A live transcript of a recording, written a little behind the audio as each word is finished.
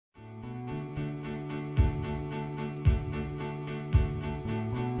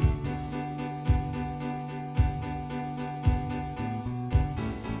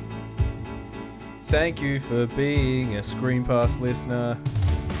Thank you for being a Screen Pass listener.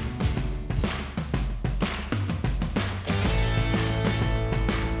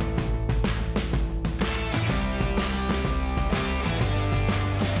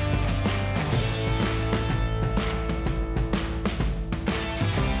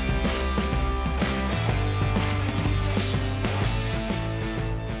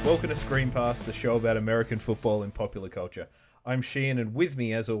 Welcome to Screen Pass, the show about American football and popular culture. I'm Sheehan, and with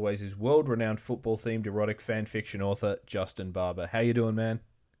me, as always, is world-renowned football-themed erotic fan fiction author Justin Barber. How you doing, man?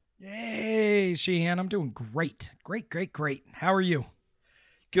 Hey, Sheehan, I'm doing great. Great. How are you?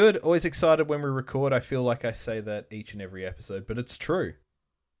 Good. Always excited when we record. I feel like I say that each and every episode, but it's true.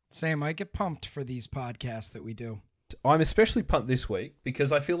 Sam, I get pumped for these podcasts that we do. I'm especially pumped this week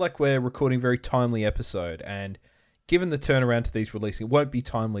because I feel like we're recording a very timely episode, and given the turnaround to these releasing, it won't be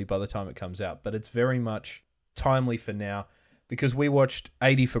timely by the time it comes out, but it's very much timely for now because we watched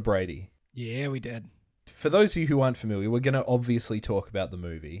 80 for Brady. Yeah, we did. For those of you who aren't familiar, we're going to obviously talk about the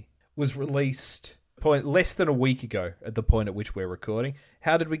movie. It was released less than a week ago at the point at which we're recording.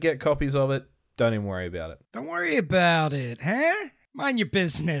 How did we get copies of it? Don't even worry about it. Don't worry about it, huh? Mind your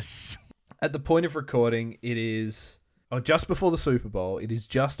business. At the point of recording, it is just before the Super Bowl. It is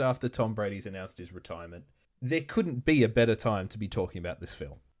just after Tom Brady's announced his retirement. There couldn't be a better time to be talking about this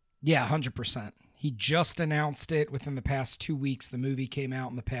film. Yeah, 100%. He just announced it within the past 2 weeks. The movie came out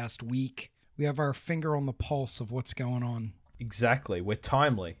in the past week. We have our finger on the pulse of what's going on. Exactly. We're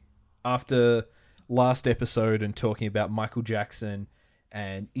timely. After last episode and talking about Michael Jackson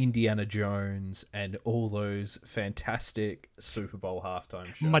and Indiana Jones and all those fantastic Super Bowl halftime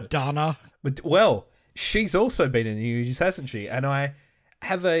shows. Madonna. Well, she's also been in the news, hasn't she? And I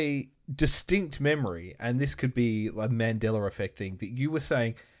have a distinct memory, and this could be a Mandela effect thing, that you were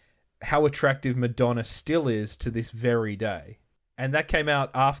saying how attractive Madonna still is to this very day. And that came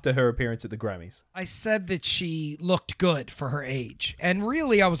out after her appearance at the Grammys. I said that she looked good for her age. And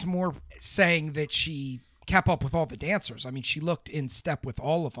really, I was more saying that she kept up with all the dancers. I mean, she looked in step with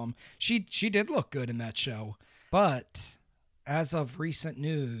all of them. She did look good in that show. But as of recent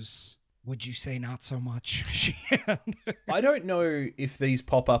news, would you say not so much? I don't know if these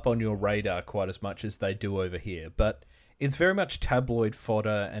pop up on your radar quite as much as they do over here, but it's very much tabloid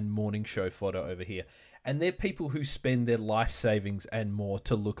fodder and morning show fodder over here. And they're people who spend their life savings and more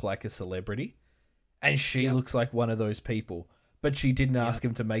to look like a celebrity. And she looks like one of those people. But she didn't ask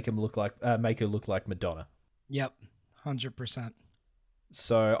him to make her look like Madonna. Yep, 100%.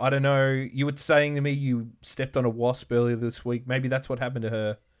 So, I don't know. You were saying to me you stepped on a wasp earlier this week. Maybe that's what happened to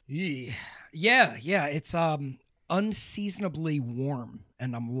her. Yeah. It's unseasonably warm,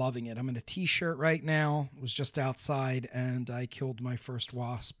 and I'm loving it. I'm in a t-shirt right now. I was just outside, and I killed my first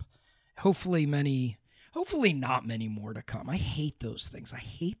wasp. Hopefully not many more to come. I hate those things. I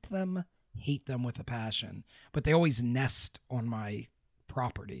hate them with a passion. But they always nest on my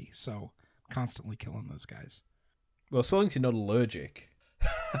property, so I'm constantly killing those guys. Well, so long as you're not allergic.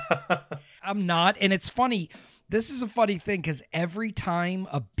 I'm not, and it's funny. This is a funny thing because every time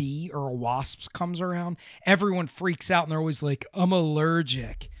a bee or a wasp comes around, everyone freaks out and they're always like, I'm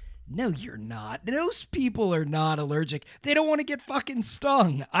allergic. No, you're not. Those people are not allergic. They don't want to get fucking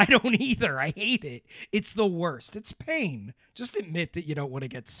stung. I don't either. I hate it. It's the worst. It's pain. Just admit that you don't want to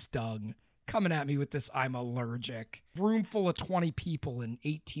get stung. Coming at me with this, I'm allergic. Room full of 20 people and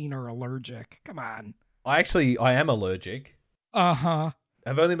 18 are allergic. Come on. I am allergic. Uh-huh.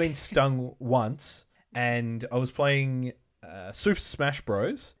 I've only been stung once. And I was playing Super Smash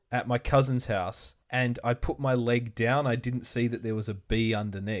Bros. At my cousin's house, and I put my leg down. I didn't see that there was a bee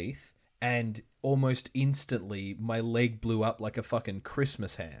underneath, and almost instantly, my leg blew up like a fucking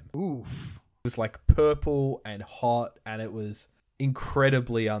Christmas ham. Oof. It was like purple and hot, and it was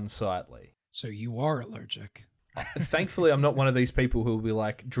incredibly unsightly. So you are allergic. Thankfully, I'm not one of these people who will be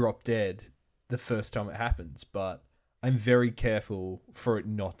like drop dead the first time it happens, but I'm very careful for it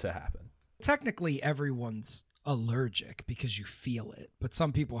not to happen. Technically, everyone's allergic because you feel it, but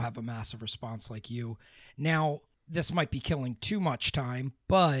some people have a massive response like you. Now, this might be killing too much time,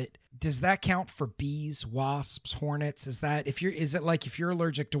 but does that count for bees, wasps, hornets? Is it like if you're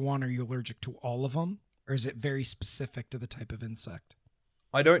allergic to one, are you allergic to all of them? Or is it very specific to the type of insect?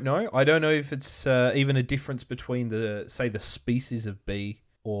 I don't know. I don't know if it's even a difference between the species of bee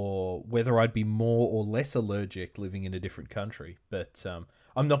or whether I'd be more or less allergic living in a different country. But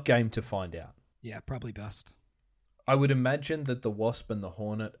I'm not game to find out. Yeah, probably best. I would imagine that the wasp and the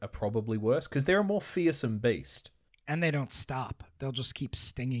hornet are probably worse because they're a more fearsome beast. And they don't stop. They'll just keep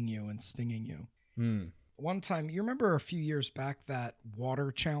stinging you and stinging you. One time, you remember a few years back that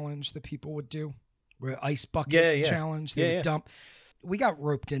water challenge that people would do? Where ice bucket challenge they would dump. we got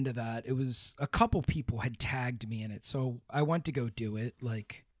roped into that. It was a couple people had tagged me in it, so I went to go do it,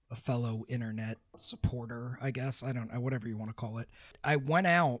 like a fellow internet supporter, I guess. I don't know, whatever you want to call it. I went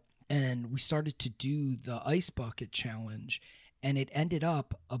out and we started to do the ice bucket challenge, and it ended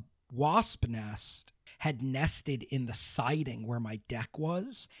up a wasp nest had nested in the siding where my deck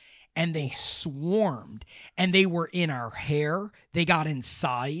was, and they swarmed, and they were in our hair. They got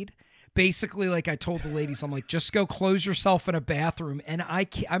inside. Basically, like I told the ladies, I'm like, just go close yourself in a bathroom. And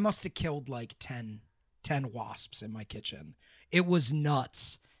I must have killed like 10 wasps in my kitchen. It was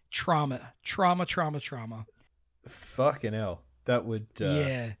nuts. Trauma. Fucking hell. That would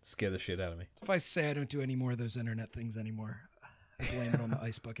scare the shit out of me. If I say I don't do any more of those internet things anymore, I blame it on the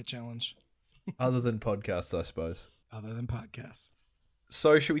ice bucket challenge. Other than podcasts, I suppose. Other than podcasts.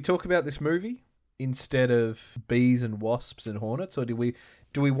 So should we talk about this movie instead of bees and wasps and hornets, or do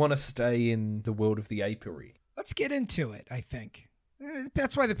we want to stay in the world of the apiary? Let's get into it, I think.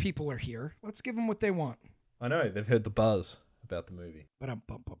 That's why the people are here. Let's give them what they want. I know, they've heard the buzz about the movie. But I'm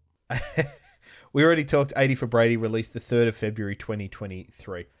bump. We already talked 80 for Brady, released the 3rd of February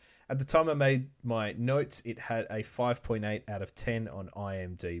 2023. At the time I made my notes, it had a 5.8 out of 10 on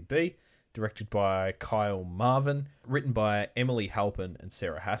IMDb. Directed by Kyle Marvin, written by Emily Halpin and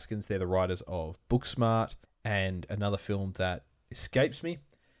Sarah Haskins. They're the writers of Booksmart and another film that escapes me.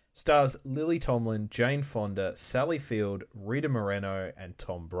 Stars Lily Tomlin, Jane Fonda, Sally Field, Rita Moreno, and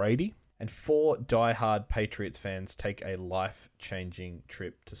Tom Brady. And 4 die-hard Patriots fans take a life-changing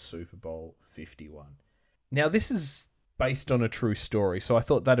trip to Super Bowl 51. Now, this is based on a true story, so I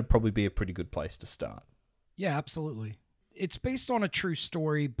thought that'd probably be a pretty good place to start. Yeah, absolutely. It's based on a true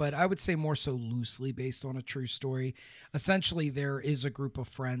story, but I would say more so loosely based on a true story. Essentially, there is a group of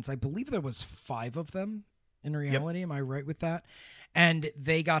friends. I believe there was 5 of them in reality. Yep. Am I right with that? And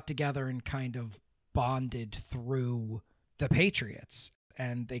they got together and kind of bonded through the Patriots,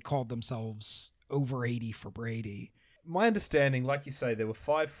 and they called themselves Over 80 for Brady. My understanding, like you say, there were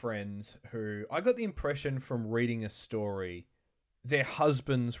 5 friends who I got the impression from reading a story, their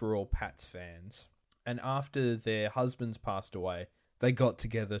husbands were all Pats fans. And after their husbands passed away, they got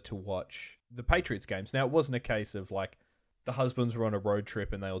together to watch the Patriots games. Now, it wasn't a case of like the husbands were on a road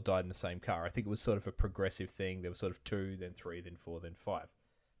trip and they all died in the same car. I think it was sort of a progressive thing. There was sort of 2, then 3, then 4, then 5.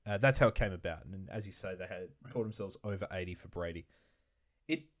 That's how it came about. And as you say, they had called themselves Over 80 for Brady.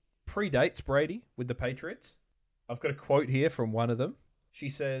 It predates Brady with the Patriots. I've got a quote here from one of them. She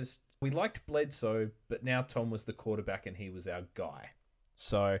says, "We liked Bledsoe, but now Tom was the quarterback and he was our guy."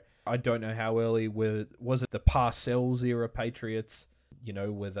 So I don't know how early was it the Parcells era Patriots? You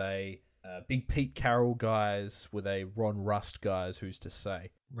know, were they big Pete Carroll guys? Were they Ron Rust guys? Who's to say?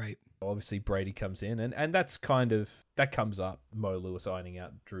 Right. Obviously Brady comes in and that's that comes up. Mo Lewis ironing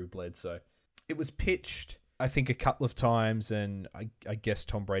out Drew Bledsoe. It was pitched, I think, a couple of times, and I guess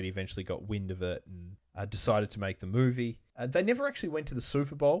Tom Brady eventually got wind of it and decided to make the movie. They never actually went to the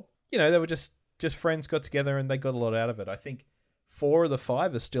Super Bowl. You know, they were just friends got together and they got a lot out of it. I think 4 of the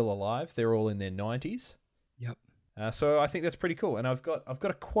 5 are still alive. They're all in their 90s. Yep. So I think that's pretty cool. And I've got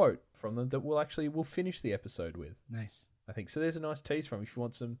a quote from them that we'll finish the episode with. Nice. I think so. There's a nice tease from if you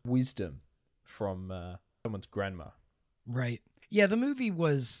want some wisdom from someone's grandma. Right. Yeah, the movie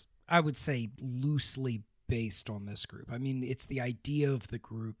was, I would say, loosely based on this group. I mean, it's the idea of the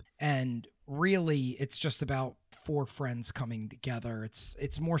group, and really it's just about 4 friends coming together.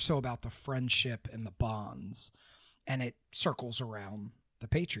 It's more so about the friendship and the bonds, and it circles around the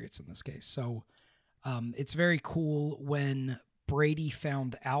Patriots in this case. So it's very cool. When Brady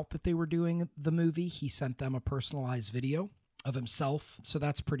found out that they were doing the movie, he sent them a personalized video of himself. So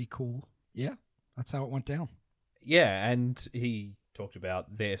that's pretty cool. Yeah, that's how it went down. Yeah, and he talked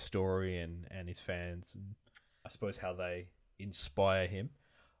about their story and his fans, and I suppose how they inspire him.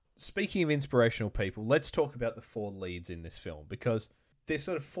 Speaking of inspirational people, let's talk about the 4 leads in this film, because there's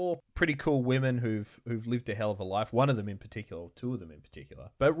sort of 4 pretty cool women who've lived a hell of a life. One of them in particular, or 2 of them in particular,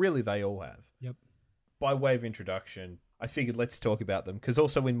 but really they all have. Yep. By way of introduction, I figured let's talk about them, because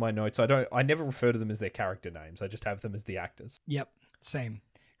also in my notes I never refer to them as their character names. I just have them as the actors. Yep, same.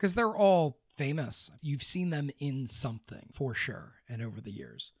 Because they're all famous. You've seen them in something for sure, and over the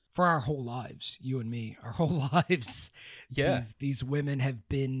years. For our whole lives, you and me, our whole lives. Yeah. These women have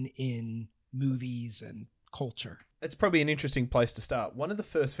been in movies and culture. It's probably an interesting place to start. One of the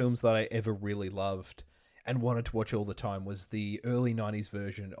first films that I ever really loved and wanted to watch all the time was the early 90s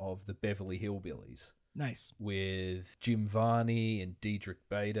version of the Beverly Hillbillies. Nice. With Jim Varney and Diedrich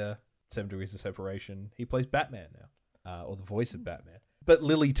Bader, 7 Degrees of Separation. He plays Batman now, or the voice of Batman. But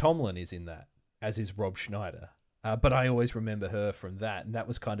Lily Tomlin is in that, as is Rob Schneider. But I always remember her from that, and that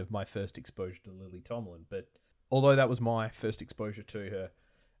was kind of my first exposure to Lily Tomlin. But although that was my first exposure to her.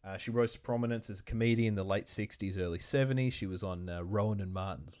 She rose to prominence as a comedian in the late 60s, early 70s. She was on Rowan and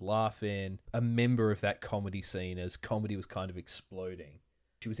Martin's Laugh-In, a member of that comedy scene as comedy was kind of exploding.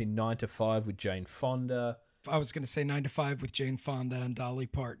 She was in 9 to 5 with Jane Fonda. I was going to say 9 to 5 with Jane Fonda and Dolly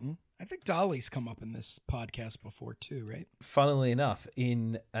Parton. I think Dolly's come up in this podcast before too, right? Funnily enough,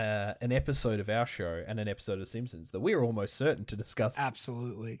 in an episode of our show and an episode of Simpsons that we're almost certain to discuss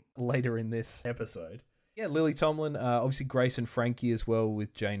Absolutely later in this episode. Yeah, Lily Tomlin, obviously Grace and Frankie as well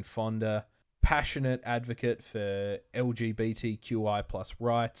with Jane Fonda. Passionate advocate for LGBTQI plus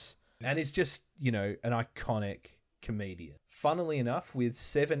rights. And is just, an iconic comedian. Funnily enough, with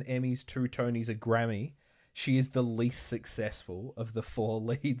 7 Emmys, 2 Tonys, a Grammy, she is the least successful of the 4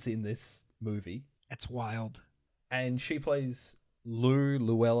 leads in this movie. That's wild. And she plays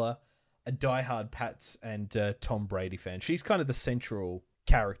Luella, a diehard Pats and Tom Brady fan. She's kind of the central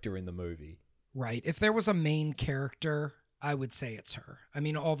character in the movie. Right. If there was a main character, I would say it's her. I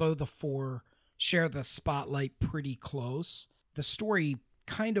mean, although the 4 share the spotlight pretty close, the story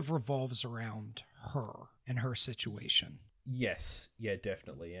kind of revolves around her and her situation. Yes, yeah,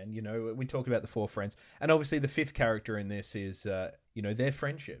 definitely. And, we talked about the 4 friends. And obviously the 5th character in this is, their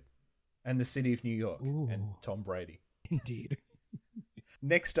friendship and the city of New York. Ooh. And Tom Brady. Indeed.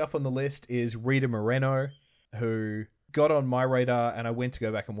 Next up on the list is Rita Moreno, who got on my radar, and I went to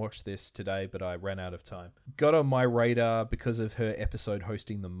go back and watch this today, but I ran out of time. Got on my radar because of her episode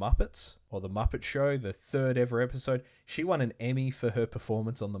hosting The Muppets, or The Muppet Show, the 3rd ever episode. She won an Emmy for her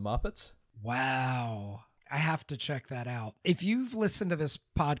performance on The Muppets. Wow. I have to check that out. If you've listened to this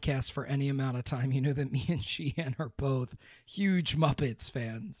podcast for any amount of time, you know that me and Sheehan are both huge Muppets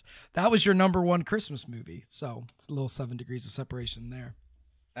fans. That was your number 1 Christmas movie, so it's a little 7 degrees of separation there.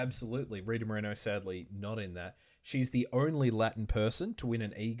 Absolutely. Rita Moreno, sadly, not in that. She's the only Latin person to win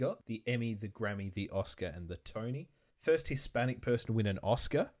an EGOT, the Emmy, the Grammy, the Oscar, and the Tony. First Hispanic person to win an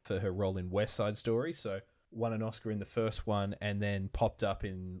Oscar for her role in West Side Story, so won an Oscar in the first one and then popped up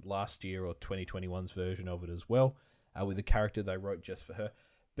in last year or 2021's version of it as well, with a character they wrote just for her.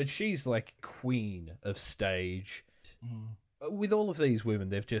 But she's like queen of stage. With all of these women,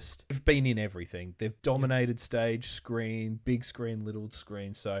 they've been in everything. They've dominated stage, screen, big screen, little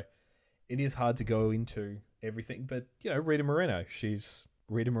screen, so it is hard to go into everything. But, Rita Moreno, she's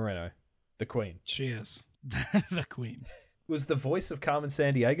Rita Moreno, the queen. She is the queen. Was the voice of Carmen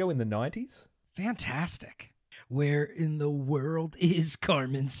Sandiego in the 90s? Fantastic. Where in the world is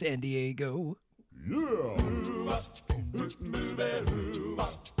Carmen Sandiego?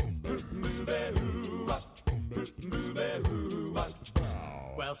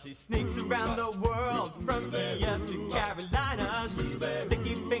 Well, she sneaks around the world from here to Carolina. She's a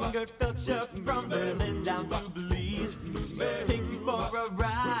sticky-fingered filcher from Berlin down to Belize. She'll take you for a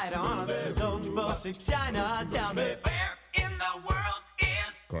ride on a slow boat to China. Tell me, where in the world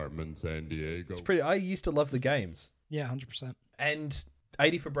is Carmen Sandiego? It's pretty. I used to love the games. Yeah, 100%. And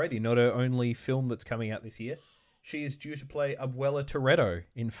 80 for Brady, not her only film that's coming out this year. She is due to play Abuela Toretto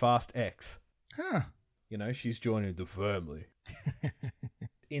in Fast X. Huh. She's joining the family.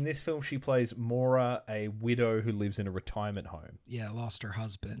 In this film, she plays Maura, a widow who lives in a retirement home. Yeah, lost her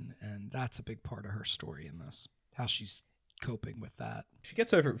husband, and that's a big part of her story in this, how she's coping with that. She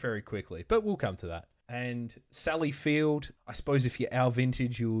gets over it very quickly, but we'll come to that. And Sally Field, I suppose if you're our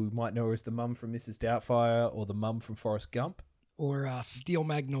vintage, you might know her as the mum from Mrs. Doubtfire or the mum from Forrest Gump. Or Steel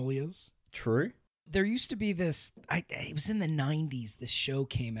Magnolias. True. There used to be this, it was in the 90s, this show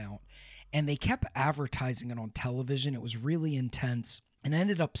came out, and they kept advertising it on television. It was really intense. And I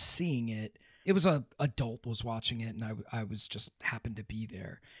ended up seeing it. It was a adult was watching it, and I was just happened to be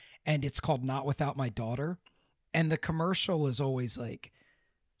there. And it's called Not Without My Daughter. And the commercial is always like,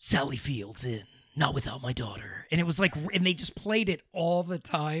 Sally Field's in Not Without My Daughter. And it was like, and they just played it all the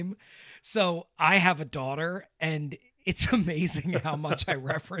time. So I have a daughter, and it's amazing how much I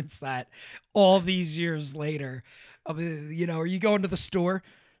reference that all these years later. Are you going to the store?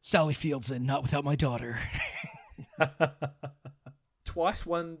 Sally Field's in Not Without My Daughter. Twice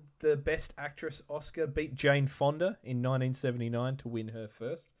won the Best Actress Oscar, beat Jane Fonda in 1979 to win her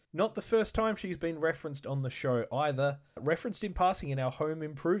first. Not the first time she's been referenced on the show either. Referenced in passing in our Home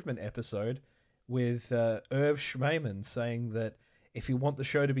Improvement episode with Irv Schmeiman saying that if you want the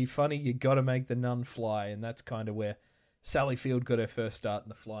show to be funny, you got to make the nun fly. And that's kind of where Sally Field got her first start in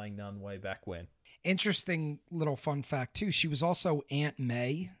the flying nun way back when. Interesting little fun fact, too. She was also Aunt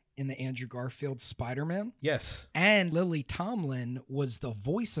May in the Andrew Garfield Spider-Man. Yes. And Lily Tomlin was the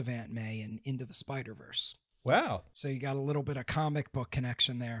voice of Aunt May in Into the Spider-Verse. Wow. So you got a little bit of comic book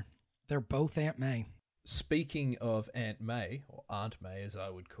connection there. They're both Aunt May. Speaking of Aunt May, or Aunt May as I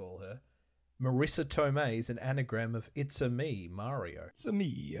would call her, Marissa Tomei is an anagram of "It's a me, Mario." It's a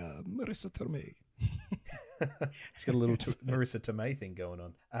me, Marissa Tomei. She's got a little Marissa Tomei thing going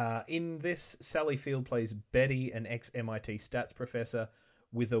on. In this, Sally Field plays Betty, an ex-MIT stats professor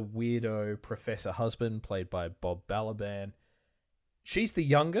with a weirdo professor husband played by Bob Balaban. She's the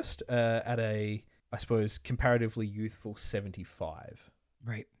youngest at a, I suppose, comparatively youthful 75.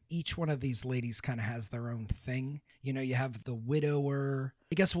 Right. Each one of these ladies kind of has their own thing. You know, you have the widower.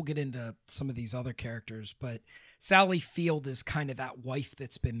 I guess we'll get into some of these other characters, but Sally Field is kind of that wife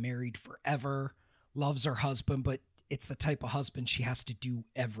that's been married forever, loves her husband, but it's the type of husband she has to do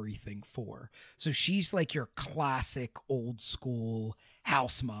everything for. So she's like your classic old school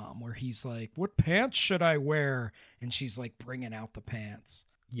house mom where he's like, what pants should I wear? And she's like bringing out the pants.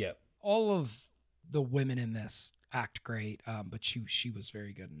 Yep. All of the women in this act great, but she was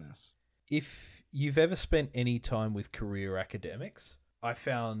very good in this. If you've ever spent any time with career academics, I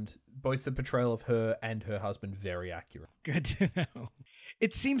found both the portrayal of her and her husband very accurate. Good to know.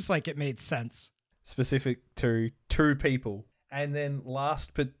 It seems like it made sense. Specific to two people. And then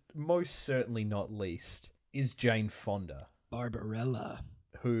last but most certainly not least is Jane Fonda, Barbarella,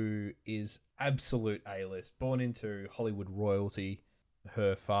 who is absolute A-list, born into Hollywood royalty.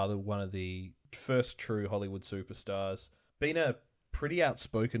 Her father, one of the first true Hollywood superstars, been a pretty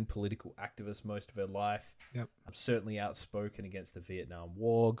outspoken political activist most of her life. Yep. Certainly outspoken against the Vietnam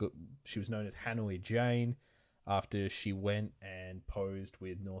War. She was known as Hanoi Jane after she went and posed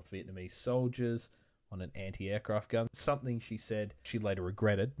with North Vietnamese soldiers on an anti-aircraft gun. Something she said she later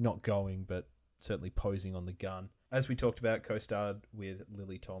regretted, not going, but certainly posing on the gun. As we talked about, co-starred with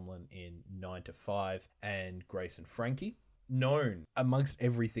Lily Tomlin in 9 to 5 and Grace and Frankie. Known, amongst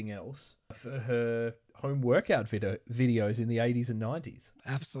everything else, for her home workout videos in the 80s and 90s.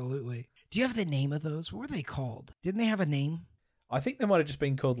 Absolutely. Do you have the name of those? What were they called? Didn't they have a name? I think they might have just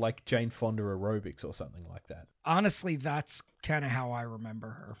been called like Jane Fonda Aerobics or something like that. Honestly, that's kind of how I remember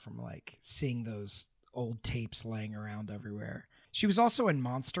her, from like seeing those old tapes laying around everywhere. She was also in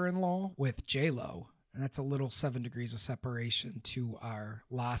Monster-in-Law with J-Lo, and that's a little 7 degrees of separation to our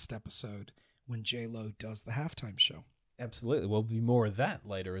last episode when J-Lo does the halftime show. Absolutely. Well, there'll be more of that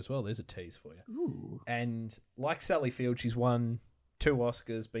later as well. There's a tease for you. Ooh. And like Sally Field, she's won 2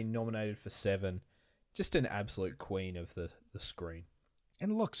 Oscars, been nominated for 7. Just an absolute queen of the screen.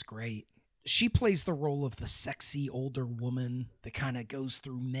 And looks great. She plays the role of the sexy older woman that kind of goes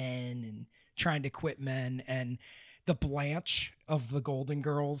through men and trying to quit men, and the Blanche of the Golden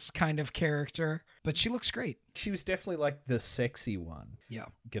Girls kind of character. But she looks great. She was definitely like the sexy one. Yeah.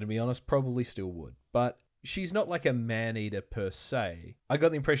 Gonna be honest, probably still would. But she's not like a man-eater per se. I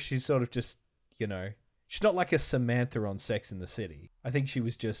got the impression she's sort of just, you know, she's not like a Samantha on Sex in the City. I think she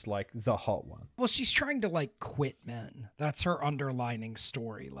was just like the hot one. Well, she's trying to like quit men. That's her underlining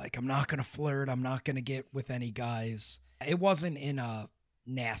story. Like, I'm not going to flirt. I'm not going to get with any guys. It wasn't in a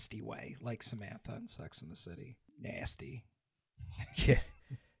nasty way like Samantha in Sex in the City. Nasty. Yeah.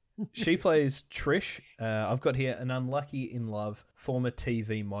 She plays Trish. I've got here an unlucky in love former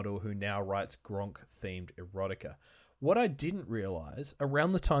TV model who now writes Gronk-themed erotica. What I didn't realise,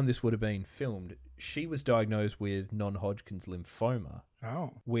 around the time this would have been filmed, she was diagnosed with non-Hodgkin's lymphoma.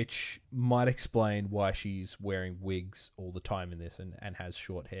 Oh. Which might explain why she's wearing wigs all the time in this and has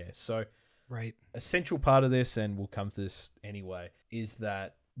short hair. So, right. Essential part of this, and we'll come to this anyway, is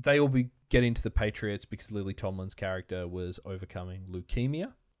that they all get into the Patriots because Lily Tomlin's character was overcoming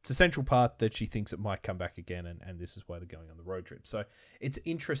leukemia. It's a central part that she thinks it might come back again, and this is why they're going on the road trip. So it's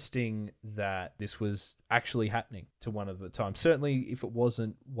interesting that this was actually happening to one of the times. Certainly, if it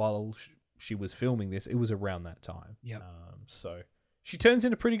wasn't while she was filming this, it was around that time. Yep. So she turns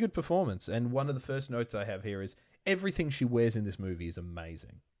in a pretty good performance, and one of the first notes I have here is everything she wears in this movie is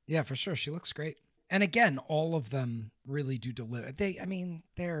amazing. Yeah, for sure. She looks great. And again, all of them really do deliver.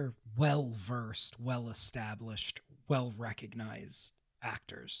 They're well-versed, well-established, well-recognized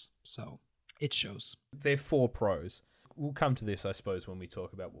actors, so it shows. They're 4 pros. We'll come to this, I suppose, when we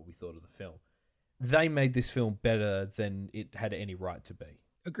talk about what we thought of the film. They made this film better than it had any right to be.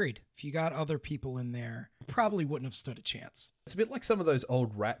 Agreed. If you got other people in there, probably wouldn't have stood a chance. It's a bit like some of those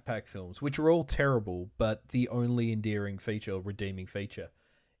old Rat Pack films, which are all terrible, but the only endearing feature or redeeming feature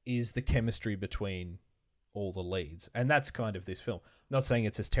is the chemistry between all the leads. And that's kind of this film. I'm not saying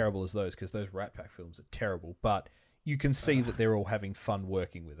it's as terrible as those, because those Rat Pack films are terrible, but you can see that they're all having fun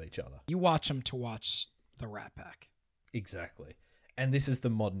working with each other. You watch them to watch the Rat Pack. Exactly. And this is the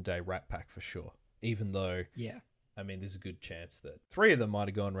modern day Rat Pack for sure. Even though, yeah, I mean, there's a good chance that 3 of them might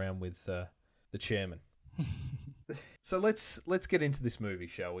have gone around with the chairman. So let's get into this movie,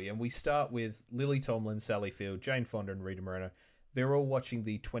 shall we? And we start with Lily Tomlin, Sally Field, Jane Fonda, and Rita Moreno. They're all watching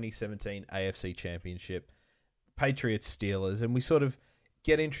the 2017 AFC Championship, Patriots Steelers, and we sort of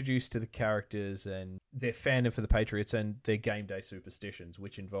get introduced to the characters and their fandom for the Patriots and their game day superstitions,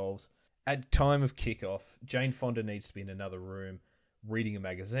 which involves, at time of kickoff, Jane Fonda needs to be in another room reading a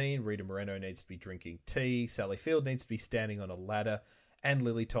magazine, Rita Moreno needs to be drinking tea, Sally Field needs to be standing on a ladder, and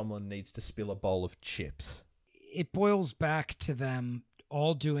Lily Tomlin needs to spill a bowl of chips. It boils back to them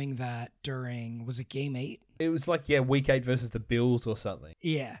all doing that during, was it game 8? It was like, week 8 versus the Bills or something.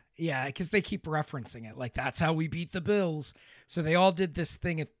 Yeah, because they keep referencing it. Like, that's how we beat the Bills. So they all did this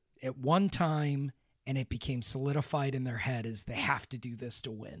thing at one time, and it became solidified in their head as they have to do this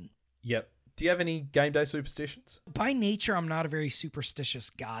to win. Yep. Do you have any game day superstitions? By nature, I'm not a very superstitious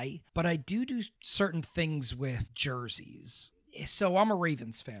guy, but I do certain things with jerseys. So I'm a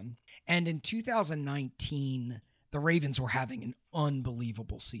Ravens fan. And in 2019, the Ravens were having an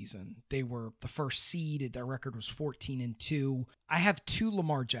unbelievable season. They were the first seed. Their record was 14-2. I have 2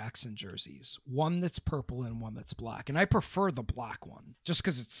 Lamar Jackson jerseys, one that's purple and one that's black. And I prefer the black one just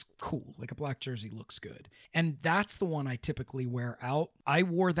because it's cool. Like, a black jersey looks good. And that's the one I typically wear out. I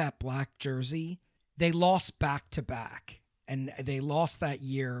wore that black jersey. They lost back-to-back. And they lost that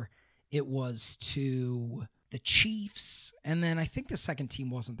year. It was to the Chiefs. And then I think the second team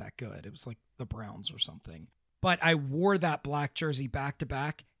wasn't that good. It was like the Browns or something. But I wore that black jersey back to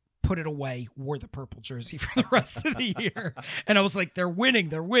back, put it away, wore the purple jersey for the rest of the year. And I was like, they're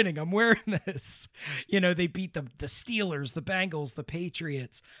winning. I'm wearing this. They beat the Steelers, the Bengals, the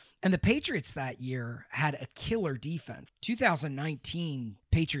Patriots. And the Patriots that year had a killer defense. 2019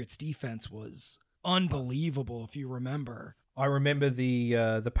 Patriots defense was unbelievable, if you remember. I remember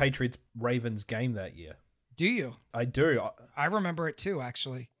the Patriots-Ravens game that year. Do you? I do. I remember it too,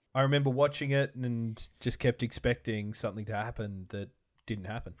 actually. I remember watching it and just kept expecting something to happen that didn't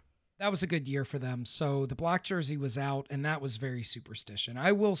happen. That was a good year for them. So the black jersey was out, and that was very superstition.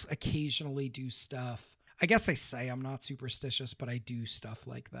 I will occasionally do stuff. I guess I say I'm not superstitious, but I do stuff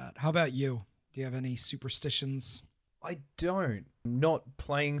like that. How about you? Do you have any superstitions? I don't. Not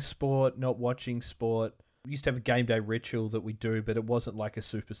playing sport, not watching sport. We used to have a game day ritual that we do, but it wasn't like a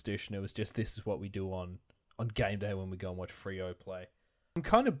superstition. It was just, this is what we do on game day when we go and watch Freo play. I'm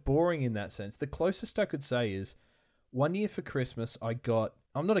kind of boring in that sense. The closest I could say is, one year for Christmas,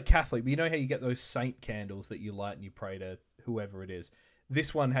 I'm not a Catholic, but you know how you get those saint candles that you light and you pray to whoever it is?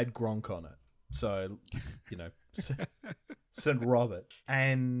 This one had Gronk on it. So, St. Robert.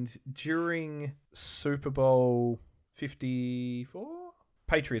 And during Super Bowl 54,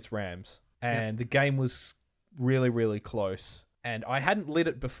 Patriots-Rams, and the game was really, really close. And I hadn't lit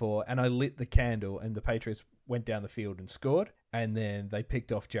it before, and I lit the candle, and the Patriots went down the field and scored, and then they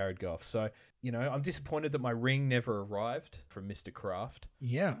picked off Jared Goff. So, I'm disappointed that my ring never arrived from Mr. Kraft.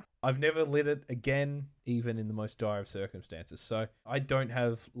 Yeah. I've never lit it again, even in the most dire of circumstances. So I don't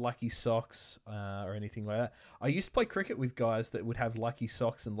have lucky socks or anything like that. I used to play cricket with guys that would have lucky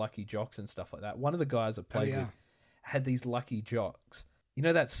socks and lucky jocks and stuff like that. One of the guys I played with had these lucky jocks. You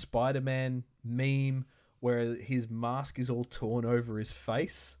know that Spider-Man meme where his mask is all torn over his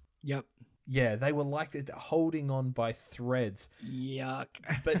face? Yep. Yeah, they were like holding on by threads. Yuck.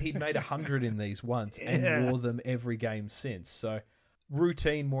 But he'd made 100 in these once and wore them every game since. So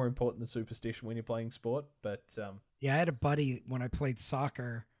routine more important than superstition when you're playing sport. But yeah, I had a buddy when I played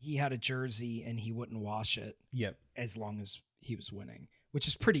soccer. He had a jersey and he wouldn't wash it. Yep. As long as he was winning, which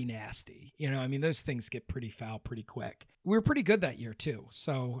is pretty nasty. Those things get pretty foul pretty quick. We were pretty good that year too.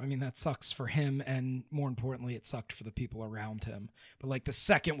 So, that sucks for him. And more importantly, it sucked for the people around him. But like the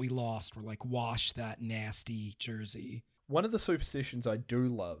second we lost, we're like, wash that nasty jersey. One of the superstitions I do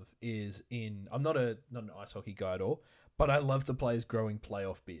love is I'm not an ice hockey guy at all, but I love the players growing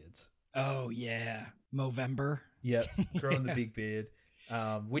playoff beards. Oh yeah. Movember. Yep. Growing the big beard.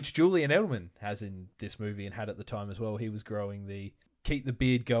 Which Julian Edelman has in this movie and had at the time as well. He was growing keep the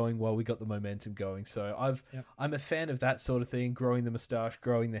beard going while we got the momentum going. So I'm a fan of that sort of thing, growing the moustache,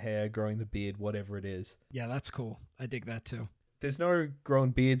 growing the hair, growing the beard, whatever it is. Yeah, that's cool. I dig that too. There's no growing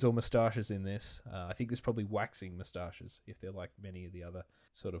beards or moustaches in this. I think there's probably waxing moustaches if they're like many of the other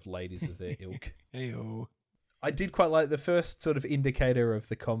sort of ladies of their ilk. Hey-o. I did quite like the first sort of indicator of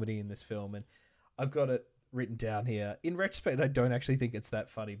the comedy in this film, and I've got it written down here. In retrospect, I don't actually think it's that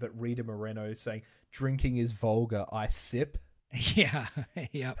funny, but Rita Moreno saying, "Drinking is vulgar, I sip." Yeah,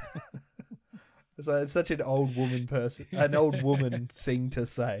 yep. So it's such an old woman thing to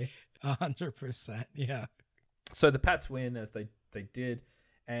say. 100%, yeah. So the Pats win as they did,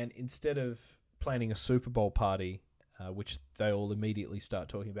 and instead of planning a Super Bowl party, which they all immediately start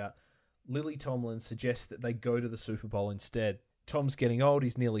talking about, Lily Tomlin suggests that they go to the Super Bowl instead. Tom's getting old,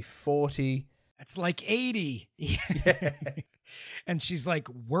 he's nearly 40. That's like 80. Yeah. And she's like,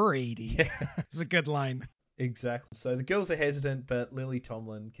 we're 80. It's a good line. Exactly. So the girls are hesitant, but Lily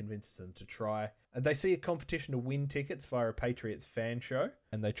Tomlin convinces them to try. And they see a competition to win tickets via a Patriots fan show,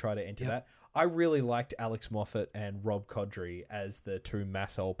 and they try to enter that. I really liked Alex Moffat and Rob Corddry as the two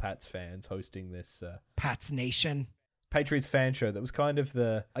masshole Pats fans hosting this Pats Nation Patriots fan show. That was kind of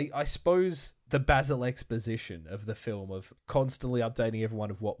I suppose, the Basil exposition of the film, of constantly updating everyone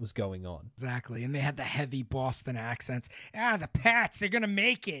of what was going on. Exactly. And they had the heavy Boston accents. The Pats, they're going to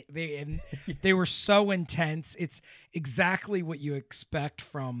make it. They were so intense. It's exactly what you expect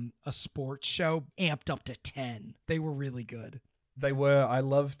from a sports show, amped up to 10. They were really good. They were. I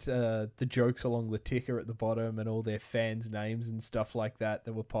loved the jokes along the ticker at the bottom and all their fans' names and stuff like that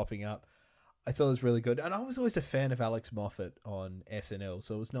were popping up. I thought it was really good. And I was always a fan of Alex Moffat on SNL,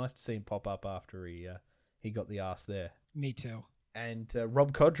 so it was nice to see him pop up after he got the ass there. Me too. And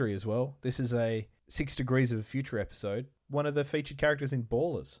Rob Corddry as well. This is a 6 Degrees of a Future episode. One of the featured characters in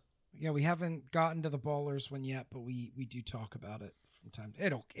Ballers. Yeah, we haven't gotten to the Ballers one yet, but we do talk about it from time to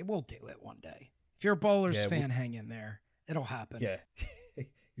time. We'll do it one day. If you're a Ballers fan, hang in there. It'll happen. Yeah,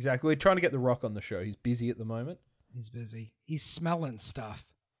 exactly. We're trying to get The Rock on the show. He's busy at the moment. He's busy. He's smelling stuff.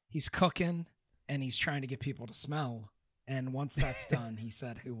 He's cooking, and he's trying to get people to smell. And once that's done, he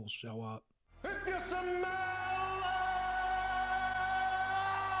said who will show up. If you smell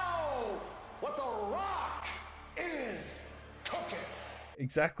what The Rock is cooking.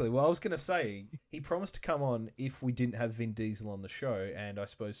 Exactly. Well, I was going to say, he promised to come on if we didn't have Vin Diesel on the show, and I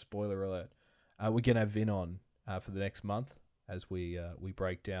suppose, spoiler alert, we're going to have Vin on for the next month as we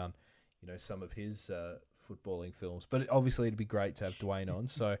break down, some of his footballing films. But obviously, it'd be great to have Dwayne on.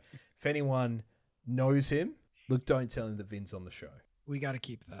 So if anyone knows him, look, don't tell him that Vin's on the show. We got to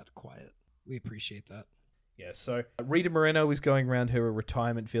keep that quiet. We appreciate that. Yeah, so Rita Moreno is going around her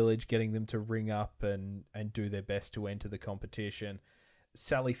retirement village, getting them to ring up and do their best to enter the competition.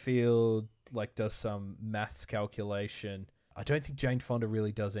 Sally Field does some maths calculation. I don't think Jane Fonda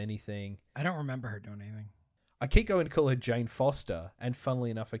really does anything. I don't remember her doing anything. I keep going to call her Jane Foster, and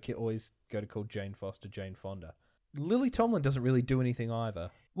funnily enough, I always go to call Jane Foster Jane Fonda. Lily Tomlin doesn't really do anything either.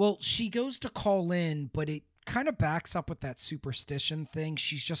 Well, she goes to call in, but it kind of backs up with that superstition thing.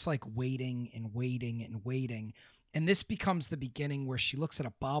 She's just waiting and waiting and waiting. And this becomes the beginning where she looks at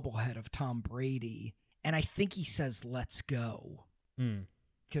a bobblehead of Tom Brady, and I think he says, "Let's go."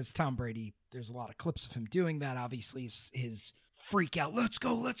 Because Tom Brady, there's a lot of clips of him doing that. Obviously, his freak out, let's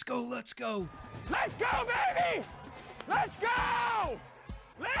go, let's go, let's go. Let's go, baby! Let's go!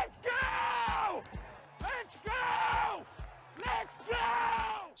 Let's go! Let's go! Let's go!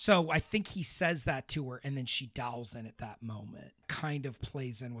 So I think he says that to her, and then she dials in at that moment. Kind of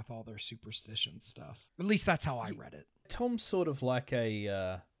plays in with all their superstition stuff. At least that's how I read it. Tom's sort of like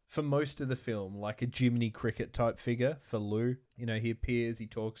for most of the film, like a Jiminy Cricket type figure for Lou. He appears, he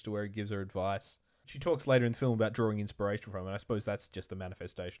talks to her, he gives her advice. She talks later in the film about drawing inspiration from him, and I suppose that's just a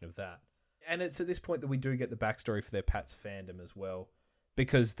manifestation of that. And it's at this point that we do get the backstory for their Pats fandom as well,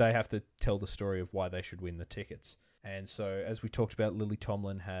 because they have to tell the story of why they should win the tickets. And so, as we talked about, Lily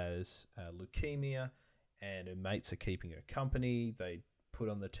Tomlin has leukemia, and her mates are keeping her company. They put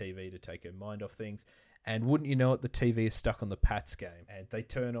on the TV to take her mind off things. And wouldn't you know it, the TV is stuck on the Pats game. And they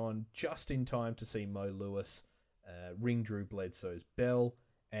turn on just in time to see Mo Lewis ring Drew Bledsoe's bell.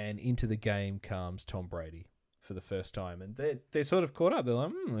 And into the game comes Tom Brady for the first time. And they're sort of caught up. They're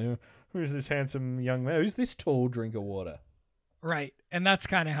like, who's this handsome young man? Who's this tall drink of water? Right. And that's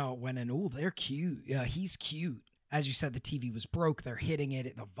kind of how it went in. Oh, they're cute. Yeah, he's cute. As you said, the TV was broke. They're hitting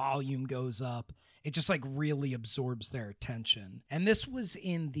it. The volume goes up. It just really absorbs their attention. And this was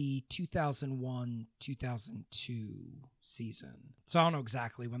in the 2001-2002 season. So I don't know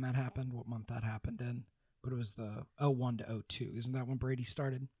exactly when that happened, what month that happened in. But it was the 01 to 02. Isn't that when Brady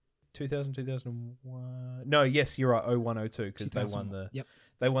started? 2000, 2001. No, yes, you're right. 01, 02, because they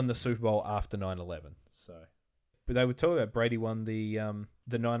won the Super Bowl after 9/11. So, but they were talking about Brady won the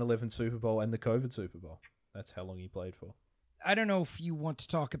 9/11 Super Bowl and the COVID Super Bowl. That's how long he played for. I don't know if you want to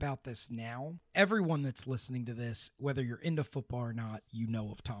talk about this now. Everyone that's listening to this, whether you're into football or not, you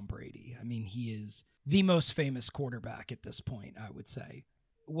know of Tom Brady. I mean, he is the most famous quarterback at this point, I would say.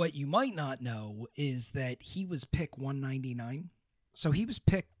 What you might not know is that he was pick 199. So he was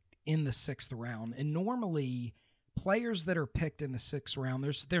picked in the 6th round. And normally, players that are picked in the 6th round,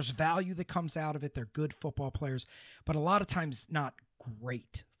 there's value that comes out of it. They're good football players. But a lot of times, not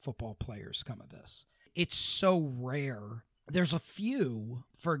great football players come of this. It's so rare. There's a few,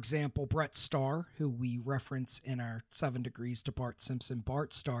 for example, Brett Starr, who we reference in our 7 Degrees to Bart Simpson.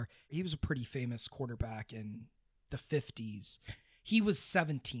 Bart Starr, he was a pretty famous quarterback in the 50s. He was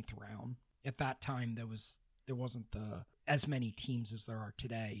 17th round. At that time, there was there wasn't as many teams as there are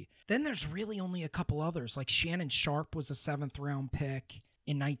today. Then there's really only a couple others. Like Shannon Sharp was a 7th round pick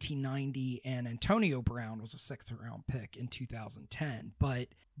in 1990, and Antonio Brown was a 6th round pick in 2010. But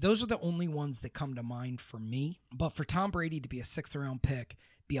those are the only ones that come to mind for me. But for Tom Brady to be a 6th round pick,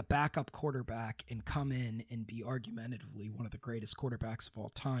 be a backup quarterback, and come in and be argumentatively one of the greatest quarterbacks of all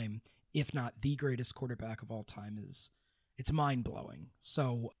time, if not the greatest quarterback of all time, it's mind-blowing.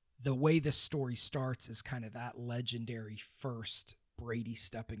 So the way this story starts is kind of that legendary first Brady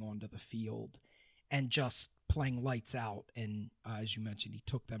stepping onto the field and just playing lights out. And as you mentioned, he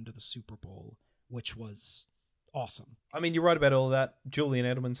took them to the Super Bowl, which was awesome. I mean, you're right about all of that. Julian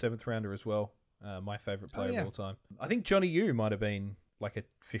Edelman, 7th rounder as well. My favorite player of all time. I think Johnny Yu might have been like a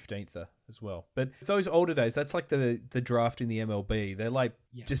 15th as well. But those older days, that's like the draft in the MLB. They're like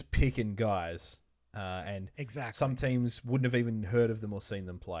just picking guys. And exactly. Some teams wouldn't have even heard of them or seen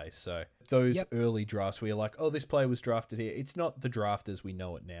them play. So those early drafts where you're like, oh, this player was drafted here. It's not the draft as we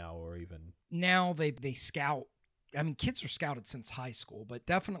know it now, or even now they scout. I mean, kids are scouted since high school, but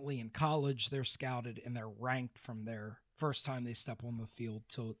definitely in college they're scouted and they're ranked from their first time they step on the field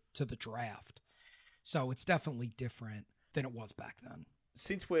to the draft. So it's definitely different than it was back then.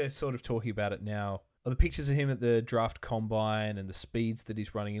 Since we're sort of talking about it now, are the pictures of him at the draft combine and the speeds that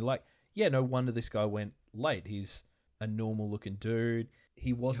he's running, you're like, yeah, no wonder this guy went late. He's a normal-looking dude.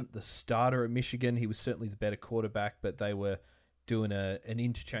 He wasn't the starter at Michigan. He was certainly the better quarterback, but they were doing an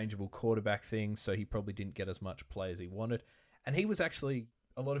interchangeable quarterback thing, so he probably didn't get as much play as he wanted. And he was actually,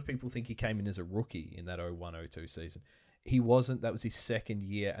 a lot of people think he came in as a rookie in that 01-02 season. He wasn't. That was his second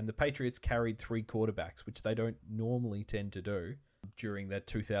year, and the Patriots carried 3 quarterbacks, which they don't normally tend to do during that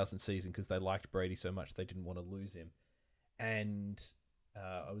 2000 season because they liked Brady so much they didn't want to lose him. And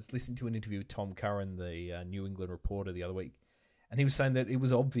I was listening to an interview with Tom Curran, the New England reporter, the other week, and he was saying that it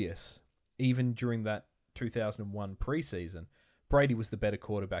was obvious, even during that 2001 preseason, Brady was the better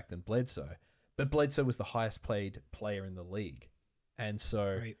quarterback than Bledsoe, but Bledsoe was the highest paid player in the league. And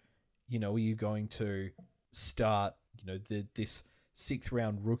so, are you going to start, this 6th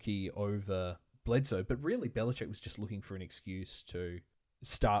round rookie over Bledsoe? But really, Belichick was just looking for an excuse to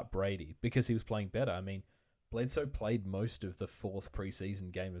start Brady because he was playing better. I mean, Bledsoe played most of the 4th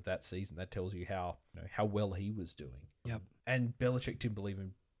preseason game of that season. That tells you how well he was doing. Yep. And Belichick didn't believe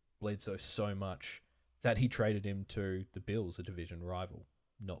in Bledsoe so much that he traded him to the Bills, a division rival,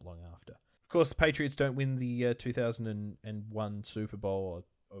 not long after. Of course, the Patriots don't win the 2001 Super Bowl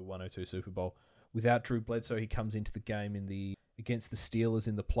or 01-02 Super Bowl without Drew Bledsoe. He comes into the game against the Steelers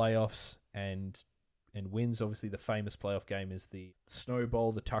in the playoffs and wins. Obviously, the famous playoff game is the Snow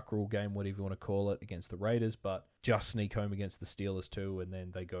Bowl, the Tuck Rule game, whatever you want to call it, against the Raiders, but just sneak home against the Steelers too, and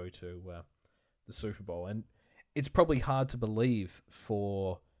then they go to the Super Bowl. And it's probably hard to believe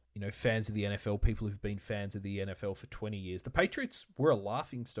for fans of the NFL, people who've been fans of the NFL for 20 years. The Patriots were a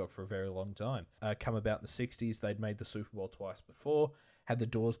laughingstock for a very long time. Come about in the 60s, they'd made the Super Bowl twice before, had the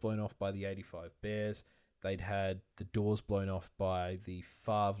doors blown off by the 85 Bears. They'd had the doors blown off by the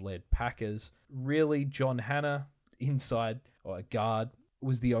Favre-led Packers. Really, John Hanna, inside or a guard,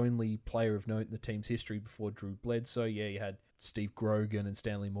 was the only player of note in the team's history before Drew Bledsoe. Yeah, you had Steve Grogan and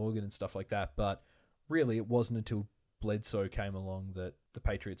Stanley Morgan and stuff like that, but really it wasn't until Bledsoe came along that the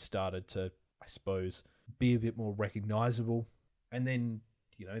Patriots started to, I suppose, be a bit more recognizable. And then,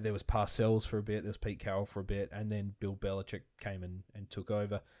 there was Parcells for a bit, there was Pete Carroll for a bit, and then Bill Belichick came and took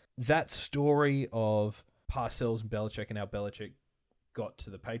over. That story of Parcells and Belichick and how Belichick got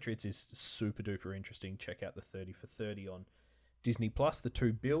to the Patriots is super duper interesting. Check out the 30 for 30 on Disney Plus, the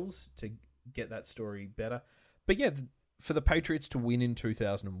 2 Bills, to get that story better. But yeah, for the Patriots to win in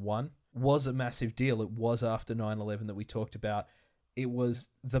 2001 was a massive deal. It was after 9/11 that we talked about. It was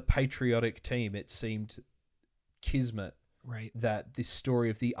the patriotic team. It seemed kismet, right, that this story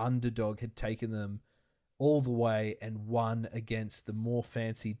of the underdog had taken them all the way and won against the more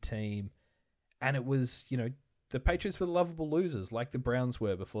fancied team. And it was, the Patriots were lovable losers, like the Browns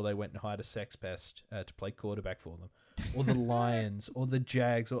were before they went and hired a sex pest to play quarterback for them, or the Lions, or the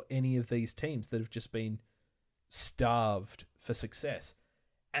Jags, or any of these teams that have just been starved for success.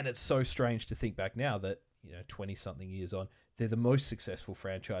 And it's so strange to think back now that, 20-something years on, they're the most successful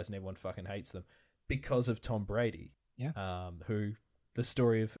franchise and everyone fucking hates them because of Tom Brady, who the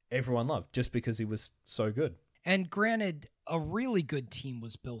story of everyone loved just because he was so good. And granted, a really good team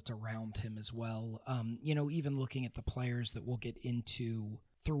was built around him as well. Even looking at the players that we'll get into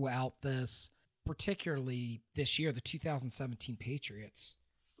throughout this, particularly this year, the 2017 Patriots,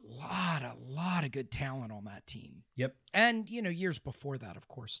 lot of good talent on that team. Yep. And, years before that, of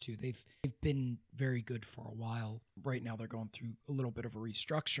course, too. They've been very good for a while. Right now, they're going through a little bit of a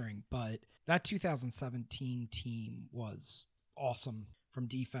restructuring, but that 2017 team was awesome from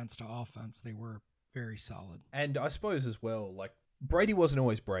defense to offense. They were very solid. And I suppose as well, like, Brady wasn't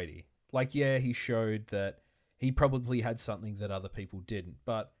always Brady. Like, yeah, he showed that he probably had something that other people didn't,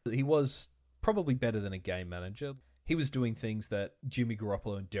 but he was probably better than a game manager. He was doing things that Jimmy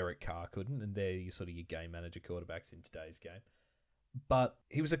Garoppolo and Derek Carr couldn't, and they're sort of your game manager quarterbacks in today's game. But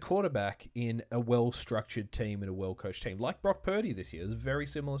he was a quarterback in a well-structured team and a well-coached team, like Brock Purdy this year. It's a very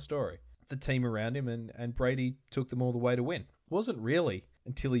similar story. The team around him, and Brady took them all the way to win. It wasn't really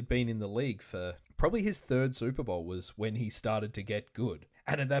until he'd been in the league for probably his third Super Bowl was when he started to get good.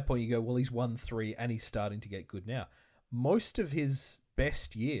 And at that point you go, well, he's won 3 and he's starting to get good now. Most of his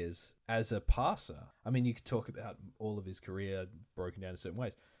best years as a passer, I mean, you could talk about all of his career broken down in certain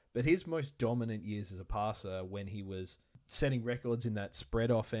ways, but his most dominant years as a passer when he was setting records in that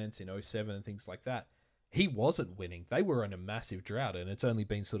spread offense in 2007 and things like that, he wasn't winning. They were in a massive drought, and it's only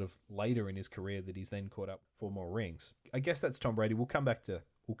been sort of later in his career that he's then caught up 4 more rings. I guess that's Tom Brady. We'll come back to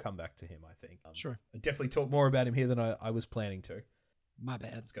him, I think. Sure. I definitely talk more about him here than I was planning to. My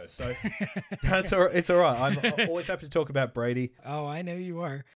bad. Let's go. So that's all, it's all right. I'm always happy to talk about Brady. Oh, I know you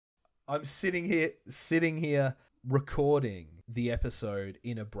are. I'm sitting here recording the episode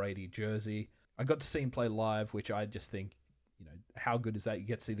in a Brady jersey. I got to see him play live, which I just think, how good is that? You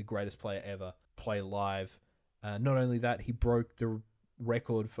get to see the greatest player ever play live. Not only that, he broke the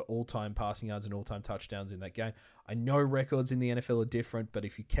record for all-time passing yards and all-time touchdowns in that game. I know records in the NFL are different, but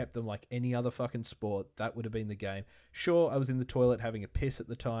if you kept them like any other fucking sport, that would have been the game. Sure, I was in the toilet having a piss at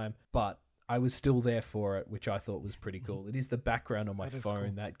the time, but I was still there for it, which I thought was pretty cool. It is the background on my phone,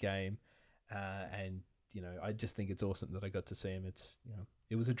 cool. That game. And, I just think it's awesome that I got to see him. It's,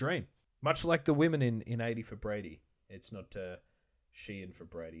 it was a dream. Much like the women in 80 for Brady. It's not Sheehan for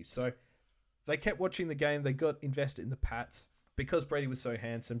Brady. So they kept watching the game. They got invested in the Pats. Because Brady was so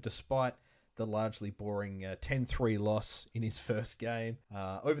handsome, despite the largely boring 10-3 loss in his first game,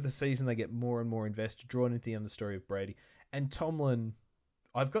 over the season they get more and more invested, drawn into the understory of Brady. And Tomlin,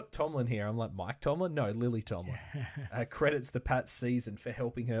 I've got Tomlin here. I'm like, Mike Tomlin? No, Lily Tomlin. Credits the Pats season for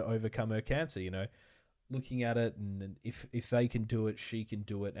helping her overcome her cancer, looking at it, and if they can do it, she can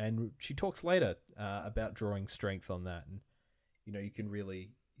do it. And she talks later about drawing strength on that. And, you can really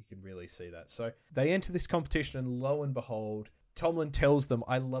see that. So they enter this competition, and lo and behold, Tomlin tells them,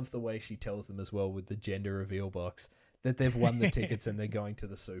 I love the way she tells them as well with the gender reveal box, that they've won the tickets and they're going to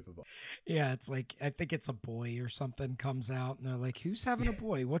the Super Bowl. Yeah, it's like, I think it's a boy or something comes out, and they're like, who's having a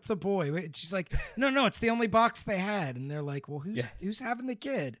boy? What's a boy? And she's like, no, it's the only box they had. And they're like, well, who's having the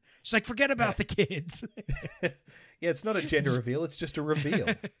kid? She's like, forget about the kids. Yeah, it's not a gender reveal, it's just a reveal.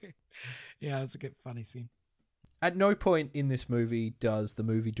 Yeah, it was a good, funny scene. At no point in this movie does the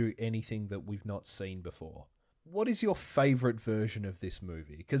movie do anything that we've not seen before. What is your favorite version of this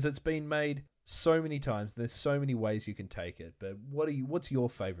movie? Because it's been made so many times. There's so many ways you can take it. But what's your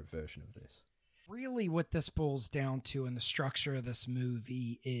favorite version of this? Really what this boils down to in the structure of this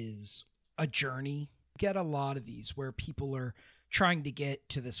movie is a journey. You get a lot of these where people are trying to get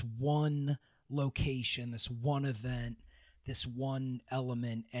to this one location, this one event, this one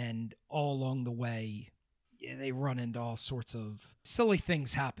element, and all along the way, they run into all sorts of silly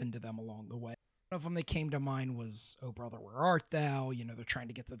things happen to them along the way. One of them that came to mind was, Oh Brother, Where Art Thou? They're trying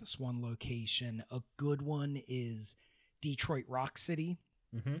to get to this one location. A good one is Detroit Rock City.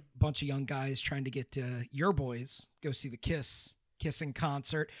 Mm-hmm. A bunch of young guys trying to get to your boys, go see the Kissing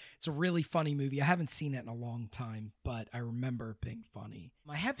concert. It's a really funny movie. I haven't seen it in a long time, but I remember it being funny.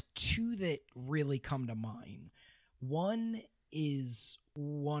 I have 2 that really come to mind. One is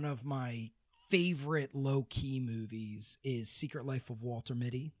one of my favorite low-key movies is Secret Life of Walter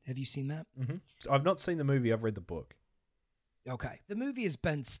Mitty. Have you seen that? Mm-hmm. I've not seen the movie. I've read the book. Okay. The movie is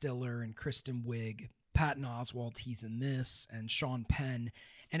Ben Stiller and Kristen Wiig. Patton Oswalt, he's in this, and Sean Penn.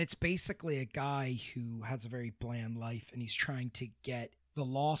 And it's basically a guy who has a very bland life, and he's trying to get the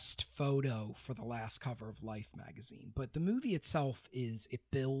lost photo for the last cover of Life magazine. But the movie itself it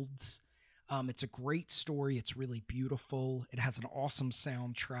builds. It's a great story. It's really beautiful. It has an awesome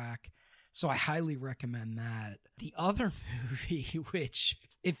soundtrack. So I highly recommend that. The other movie, which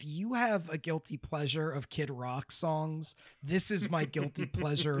if you have a guilty pleasure of Kid Rock songs, this is my guilty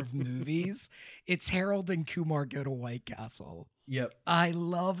pleasure of movies. It's Harold and Kumar Go to White Castle. Yep. I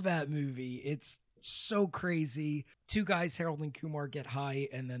love that movie. It's so crazy. 2 guys, Harold and Kumar, get high,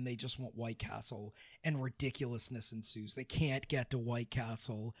 and then they just want White Castle, and ridiculousness ensues. They can't get to White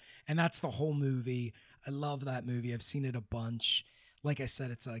Castle, and that's the whole movie. I love that movie. I've seen it a bunch. Like I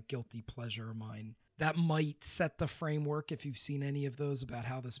said, it's a guilty pleasure of mine. That might set the framework if you've seen any of those about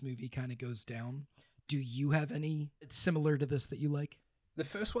how this movie kind of goes down. Do you have any similar to this that you like? The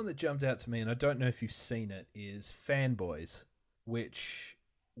first one that jumped out to me, and I don't know if you've seen it, is Fanboys, which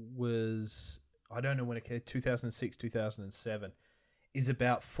was, I don't know when it came, 2006, 2007, is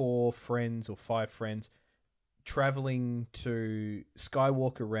about 4 friends or 5 friends traveling to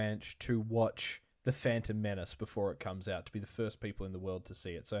Skywalker Ranch to watch The Phantom Menace before it comes out, to be the first people in the world to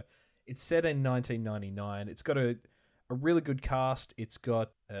see it. So it's set in 1999. It's got a really good cast. It's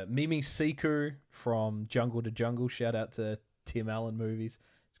got Mimi Siku from Jungle to Jungle. Shout out to Tim Allen movies.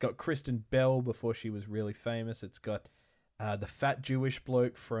 It's got Kristen Bell before she was really famous. It's got the fat Jewish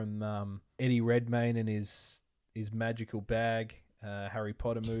bloke from Eddie Redmayne and his magical bag, Harry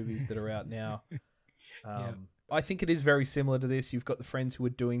Potter movies that are out now. I think it is very similar to this. You've got the friends who are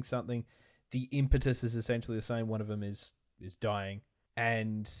doing something. The impetus is essentially the same. One of them is dying,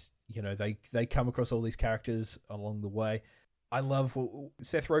 and you know they come across all these characters along the way. I love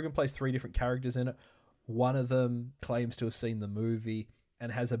Seth Rogen plays 3 different characters in it. One of them claims to have seen the movie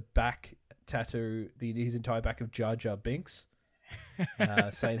and has a back tattoo, his entire back of Jar Jar Binks,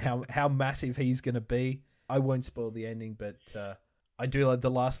 saying how massive he's going to be. I won't spoil the ending, but I do like the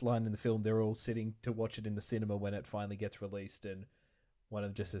last line in the film. They're all sitting to watch it in the cinema when it finally gets released, and one of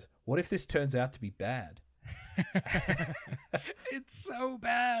them just says, "What if this turns out to be bad?" It's so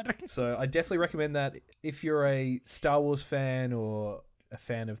bad. So I definitely recommend that if you're a Star Wars fan or a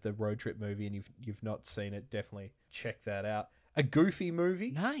fan of the road trip movie and you've not seen it, definitely check that out. A Goofy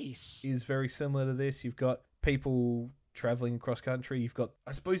movie Nice. is very similar to this. You've got people traveling across country. You've got,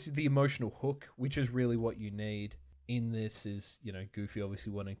 I suppose, the emotional hook, which is really what you need in this, is, you know, Goofy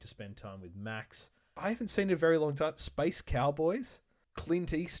obviously wanting to spend time with Max. I haven't seen it in a very long time. Space Cowboys,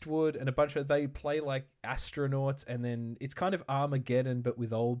 Clint Eastwood and a bunch of, they play like astronauts, and then it's kind of Armageddon but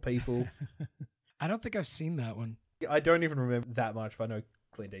with old people. I don't think I've seen that one. I don't even remember that much, but I know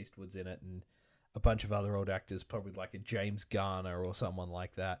Clint Eastwood's in it and a bunch of other old actors, probably like a James Garner or someone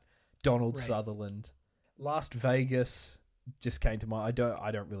like that. Donald Sutherland. Last Vegas just came to mind.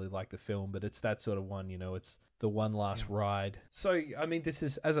 I don't really like the film, but it's that sort of one, you know, it's the one last ride. So, I mean, this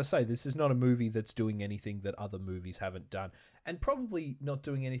is, as I say, this is not a movie that's doing anything that other movies haven't done, and probably not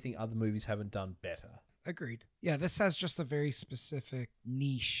doing anything other movies haven't done better. Agreed. Yeah, this has just a very specific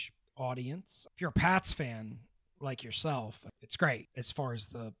niche audience. If you're a Pats fan like yourself, it's great as far as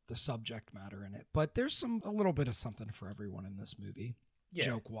the subject matter in it. But there's a little bit of something for everyone in this movie,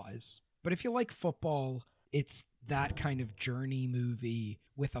 joke-wise. But if you like football, it's that kind of journey movie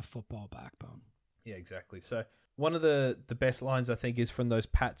with a football backbone. Yeah, exactly. So one of the best lines, I think, is from those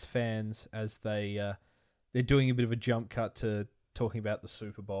Pats fans as they're doing a bit of a jump cut to talking about the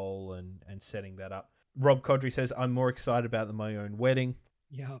Super Bowl and setting that up. Rob Corddry says, "I'm more excited about my own wedding."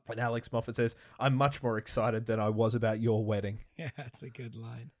 Yeah. And Alex Moffat says, "I'm much more excited than I was about your wedding." Yeah, that's a good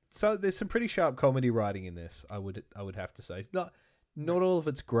line. So there's some pretty sharp comedy writing in this, I would have to say. Not all of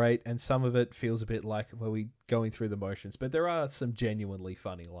it's great, and some of it feels a bit like we going through the motions, but there are some genuinely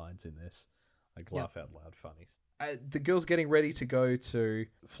funny lines in this, like laugh out loud funnies. The girl's getting ready to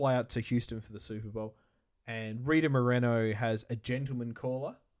fly out to Houston for the Super Bowl, and Rita Moreno has a gentleman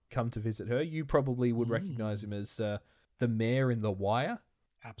caller come to visit her. You probably would recognize him as the mayor in The Wire.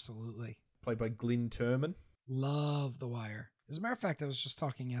 Absolutely. Played by Glyn Turman. Love The Wire. As a matter of fact, I was just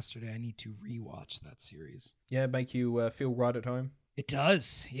talking yesterday. I need to rewatch that series. Yeah, make you feel right at home. It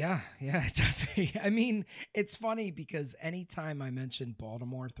does. Yeah, it does. I mean, it's funny because anytime I mention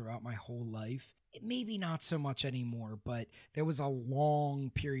Baltimore throughout my whole life, it maybe not so much anymore, but there was a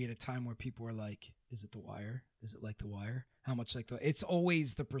long period of time where people were like, is it The Wire? Is it like The Wire? How much like it's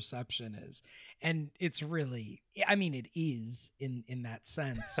always the perception is. And it's really, I mean, it is in that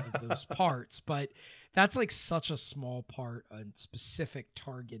sense of those parts, but that's like such a small part, a specific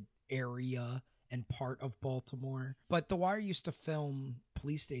target area and part of Baltimore. But The Wire used to film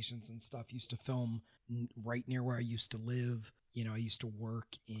police stations and stuff, used to film right near where I used to live. You know, I used to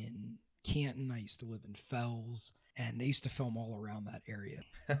work in Canton. I used to live in Fells, and they used to film all around that area.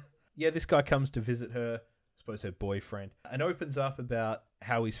 Yeah, this guy comes to visit her, I suppose her boyfriend, and opens up about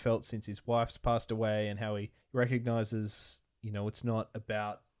how he's felt since his wife's passed away and how he recognizes, you know, it's not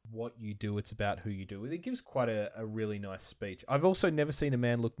about what you do, it's about who you do. It gives quite a really nice speech. I've also never seen a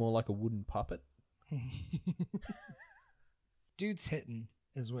man look more like a wooden puppet. Dude's hitting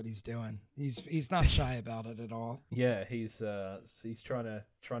is what he's doing. He's not shy about it at all. Yeah, he's trying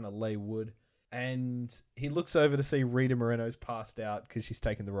to lay wood, and he looks over to see Rita Moreno's passed out because she's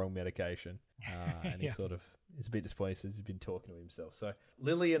taken the wrong medication, and he sort of is a bit disappointed since he's been talking to himself. So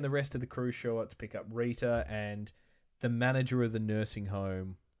Lily and the rest of the crew show up to pick up Rita, and the manager of the nursing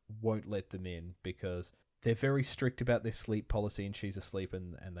home won't let them in because they're very strict about their sleep policy and she's asleep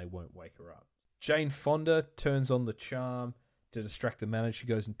and they won't wake her up. Jane Fonda turns on the charm to distract the manager. She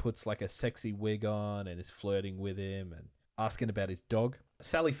goes and puts like a sexy wig on and is flirting with him and asking about his dog.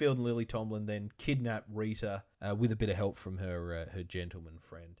 Sally Field and Lily Tomlin then kidnap Rita with a bit of help from her gentleman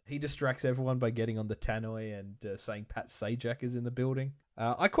friend. He distracts everyone by getting on the tannoy and saying Pat Sajak is in the building.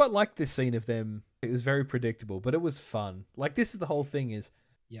 I quite liked this scene of them. It was very predictable, but it was fun. Like, this is the whole thing is,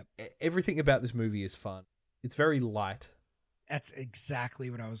 Yep. Everything about this movie is fun. It's very light. That's exactly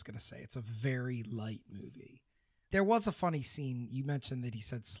what I was going to say. It's a very light movie. There was a funny scene. You mentioned that he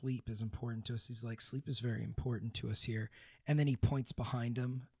said sleep is important to us. He's like, sleep is very important to us here. And then he points behind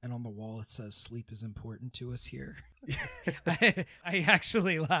him, and on the wall it says, sleep is important to us here. I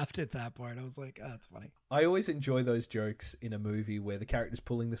actually laughed at that part. I was like, oh, that's funny. I always enjoy those jokes in a movie where the character's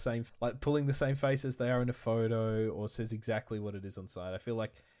pulling the same face as they are in a photo or says exactly what it is on site. I feel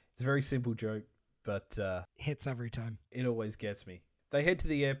like it's a very simple joke, but hits every time. It always gets me. They head to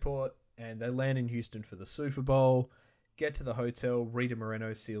the airport and they land in Houston for the Super Bowl. Get to the hotel. Rita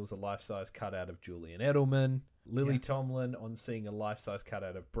Moreno seals a life-size cutout of Julian Edelman. Lily Tomlin, on seeing a life-size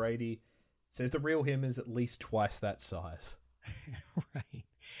cutout of Brady, says the real him is at least twice that size. Right.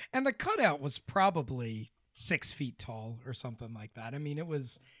 And the cutout was probably 6 feet tall or something like that. I mean, it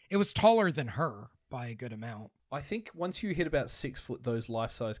was taller than her by a good amount. I think once you hit about 6 foot, those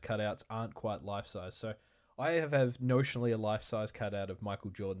life-size cutouts aren't quite life-size. So I have notionally a life-size cutout of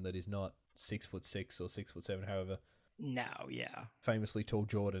Michael Jordan that is not 6'6" or 6'7", however. No, yeah. Famously tall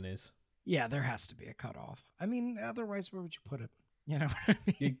Jordan is. Yeah, there has to be a cutoff. I mean, otherwise, where would you put it? You know what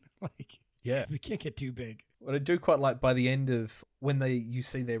I mean? Yeah. We can't get too big. What I do quite like by the end of when you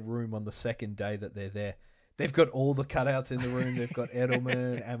see their room on the second day that they're there, they've got all the cutouts in the room. They've got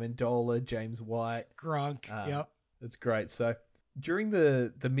Edelman, Amendola, James White. Gronk, yep. It's great. So during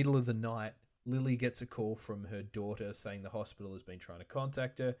the middle of the night, Lily gets a call from her daughter saying the hospital has been trying to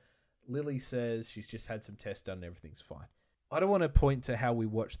contact her. Lily says she's just had some tests done and everything's fine. I don't want to point to how we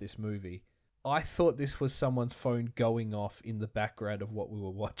watched this movie. I thought this was someone's phone going off in the background of what we were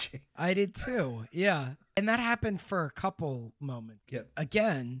watching. I did too, yeah. And that happened for a couple moments. Yep.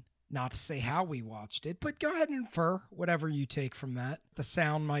 Again, not to say how we watched it, but go ahead and infer whatever you take from that. The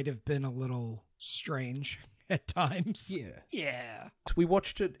sound might have been a little strange at times. Yeah. Yeah. We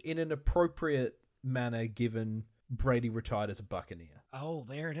watched it in an appropriate manner given Brady retired as a Buccaneer. Oh,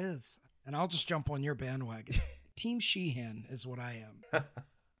 there it is. And I'll just jump on your bandwagon. Team Sheehan is what I am.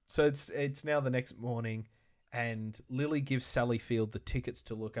 So it's now the next morning, and Lily gives Sally Field the tickets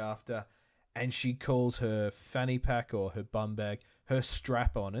to look after, and she calls her fanny pack or her bum bag her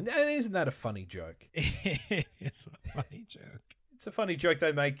strap-on. And isn't that a funny joke? It's a funny joke. It's a funny joke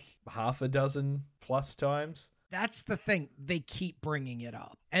they make half a dozen plus times. That's the thing. They keep bringing it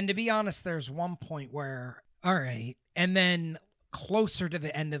up. And to be honest, there's one point where, all right, and then closer to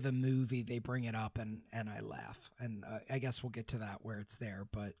the end of the movie, they bring it up and I laugh. And I guess we'll get to that where it's there.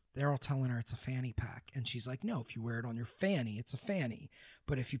 But they're all telling her it's a fanny pack. And she's like, no, if you wear it on your fanny, it's a fanny.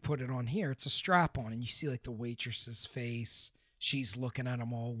 But if you put it on here, it's a strap on. And you see like the waitress's face. She's looking at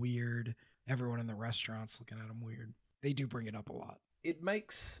them all weird. Everyone in the restaurant's looking at them weird. They do bring it up a lot. It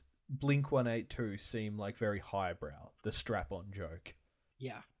makes Blink-182 seem like very highbrow, the strap-on joke.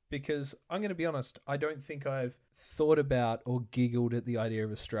 Yeah. Because I'm going to be honest, I don't think I've thought about or giggled at the idea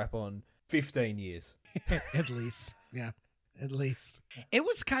of a strap-on 15 years. At least. Yeah. At least. It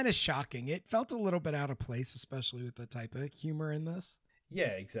was kind of shocking. It felt a little bit out of place, especially with the type of humor in this.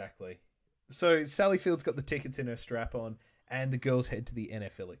 Yeah, exactly. So Sally Field's got the tickets in her strap-on, and the girls head to the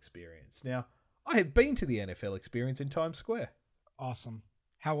NFL Experience. Now, I have been to the NFL Experience in Times Square. Awesome.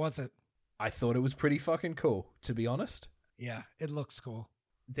 How was it? I thought it was pretty fucking cool, to be honest. Yeah, it looks cool.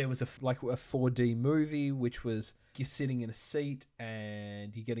 There was a 4D movie, which was you're sitting in a seat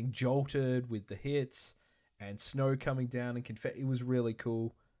and you're getting jolted with the hits and snow coming down and confetti. It was really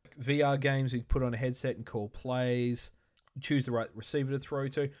cool. VR games, you put on a headset and call plays, choose the right receiver to throw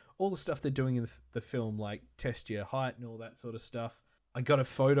to, all the stuff they're doing in the film, like test your height and all that sort of stuff. I got a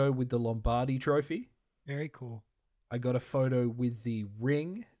photo with the Lombardi trophy. Very cool. I got a photo with the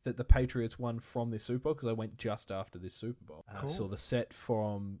ring that the Patriots won from this Super Bowl because I went just after this Super Bowl. Cool. I saw the set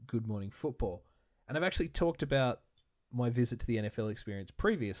from Good Morning Football. And I've actually talked about my visit to the NFL Experience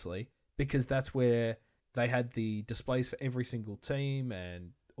previously because that's where they had the displays for every single team and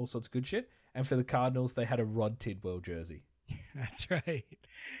all sorts of good shit. And for the Cardinals, they had a Rod Tidwell jersey. That's right.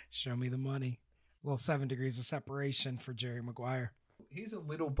 Show me the money. A little 7 degrees of separation for Jerry Maguire. Here's a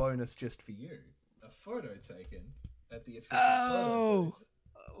little bonus just for you. A photo taken at the official photo booth.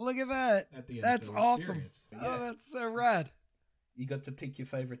 look at that. At the That's NFL awesome. experience. Oh, Yeah. that's so rad. You got to pick your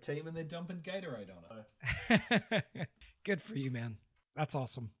favorite team, and they're dumping Gatorade on it. Good for you, man. That's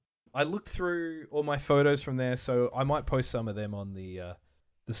awesome. I looked through all my photos from there, so I might post some of them on the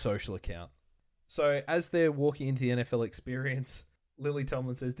social account. So as they're walking into the NFL experience, Lily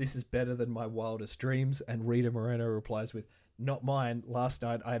Tomlin says, "This is better than my wildest dreams," and Rita Moreno replies with, "Not mine. Last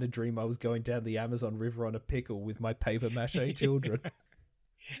night I had a dream I was going down the Amazon River on a pickle with my paper mache children."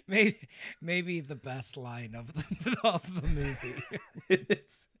 Maybe the best line of the movie.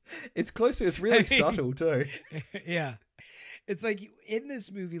 it's close to, it's really subtle too. Yeah. It's like in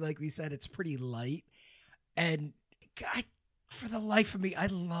this movie, like we said, it's pretty light. And God, for the life of me, I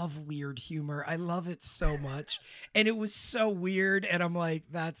love weird humor. I love it so much. And it was so weird. And I'm like,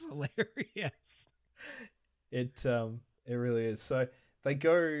 that's hilarious. It really is. So they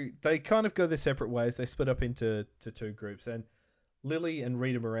kind of go their separate ways. They split up into two groups, and Lily and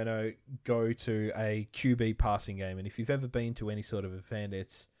Rita Moreno go to a QB passing game. And if you've ever been to any sort of event,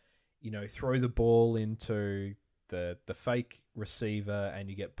 it's, throw the ball into the fake receiver and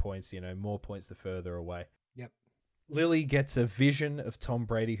you get points, more points the further away. Yep. Lily gets a vision of Tom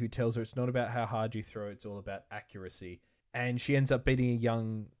Brady who tells her it's not about how hard you throw, it's all about accuracy. And she ends up beating a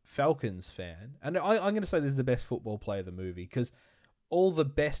young Falcons fan. And I'm going to say this is the best football player of the movie, because all the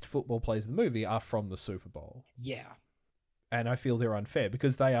best football players in the movie are from the Super Bowl. Yeah. And I feel they're unfair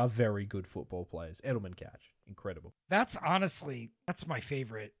because they are very good football players. Edelman catch, incredible. That's my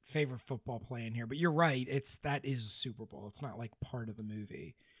favorite football play in here. But you're right. That is Super Bowl. It's not like part of the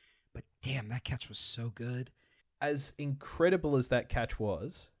movie. But damn, that catch was so good. As incredible as that catch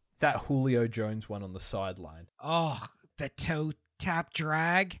was, that Julio Jones one on the sideline. Oh, the toe tap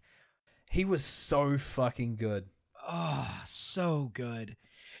drag. He was so fucking good. Oh, so good.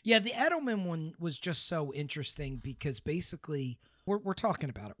 Yeah, the Edelman one was just so interesting because basically we're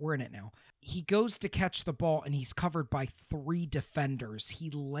talking about it. We're in it now. He goes to catch the ball and he's covered by 3 defenders. He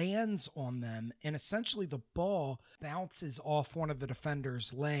lands on them and essentially the ball bounces off one of the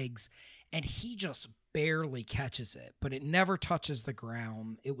defenders' legs and he just barely catches it, but it never touches the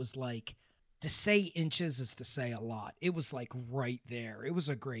ground. It was like, to say inches is to say a lot. It was like right there. It was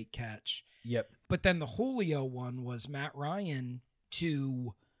a great catch. Yep. But then the Julio one was Matt Ryan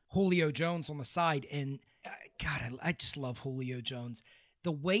to Julio Jones on the side. And God, I just love Julio Jones.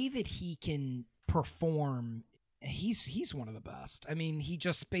 The way that he can perform, he's one of the best. I mean, he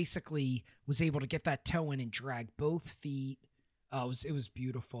just basically was able to get that toe in and drag both feet. It was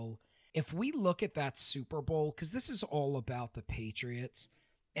beautiful. If we look at that Super Bowl, because this is all about the Patriots,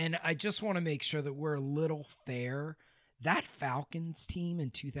 and I just want to make sure that we're a little fair, that Falcons team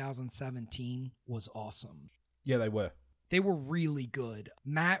in 2017 was awesome. Yeah, they were. They were really good.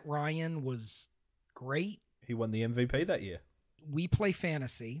 Matt Ryan was great. He won the MVP that year. We play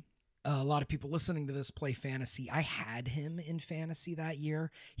fantasy. A lot of people listening to this play fantasy. I had him in fantasy that year.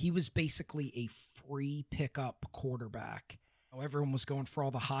 He was basically a free pickup quarterback. Everyone was going for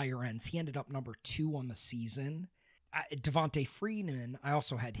all the higher ends. He ended up number 2 on the season. Devontae Freeman, I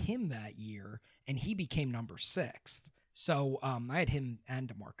also had him that year, and he became number 6. So I had him and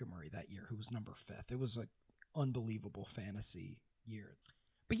DeMarco Murray that year, who was number 5th. It was an unbelievable fantasy year.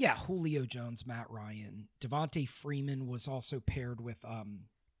 But yeah, Julio Jones, Matt Ryan. Devontae Freeman was also paired with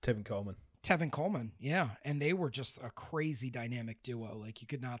Tevin Coleman, yeah. And they were just a crazy dynamic duo. Like, you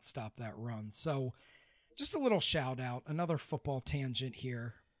could not stop that run. So just a little shout out, another football tangent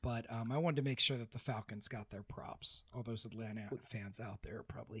here. But I wanted to make sure that the Falcons got their props. All those Atlanta fans out there are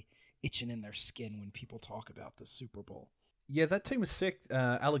probably itching in their skin when people talk about the Super Bowl. Yeah, that team was sick.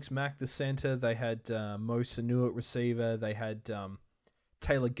 Alex Mack, the center. They had Mo Sanu at receiver. They had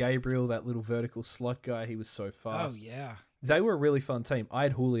Taylor Gabriel, that little vertical slot guy. He was so fast. Oh, yeah. They were a really fun team. I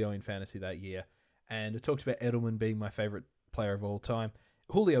had Julio in fantasy that year, and it talked about Edelman being my favorite player of all time.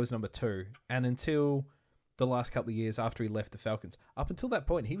 Julio was number 2, and until the last couple of years after he left the Falcons, up until that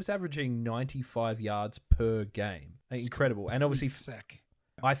point, he was averaging 95 yards per game. Incredible. And obviously, sick.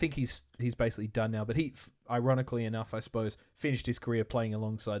 I think he's basically done now, but he, ironically enough, I suppose, finished his career playing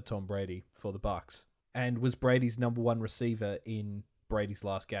alongside Tom Brady for the Bucs and was Brady's number 1 receiver in Brady's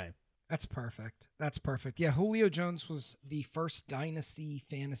last game. That's perfect. Yeah, Julio Jones was the first dynasty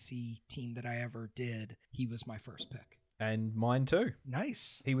fantasy team that I ever did. He was my first pick. And mine too.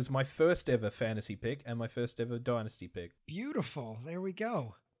 Nice. He was my first ever fantasy pick and my first ever dynasty pick. Beautiful. There we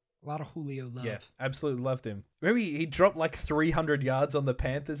go. A lot of Julio love. Yeah, absolutely loved him. Remember he dropped like 300 yards on the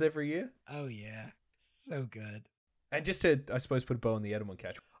Panthers every year? Oh, yeah. So good. And just to, I suppose, put a bow on the Edelman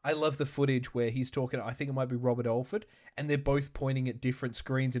catch, I love the footage where he's talking, I think it might be Robert Alford, and they're both pointing at different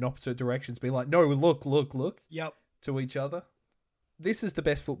screens in opposite directions, being like, no, look, Yep. to each other. this is the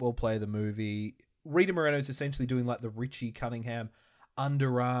best football player of the movie. Rita Moreno's essentially doing like the Richie Cunningham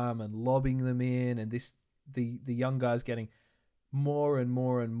underarm and lobbing them in, and the young guy's getting more and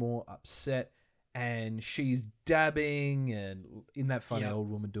more and more upset, and she's dabbing, and in that funny old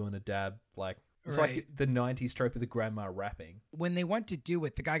woman doing a dab, like it's like the 90s trope of the grandma rapping. When they went to do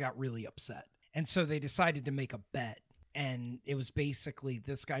it, the guy got really upset, and so they decided to make a bet. And it was basically,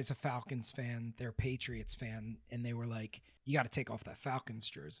 this guy's a Falcons fan, they're a Patriots fan, and they were like, you got to take off that Falcons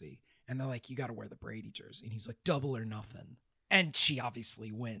jersey. And they're like, you got to wear the Brady jersey. And he's like, double or nothing. And she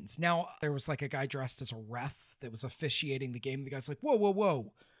obviously wins. Now, there was like a guy dressed as a ref that was officiating the game. The guy's like, whoa, whoa,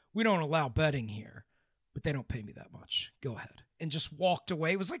 whoa. We don't allow betting here, but they don't pay me that much. Go ahead. And just walked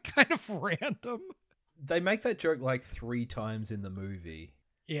away. It was like kind of random. They make that joke like 3 times in the movie.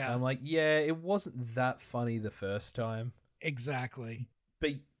 Yeah. I'm like, yeah, it wasn't that funny the first time. Exactly.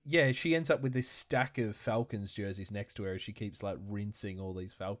 But yeah, she ends up with this stack of Falcons jerseys next to her as she keeps like rinsing all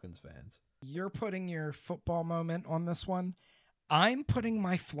these Falcons fans. You're putting your football moment on this one. I'm putting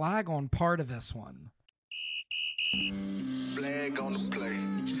my flag on part of this one. Flag on the play.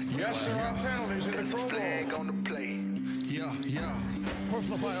 Yes, there are penalties in the Pro Bowl. Flag on the play. Yeah.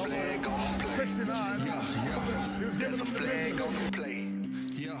 Personal foul. Flag on the play. 69. Yeah. There's a flag on the play.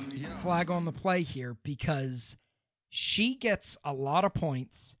 Yeah. Flag on the play here because she gets a lot of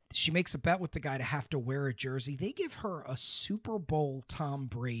points. She makes a bet with the guy to have to wear a jersey. They give her a Super Bowl Tom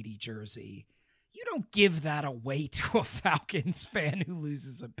Brady jersey. You don't give that away to a Falcons fan who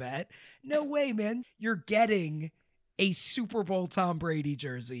loses a bet. No way, man. You're getting a Super Bowl Tom Brady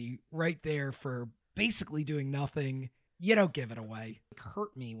jersey right there for basically doing nothing. You don't give it away. It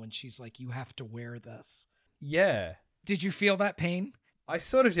hurt me when she's like, you have to wear this. Yeah. Did you feel that pain? I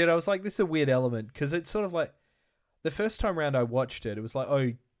sort of did. I was like, this is a weird element because it's sort of like the first time around I watched it, it was like,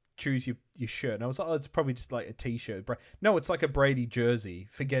 oh, choose your shirt. And I was like, oh, it's probably just like a t-shirt. No, it's like a Brady jersey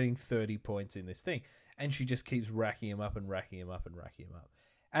for getting 30 points in this thing. And she just keeps racking him up and racking him up and racking him up.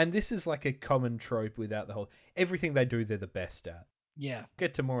 And this is like a common trope without the whole, everything they do, they're the best at. Yeah.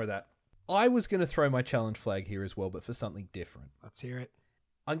 Get to more of that. I was going to throw my challenge flag here as well, but for something different. Let's hear it.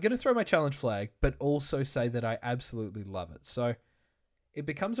 I'm going to throw my challenge flag, but also say that I absolutely love it. So it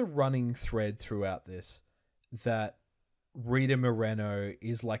becomes a running thread throughout this that Rita Moreno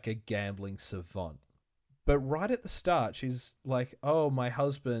is like a gambling savant. But right at the start, she's like, oh, my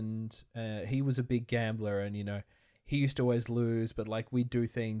husband, he was a big gambler and, you know, he used to always lose, but like we'd do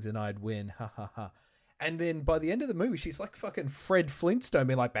things and I'd win. Ha ha ha. And then by the end of the movie, she's like fucking Fred Flintstone,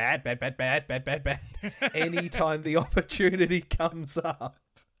 being like, bad. Anytime the opportunity comes up.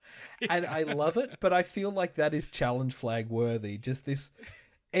 And I love it, but I feel like that is challenge flag worthy. Just this,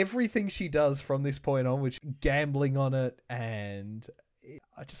 everything she does from this point on, which gambling on it, and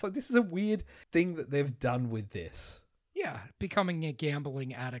I just like, this is a weird thing that they've done with this. Yeah, becoming a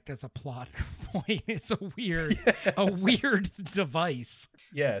gambling addict as a plot point is a weird device.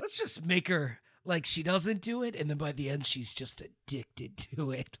 Yeah. Let's just make her like she doesn't do it, and then by the end she's just addicted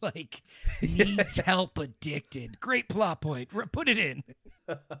to it. Like needs help, addicted. Great plot point. Put it in.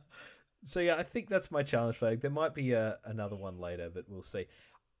 So yeah, I think that's my challenge flag. There might be another one later, but we'll see.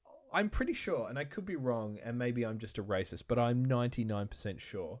 I'm pretty sure, and I could be wrong, and maybe I'm just a racist, but I'm 99%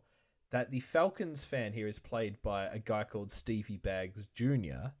 sure that the Falcons fan here is played by a guy called Stevie Baggs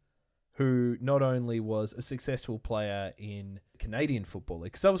Jr., who not only was a successful player in Canadian football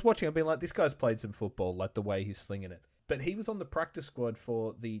league, because I was watching, I've been like, this guy's played some football, like the way he's slinging it. But he was on the practice squad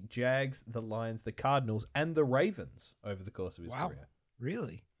for the Jags, the Lions, the Cardinals, and the Ravens over the course of his career.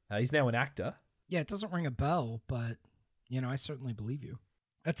 Really? He's now an actor. Yeah, it doesn't ring a bell, but, you know, I certainly believe you.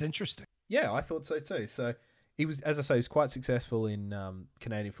 That's interesting. Yeah, I thought so too. So he was, as I say, he was quite successful in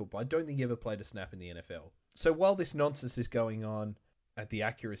Canadian football. I don't think he ever played a snap in the NFL. So while this nonsense is going on at the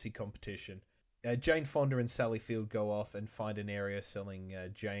accuracy competition, Jane Fonda and Sally Field go off and find an area selling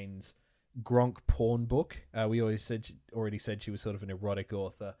Jane's Gronk porn book. We already said she was sort of an erotic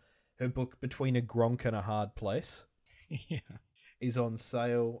author. Her book, Between a Gronk and a Hard Place, is on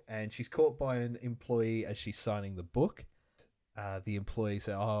sale, and she's caught by an employee as she's signing the book. The employee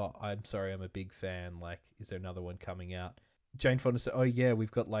said, oh, I'm sorry, I'm a big fan. Like, is there another one coming out? Jane Fonda said, oh yeah,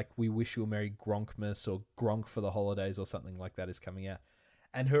 we've got like We Wish You a Merry Gronkmas or Gronk for the Holidays or something like that is coming out.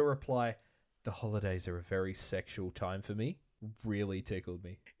 And her reply, the holidays are a very sexual time for me, really tickled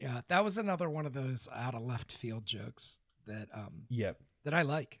me. Yeah, that was another one of those out of left field jokes that that I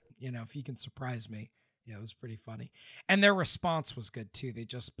like. You know, if you can surprise me. Yeah, it was pretty funny. And their response was good too. They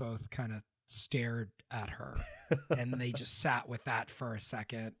just both kind of stared at her and they just sat with that for a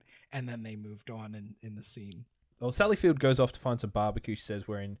second and then they moved on in the scene. Well, Sally Field goes off to find some barbecue, she says,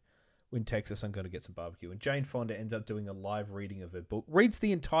 wearing in Texas, I'm going to get some barbecue. And Jane Fonda ends up doing a live reading of her book. Reads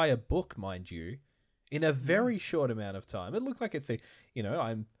the entire book, mind you, in a very short amount of time. It looked like it's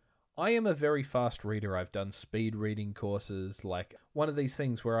I am a very fast reader. I've done speed reading courses, like one of these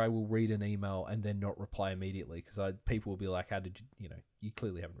things where I will read an email and then not reply immediately because people will be like, how did you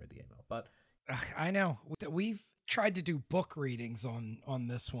clearly haven't read the email. But I know. We've tried to do book readings on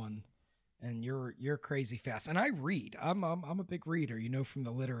this one, and you're crazy fast. And I read. I'm a big reader, from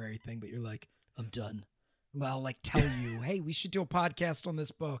the literary thing, but you're like, I'm done. Well, I'll tell you, hey, we should do a podcast on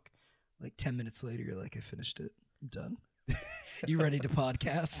this book. 10 minutes later, you're like, I finished it. I'm done. You ready to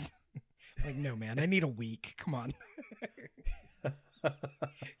podcast? No, man, I need a week. Come on.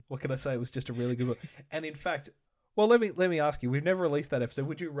 What can I say? It was just a really good book. And in fact, well, let me ask you, we've never released that episode.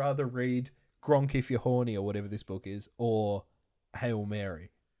 Would you rather read Gronk If You're Horny or whatever this book is, or Hail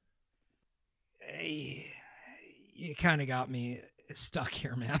Mary? You kind of got me stuck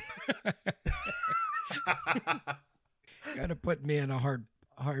here, man. Kind of put me in a hard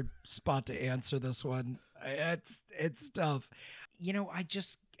spot to answer this one. It's tough.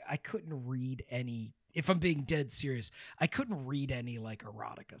 I couldn't read any, if I'm being dead serious, I couldn't read any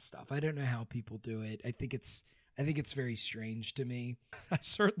erotica stuff. I don't know how people do it. I think it's very strange to me. I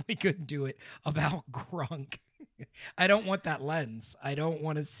certainly couldn't do it about Gronk. I don't want that lens. I don't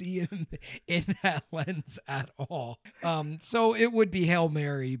want to see him in that lens at all. So it would be Hail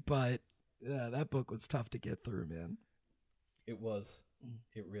Mary, but that book was tough to get through, man. It was.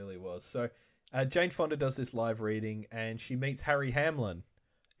 It really was. So Jane Fonda does this live reading and she meets Harry Hamlin,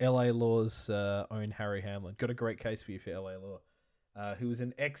 LA Law's own Harry Hamlin. Got a great case for you for LA Law. Who was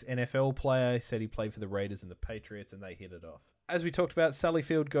an ex-NFL player, said he played for the Raiders and the Patriots, and they hit it off. As we talked about, Sally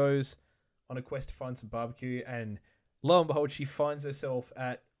Field goes on a quest to find some barbecue, and lo and behold, she finds herself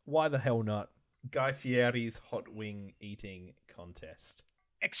at, why the hell not, Guy Fieri's hot wing eating contest.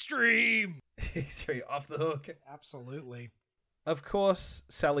 Extreme! Extreme, off the hook. Absolutely. Of course,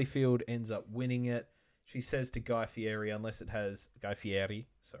 Sally Field ends up winning it. She says to Guy Fieri, unless it has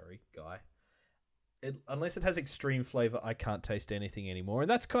extreme flavor, I can't taste anything anymore. And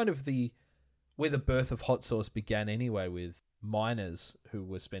that's kind of where the birth of hot sauce began anyway, with miners who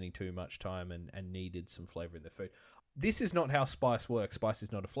were spending too much time and needed some flavor in their food. This is not how spice works. Spice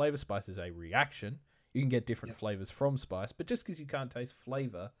is not a flavor. Spice is a reaction. You can get different flavors from spice, but just because you can't taste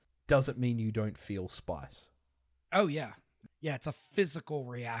flavor doesn't mean you don't feel spice. Oh, yeah. Yeah, it's a physical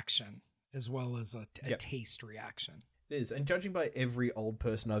reaction as well as a taste reaction. It is. And judging by every old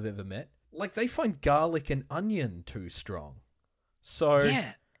person I've ever met, they find garlic and onion too strong. So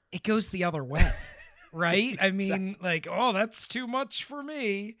yeah, it goes the other way, right? I mean, that's too much for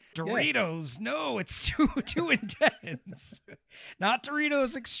me. Doritos, no, it's too intense. Not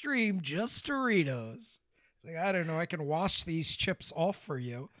Doritos Extreme, just Doritos. It's I don't know, I can wash these chips off for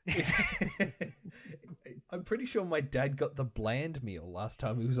you. I'm pretty sure my dad got the bland meal last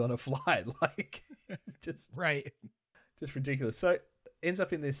time he was on a flight. It's just right. Just ridiculous. So ends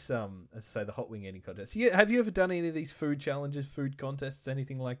up in this, as I say, the hot wing eating contest. Yeah, have you ever done any of these food challenges, food contests,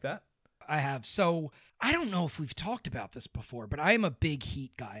 anything like that? I have. So I don't know if we've talked about this before, but I am a big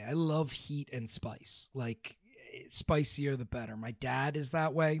heat guy. I love heat and spice. Spicier the better. My dad is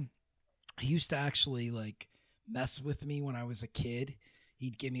that way. He used to actually mess with me when I was a kid.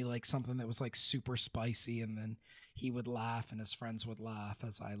 He'd give me something that was super spicy, and then he would laugh and his friends would laugh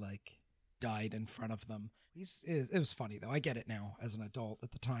as I died in front of them. It was funny though. I get it now as an adult.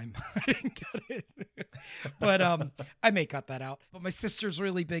 At the time, I didn't get it. But I may cut that out. But my sister's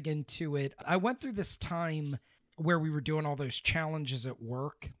really big into it. I went through this time where we were doing all those challenges at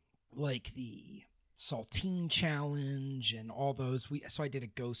work, like the saltine challenge and all those. So I did a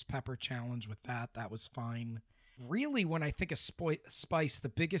ghost pepper challenge with that. That was fine. Really, when I think of spice, the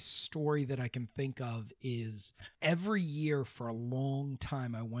biggest story that I can think of is every year for a long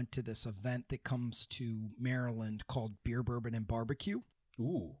time, I went to this event that comes to Maryland called Beer, Bourbon, and Barbecue.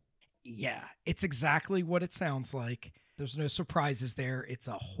 Ooh. Yeah, it's exactly what it sounds like. There's no surprises there. It's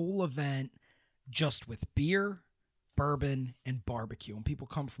a whole event just with beer, bourbon, and barbecue. And people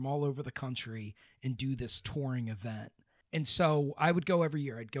come from all over the country and do this touring event. And so I would go every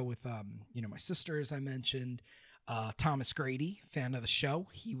year. I'd go with, my sister, as I mentioned, Thomas Grady, fan of the show.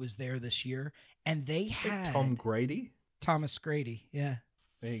 He was there this year. And they had... Tom Grady? Thomas Grady, yeah.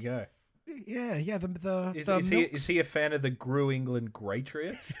 There you go. Yeah. Is he a fan of the Grew England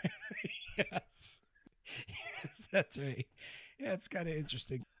Greytriots? Yes, that's right. Yeah, it's kind of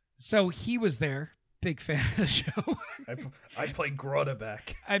interesting. So he was there. Big fan of the show. I play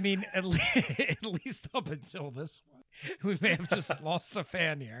Grotterback. I mean, at least up until this one. We may have just lost a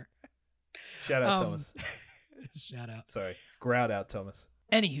fan here. Shout out, Thomas. Shout out. Sorry. Grout out, Thomas.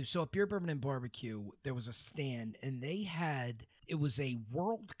 Anywho, so at Beer Bourbon and Barbecue, there was a stand, and it was a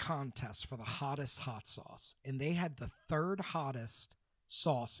world contest for the hottest hot sauce, and they had the third hottest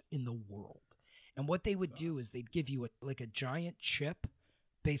sauce in the world. And what they would do is they'd give you a giant chip,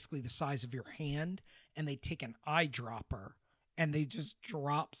 basically the size of your hand, and they'd take an eyedropper, and they just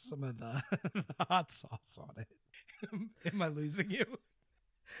drop some of the hot sauce on it. Am I losing you?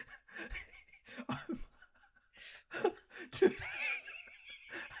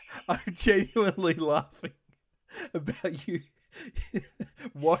 I'm genuinely laughing about you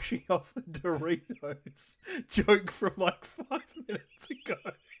washing off the Doritos joke from like 5 minutes ago.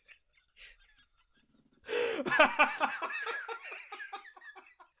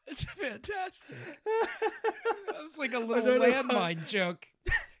 It's fantastic. That was like a little landmine joke.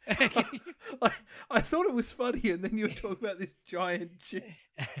 I thought it was funny, and then you were talking about this giant chip.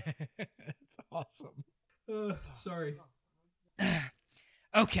 It's awesome. Sorry.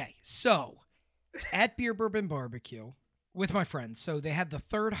 Okay, so at Beer Bourbon Barbecue with my friends, so they had the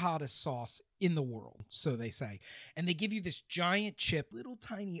third hottest sauce in the world, so they say, and they give you this giant chip, little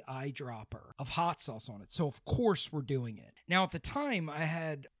tiny eyedropper of hot sauce on it. So of course we're doing it. Now at the time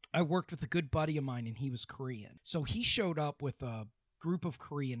I worked with a good buddy of mine, and he was Korean, so he showed up with a group of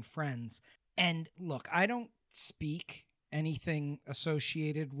Korean friends. And look, I don't speak anything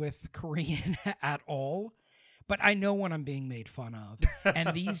associated with Korean at all, but I know when I'm being made fun of.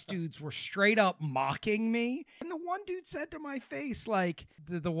 And these dudes were straight up mocking me. And the one dude said to my face, like,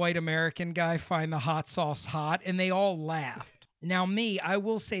 the white American guy find the hot sauce hot? And they all laughed. Now me, I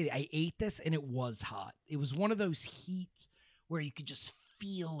will say I ate this and it was hot. It was one of those heats where you could just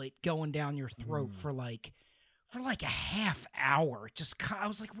feel it going down your throat for like a half hour. I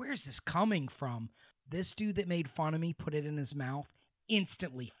was like, where's this coming from? This dude that made fun of me put it in his mouth.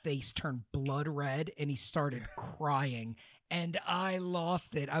 Instantly, face turned blood red, and he started crying. And I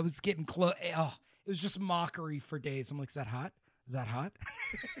lost it. I was getting close. Oh, it was just mockery for days. I'm like, is that hot? Is that hot?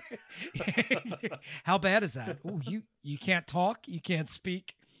 How bad is that? Oh, you can't talk? You can't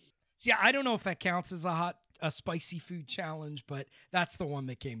speak? See, I don't know if that counts as a spicy food challenge, but that's the one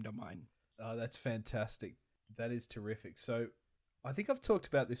that came to mind. Oh, that's fantastic. That is terrific. So I think I've talked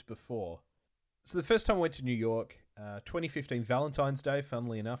about this before. So the first time I went to New York, 2015 Valentine's Day,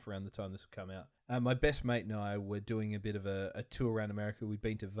 funnily enough, around the time this will come out, my best mate and I were doing a bit of a tour around America. We'd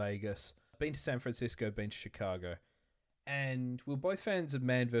been to Vegas, been to San Francisco, been to Chicago. And we were both fans of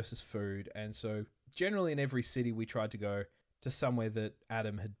Man vs. Food. And so generally in every city we tried to go to somewhere that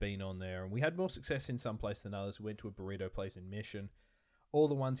Adam had been on there. And we had more success in some place than others. We went to a burrito place in Mission. All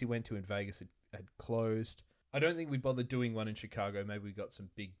the ones he went to in Vegas had closed. I don't think we bothered doing one in Chicago. Maybe we got some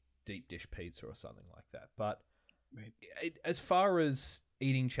big deep dish pizza or something like that. But as far as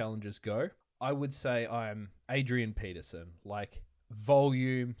eating challenges go, I would say I'm Adrian Peterson. Like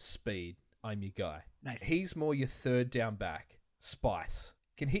volume, speed, I'm your guy. Nice. He's more your third down back. Spice.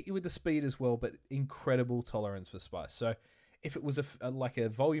 Can hit you with the speed as well, but incredible tolerance for spice. So if it was like a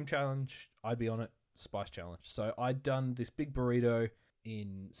volume challenge, I'd be on it. Spice challenge. So I'd done this big burrito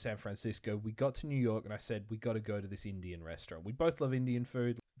in San Francisco. We got to New York and I said, we got to go to this Indian restaurant. We both love Indian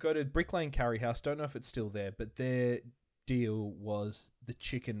food. Go to Brick Lane Curry House. Don't know if it's still there, but their deal was the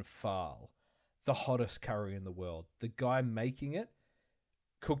chicken phal, the hottest curry in the world. The guy making it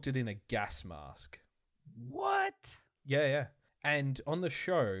cooked it in a gas mask. What? Yeah. And on the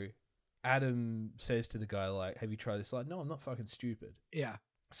show, Adam says to the guy, like, have you tried this? Like, no, I'm not fucking stupid. Yeah.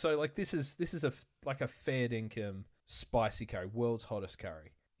 So like this is a fair dinkum spicy curry, world's hottest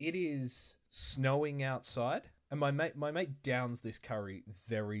curry. It is snowing outside, and my mate downs this curry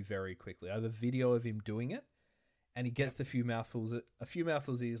very, very quickly. I have a video of him doing it, and he gets a few mouthfuls.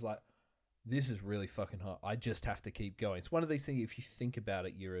 He's like, "This is really fucking hot. I just have to keep going." It's one of these things. If you think about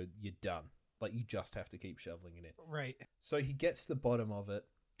it, you're done. Like you just have to keep shoveling it in. Right. So he gets to the bottom of it,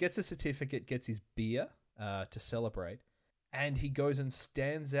 gets a certificate, gets his beer to celebrate. And he goes and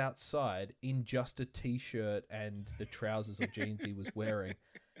stands outside in just a t-shirt and the trousers or jeans he was wearing,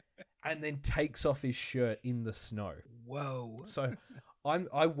 and then takes off his shirt in the snow. Whoa. So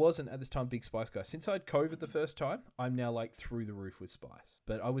I wasn't at this time a big spice guy. Since I had COVID the first time, I'm now like through the roof with spice.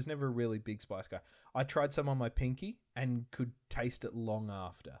 But I was never a really big spice guy. I tried some on my pinky and could taste it long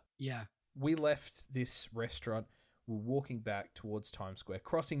after. Yeah. We left this restaurant. We're walking back towards Times Square,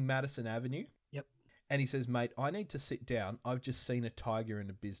 crossing Madison Avenue. Yep. And he says, mate, I need to sit down. I've just seen a tiger in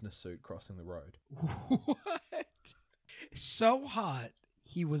a business suit crossing the road. What? So hot,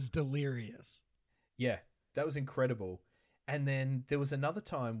 he was delirious. Yeah, that was incredible. And then there was another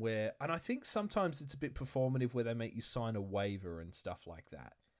time where, and I think sometimes it's a bit performative where they make you sign a waiver and stuff like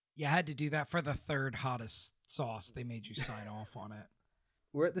that. You had to do that for the third hottest sauce. They made you sign off on it.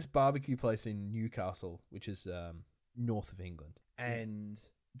 we're at this barbecue place in Newcastle, which is north of England, and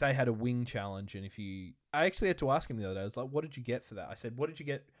they had a wing challenge. And I actually had to ask him the other day, I was like, what did you get for that? I said, what did you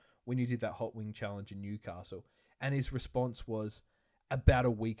get when you did that hot wing challenge in Newcastle? And his response was about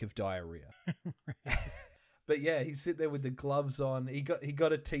a week of diarrhea. But yeah, he's sitting there with the gloves on. He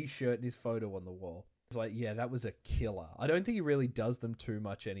got a t-shirt and his photo on the wall. It's like, yeah, that was a killer. I don't think he really does them too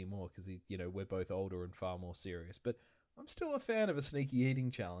much anymore because we're both older and far more serious. But I'm still a fan of a sneaky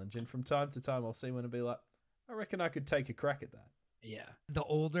eating challenge, and from time to time I'll see one and be like, I reckon I could take a crack at that. Yeah. The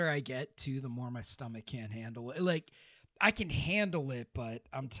older I get, too, the more my stomach can't handle it. Like, I can handle it, but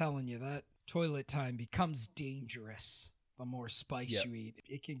I'm telling you, that toilet time becomes dangerous. The more spice you eat,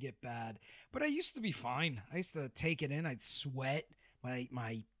 it can get bad. But I used to be fine. I used to take it in. I'd sweat.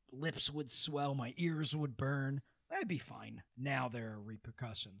 My lips would swell. My ears would burn. I'd be fine. Now there are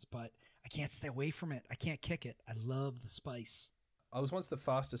repercussions, but I can't stay away from it. I can't kick it. I love the spice. I was once the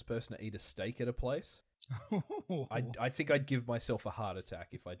fastest person to eat a steak at a place. I think I'd give myself a heart attack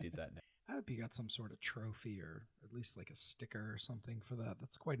if I did that now. I hope you got some sort of trophy or at least like a sticker or something for that.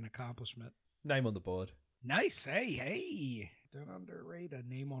 That's quite an accomplishment. Name on the board. Nice. Hey. Don't underrate a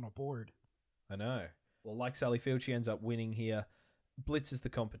name on a board. I know. Well, like Sally Field, she ends up winning here, blitzes the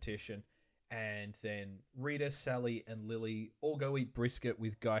competition, and then Rita, Sally, and Lily all go eat brisket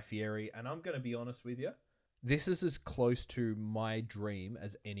with Guy Fieri. And I'm going to be honest with you, this is as close to my dream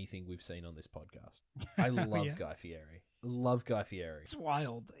as anything we've seen on this podcast. I love Guy Fieri. Love Guy Fieri. It's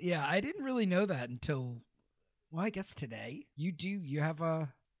wild. Yeah, I didn't really know that until, well, I guess today. You have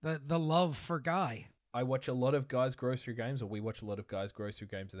the love for Guy. I watch a lot of Guy's Grocery Games, or we watch a lot of Guy's Grocery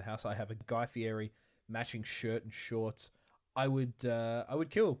Games in the house. I have a Guy Fieri matching shirt and shorts. I would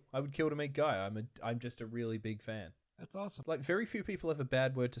kill to meet Guy. I'm just a really big fan. That's awesome. Like, very few people have a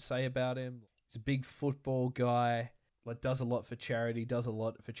bad word to say about him. He's a big football guy. Like, does a lot for charity.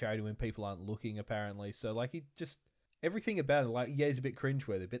 When people aren't looking, apparently. So, like, he just, everything about it, like, yeah, he's a bit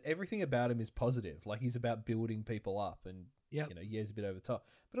cringeworthy, but everything about him is positive. Like, he's about building people up, and yeah, he's a bit over the top.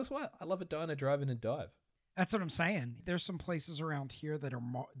 But also, I love a diner, drive-in, and dive. That's what I'm saying. There's some places around here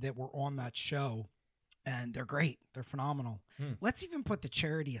that were on that show, and they're great. They're phenomenal. Let's even put the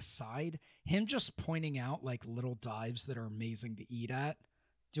charity aside. Him just pointing out like little dives that are amazing to eat at,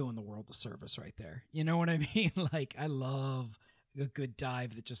 doing the world a service right there. You know what I mean? Like, I love a good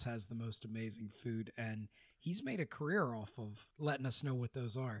dive that just has the most amazing food, and he's made a career off of letting us know what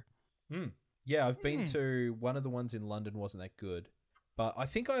those are. Yeah, I've been to one of the ones in London. Wasn't that good? But I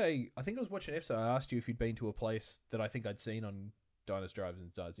think I was watching an episode. I asked you if you'd been to a place that I think I'd seen on Diners, Drives,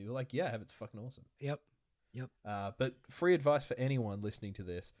 and Dives. You were like, yeah, I have. It's fucking awesome. Yep. But free advice for anyone listening to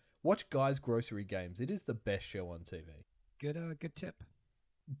this: watch Guy's Grocery Games. It is the best show on TV. Good tip.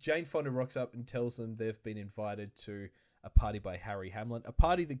 Jane Fonda rocks up and tells them they've been invited to a party by Harry Hamlin, a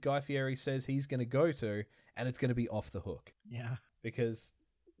party that Guy Fieri says he's going to go to, and it's going to be off the hook. Yeah. Because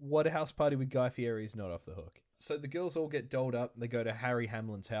what a house party with Guy Fieri is not off the hook. So the girls all get dolled up. They go to Harry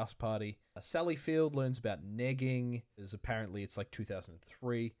Hamlin's house party. Sally Field learns about negging, as apparently it's like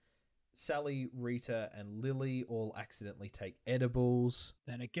 2003. Sally, Rita, and Lily all accidentally take edibles.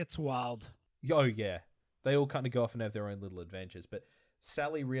 Then it gets wild. Oh, yeah. They all kind of go off and have their own little adventures. But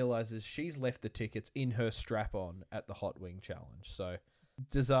Sally realizes she's left the tickets in her strap-on at the Hot Wing Challenge. So,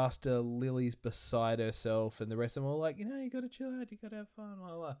 disaster, Lily's beside herself, and the rest of them are all like, you got to chill out, you got to have fun,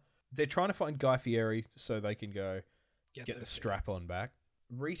 blah, blah. They're trying to find Guy Fieri so they can go get the strap-on back.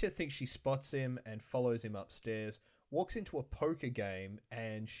 Rita thinks she spots him and follows him upstairs, walks into a poker game,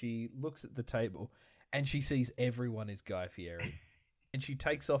 and she looks at the table, and she sees everyone is Guy Fieri. And she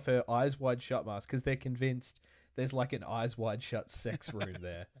takes off her Eyes Wide Shut mask because they're convinced there's like an Eyes Wide Shut sex room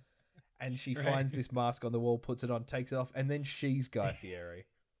there. And she finds this mask on the wall, puts it on, takes it off, and then she's Guy Fieri.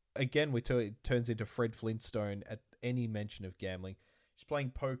 Again, it turns into Fred Flintstone at any mention of gambling. She's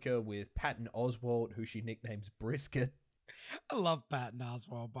playing poker with Patton Oswalt, who she nicknames Brisket. I love Patton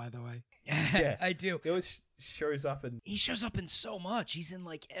Oswalt, by the way. Yeah, I do. He always shows up and... He shows up in so much. He's in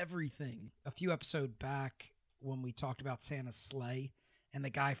like everything. A few episodes back when we talked about Santa's sleigh, and the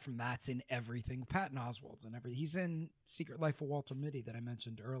guy from that's in everything. Patton Oswalt's in everything. He's in Secret Life of Walter Mitty that I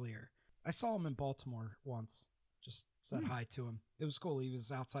mentioned earlier. I saw him in Baltimore once. Just said hi to him. It was cool. He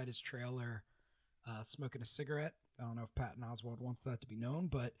was outside his trailer smoking a cigarette. I don't know if Patton Oswalt wants that to be known,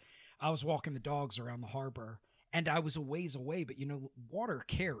 but I was walking the dogs around the harbor, and I was a ways away, but water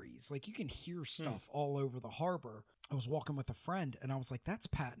carries. Like, you can hear stuff all over the harbor. I was walking with a friend, and I was like, that's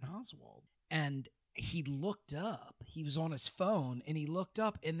Patton Oswalt. And he looked up. He was on his phone, and he looked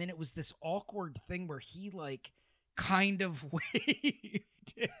up, and then it was this awkward thing where he, like, kind of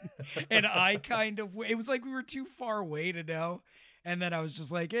waved, and I kind of it was like we were too far away to know. And then I was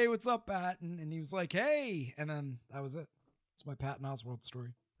just like, hey, what's up, Patton? And he was like, hey. And then that was it. It's my Patton Oswalt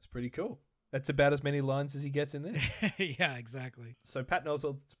story. It's pretty cool. That's about as many lines as he gets in this. Yeah, exactly. So Patton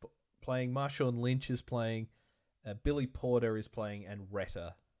Oswalt's playing, Marshawn Lynch is playing, Billy Porter is playing, and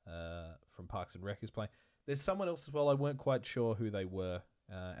Retta from Parks and Rec is playing. There's someone else as well. I weren't quite sure who they were,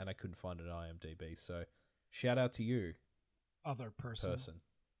 and I couldn't find it on IMDb. So shout out to you, Other person.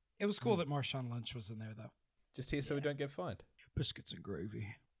 It was cool that Marshawn Lynch was in there, though. Just here so we don't get fined. Biscuits and gravy.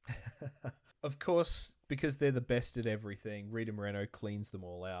 Of course, because they're the best at everything, Rita Moreno cleans them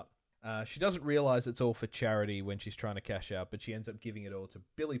all out. She doesn't realize it's all for charity when she's trying to cash out, but she ends up giving it all to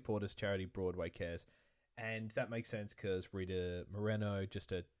Billy Porter's charity, Broadway Cares. And that makes sense because Rita Moreno,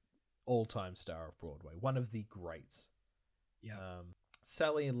 just an all-time star of Broadway, one of the greats. Yeah.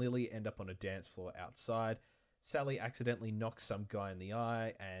 Sally and Lily end up on a dance floor outside. Sally accidentally knocks some guy in the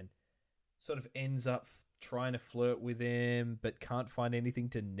eye and sort of ends up trying to flirt with him, but can't find anything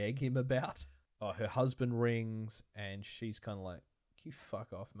to neg him about. Oh, her husband rings, and she's kind of like, "Can you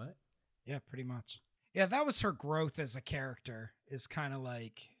fuck off, mate?" Yeah, pretty much. Yeah, that was her growth as a character, is kind of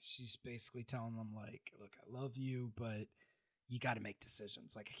like, she's basically telling them, like, look, I love you, but you got to make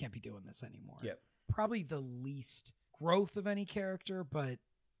decisions. Like, I can't be doing this anymore. Yep. Probably the least growth of any character, but,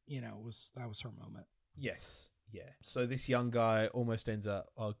 that was her moment. Yes. Yeah. So this young guy almost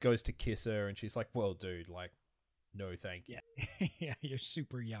goes to kiss her, and she's like, "Well, dude, like, no, thank you." Yeah. Yeah, you're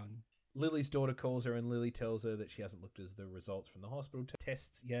super young. Lily's daughter calls her, and Lily tells her that she hasn't looked at the results from the hospital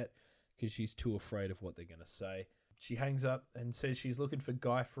tests yet because she's too afraid of what they're going to say. She hangs up and says she's looking for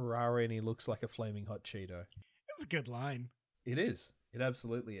Guy Ferrari, and he looks like a flaming hot Cheeto. That's a good line. It is. It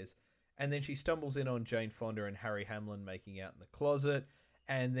absolutely is. And then she stumbles in on Jane Fonda and Harry Hamlin making out in the closet,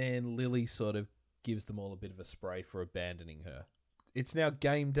 and then Lily sort of gives them all a bit of a spray for abandoning her. It's now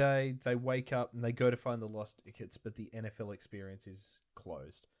game day. They wake up and they go to find the lost tickets, but the NFL experience is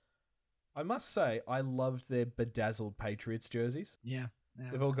closed. I must say, I loved their bedazzled Patriots jerseys. Yeah.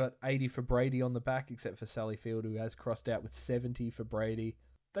 They've all got 80 for Brady on the back, except for Sally Field, who has crossed out with 70 for Brady.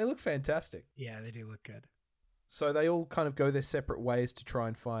 They look fantastic. Yeah, they do look good. So they all kind of go their separate ways to try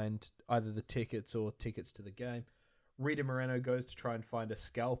and find either the tickets or tickets to the game. Rita Moreno goes to try and find a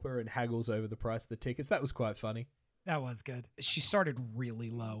scalper and haggles over the price of the tickets. That was quite funny. That was good. She started really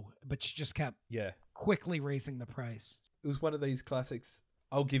low, but she just kept quickly raising the price. It was one of these classics.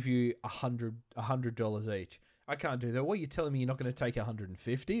 I'll give you $100 each. I can't do that. What, are you telling me you're not going to take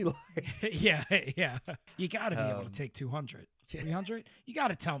 150? Yeah. You got to be able to take 200. 300? You got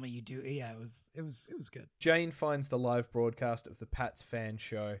to tell me you do. Yeah, it was good. Jane finds the live broadcast of the Pats fan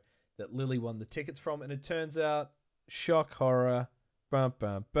show that Lily won the tickets from, and it turns out, shock horror, bum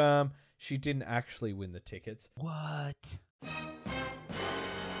bum bum, she didn't actually win the tickets. What?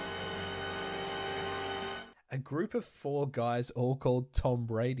 A group of 4 guys, all called Tom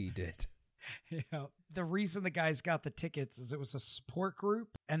Brady, did. Yeah. The reason the guys got the tickets is it was a support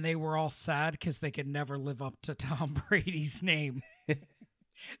group, and they were all sad because they could never live up to Tom Brady's name.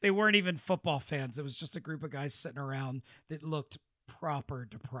 They weren't even football fans. It was just a group of guys sitting around that looked proper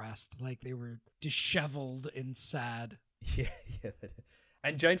depressed, like they were disheveled and sad. Yeah.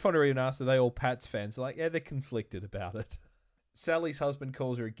 And Jane Fonda even asked, are they all Pats fans? They're like, yeah, they're conflicted about it. Sally's husband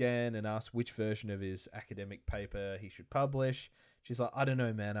calls her again and asks which version of his academic paper he should publish. She's like, I don't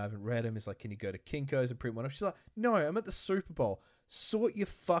know, man. I haven't read him. He's like, can you go to Kinko's and print one off? She's like, no, I'm at the Super Bowl. Sort your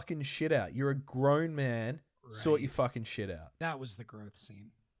fucking shit out. You're a grown man. Right. Sort your fucking shit out. That was the growth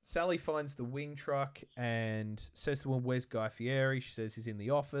scene. Sally finds the wing truck and says to the woman, where's Guy Fieri? She says he's in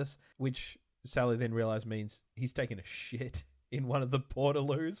the office, which Sally then realizes means he's taking a shit in one of the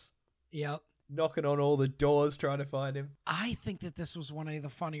portaloos. Yep. Knocking on all the doors trying to find him. I think that this was one of the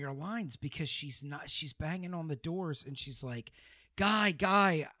funnier lines because she's banging on the doors and she's like,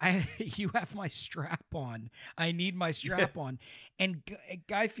 Guy, you have my strap on. I need my strap on. And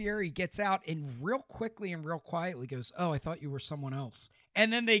Guy Fieri gets out and real quickly and real quietly goes, oh, I thought you were someone else.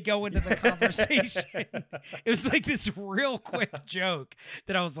 And then they go into the conversation. It was like this real quick joke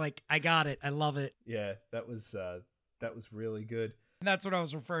that I was like, I got it. I love it. Yeah, that was really good. And that's what I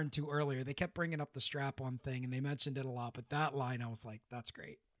was referring to earlier. They kept bringing up the strap-on thing, and they mentioned it a lot. But that line, I was like, that's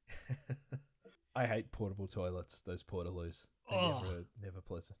great. I hate portable toilets, those portaloos. They're never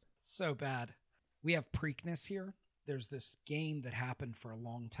pleasant. So bad. We have Preakness here. There's this game that happened for a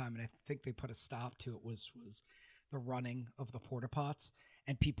long time, and I think they put a stop to it, was the running of the porta pots,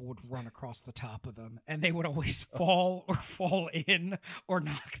 and people would run across the top of them, and they would always fall in or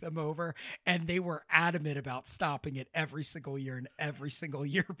knock them over, and they were adamant about stopping it every single year, and every single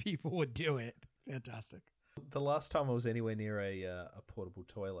year people would do it. Fantastic. The last time I was anywhere near a portable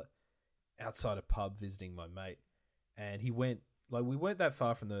toilet, outside a pub visiting my mate, and he went Like, we weren't that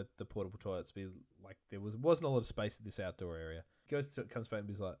far from the portable toilets. Like, there wasn't a lot of space in this outdoor area. Comes back and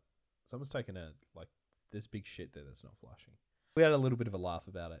he's like, someone's taken there's big shit there that's not flushing. We had a little bit of a laugh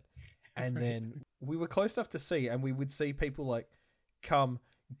about it. And then we were close enough to see, and we would see people like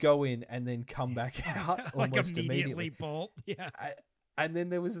go in and then come back out like almost immediately bolt. Yeah. And then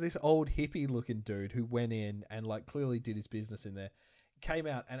there was this old hippie looking dude who went in and like clearly did his business in there, came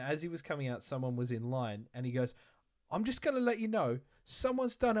out, and as he was coming out, someone was in line, and he goes, I'm just going to let you know,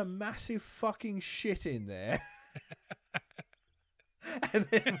 someone's done a massive fucking shit in there. And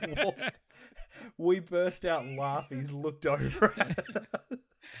then walked. We burst out laughing. He's looked over at us.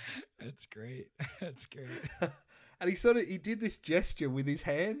 That's great. That's great. And he did this gesture with his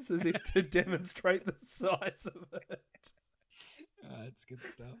hands as if to demonstrate the size of it. That's good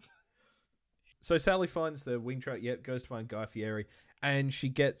stuff. So Sally finds the wing truck, goes to find Guy Fieri, and she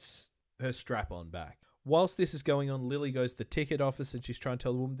gets her strap-on back. Whilst this is going on, Lily goes to the ticket office and she's trying to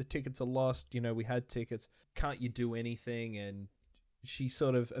tell the woman the tickets are lost. You know, we had tickets. Can't you do anything? And she's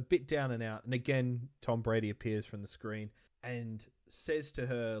sort of a bit down and out. And again, Tom Brady appears from the screen and says to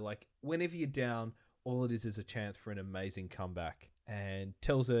her, like, whenever you're down, all it is a chance for an amazing comeback. And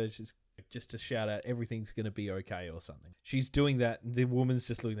tells her just to shout out, everything's going to be okay or something. She's doing that. And the woman's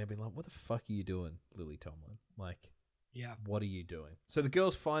just looking at her being like, what the fuck are you doing, Lily Tomlin? Like, yeah, what are you doing? So the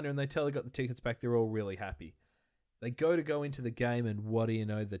girls find her and they tell her got the tickets back. They're all really happy. They go into the game, and what do you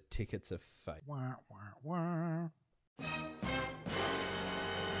know? The tickets are fake. Wah, wah, wah.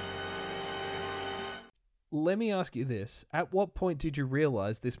 Let me ask you this. At what point did you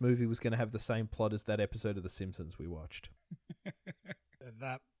realize this movie was going to have the same plot as that episode of The Simpsons we watched?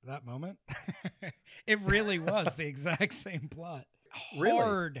 That moment? It really was the exact same plot.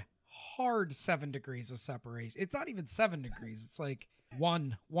 Really? Hard 7 degrees of separation. It's not even 7 degrees. It's like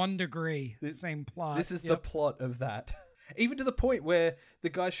one degree. Same plot. This is the plot of that. Even to the point where the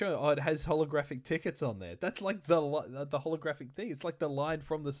guy's showing, it has holographic tickets on there. That's like the holographic thing. It's like the line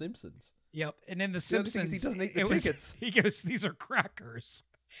from The Simpsons. Yep. And in The Simpsons, he doesn't eat the tickets. He goes, these are crackers.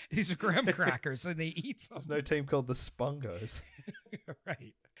 These are graham crackers, and they eat some. There's no team called the Spungos.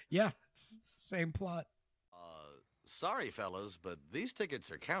 Right. Yeah. It's same plot. Sorry, fellas, but these tickets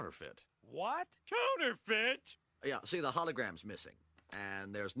are counterfeit. What? Counterfeit? Yeah, see, the hologram's missing.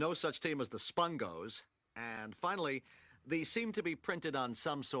 And there's no such team as the Spungos. And finally, these seem to be printed on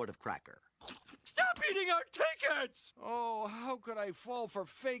some sort of cracker. Stop eating our tickets! Oh, how could I fall for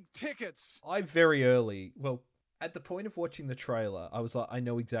fake tickets? At the point of watching the trailer, I was like, I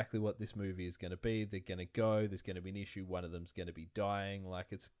know exactly what this movie is going to be. They're going to go. There's going to be an issue. One of them's going to be dying.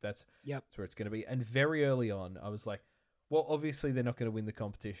 Like, that's where it's going to be. And very early on, I was like, well, obviously they're not going to win the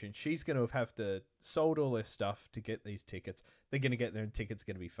competition. She's going to have to sold all their stuff to get these tickets. They're going to get there and tickets are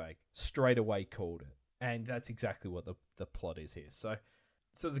going to be fake. Straight away called it. And that's exactly what the plot is here. So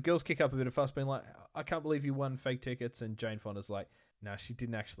the girls kick up a bit of fuss, being like, I can't believe you won fake tickets. And Jane Fonda's like, no, she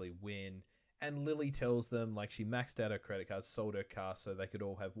didn't actually win. And Lily tells them, like, she maxed out her credit cards, sold her car so they could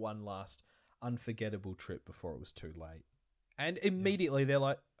all have one last unforgettable trip before it was too late. And immediately they're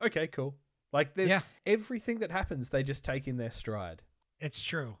like, okay, cool. Like, everything that happens, they just take in their stride. It's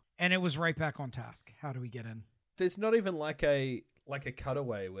true. And it was right back on task. How do we get in? There's not even like a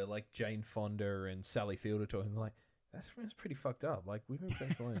cutaway where, like, Jane Fonda and Sally Field are talking, like, that's pretty fucked up. Like, we've been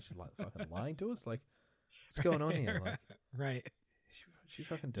friends for a while and she's, like, fucking lying to us. Like, what's going on here? Like, right. She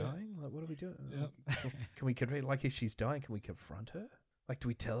fucking dying? Like, what are we doing? Yep. Can we, like, if she's dying, can we confront her? Like, do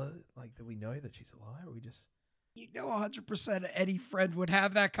we tell her, like, that we know that she's alive? Or we just... 100% any friend would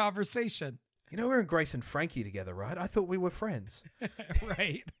have that conversation. We're in Grace and Frankie together, right? I thought we were friends.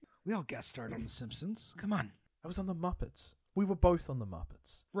 Right. We all guest starred on The Simpsons. Come on. I was on the Muppets. We were both on the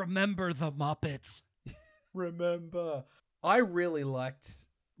Muppets. Remember the Muppets. Remember. I really liked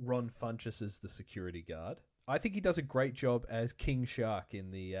Ron Funches as the security guard. I think he does a great job as King Shark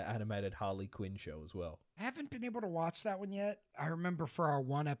in the animated Harley Quinn show as well. I haven't been able to watch that one yet. I remember for our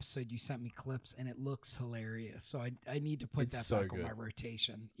one episode, you sent me clips, and it looks hilarious. So I need to put that back on my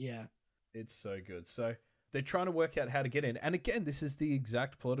rotation. Yeah. It's so good. So they're trying to work out how to get in. And again, this is the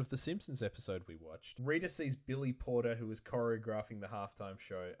exact plot of the Simpsons episode we watched. Rita sees Billy Porter, who is choreographing the halftime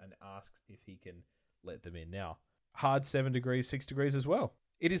show, and asks if he can let them in. Now, hard 7 degrees, 6 degrees as well.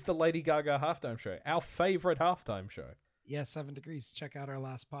 It is the Lady Gaga halftime show, our favorite halftime show. Yeah, 7 degrees. Check out our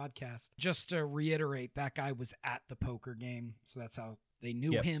last podcast. Just to reiterate, that guy was at the poker game, so that's how they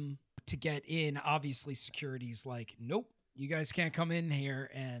knew him. To get in, obviously, security's like, nope, you guys can't come in here.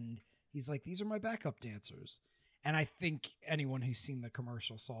 And he's like, these are my backup dancers. And I think anyone who's seen the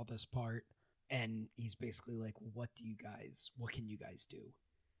commercial saw this part. And he's basically like, what can you guys do?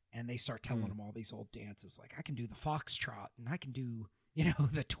 And they start telling him all these old dances, like I can do the foxtrot and I can do, you know,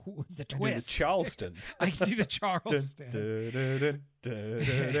 the twist. Do the Charleston. I can do the Charleston.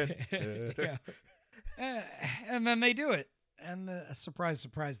 Yeah. And then they do it. And surprise,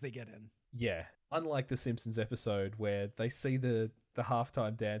 surprise, they get in. Yeah. Unlike the Simpsons episode where they see the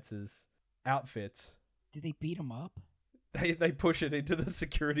halftime dancers' outfits. Did they beat them up? They push it into the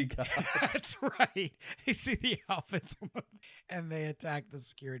security guard. That's right. They see the outfits on them, and they attack the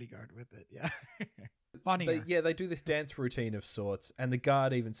security guard with it. Yeah. Funnier. They do this dance routine of sorts, and the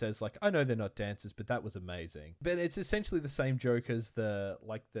guard even says, like, I know they're not dancers, but that was amazing. But it's essentially the same joke as the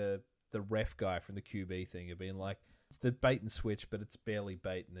ref guy from the QB thing of being like, it's the bait and switch, but it's barely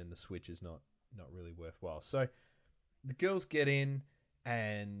bait, and then the switch is not really worthwhile. So the girls get in,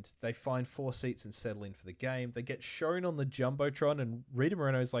 and they find 4 seats and settle in for the game. They get shown on the Jumbotron, and Rita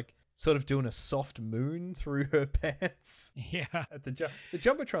Moreno's like sort of doing a soft moon through her pants. Yeah. At the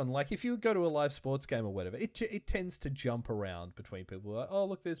Jumbotron, like if you go to a live sports game or whatever, it tends to jump around between people. Like, oh,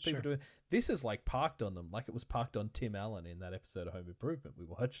 look, there's people doing this. Is like parked on them, like it was parked on Tim Allen in that episode of Home Improvement we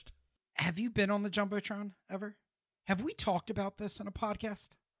watched. Have you been on the Jumbotron ever? Have we talked about this in a podcast?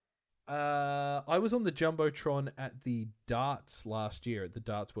 I was on the Jumbotron at the darts last year at the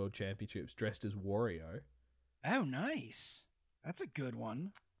Darts World Championships dressed as Wario. Oh, nice. That's a good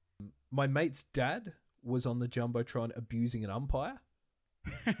one. My mate's dad was on the Jumbotron abusing an umpire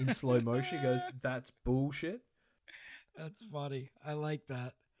in slow motion. He goes, that's bullshit. That's funny. I like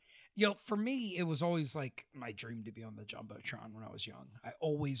that. For me, it was always like my dream to be on the Jumbotron when I was young. I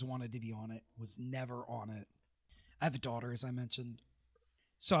always wanted to be on it, was never on it. I have a daughter, as I mentioned.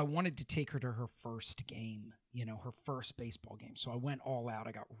 So I wanted to take her to her first game, her first baseball game. So I went all out.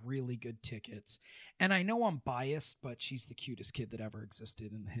 I got really good tickets. And I know I'm biased, but she's the cutest kid that ever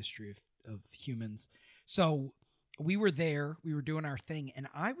existed in the history of humans. So we were there. We were doing our thing. And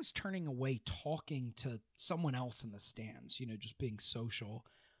I was turning away talking to someone else in the stands, just being social.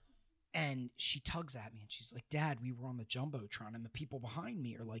 And she tugs at me and she's like, Dad, we were on the Jumbotron. And the people behind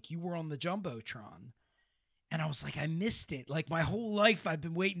me are like, you were on the Jumbotron. And I was like, I missed it. Like my whole life, I've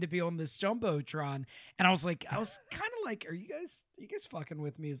been waiting to be on this Jumbotron. And I was kind of like, are you guys fucking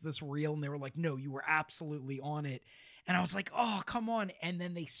with me? Is this real? And they were like, no, you were absolutely on it. And I was like, oh, come on. And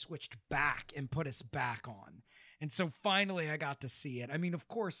then they switched back and put us back on. And so finally I got to see it. I mean, of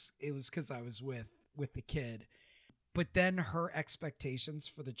course it was because I was with the kid, but then her expectations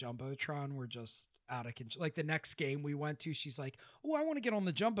for the Jumbotron were just out of control. Like the next game we went to, she's like, oh, I want to get on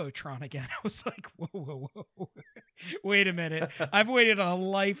the Jumbotron again. I was like, whoa. Wait a minute. I've waited a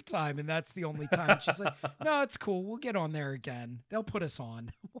lifetime and that's the only time. She's like, no, it's cool. We'll get on there again. They'll put us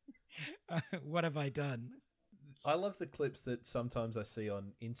on. What have I done? I love the clips that sometimes I see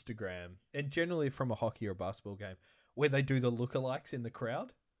on Instagram and generally from a hockey or basketball game where they do the lookalikes in the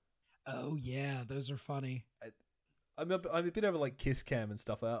crowd. Oh yeah. Those are funny. I'm a bit over like Kiss Cam and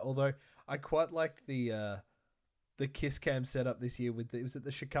stuff, although I quite like the Kiss Cam setup this year with it was at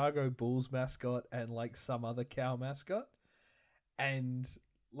the Chicago Bulls mascot and like some other cow mascot, and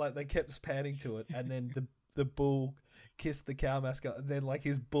like they kept panning to it, and then the bull kissed the cow mascot, and then like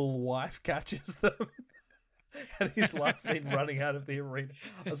his bull wife catches them, and he's last seen running out of the arena.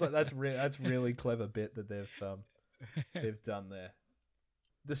 I was like, that's really clever bit that they've done there.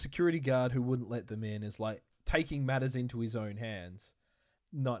 The security guard who wouldn't let them in is like taking matters into his own hands.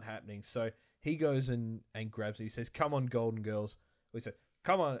 Not happening. So he goes and grabs it. He says, come on, Golden Girls. We said,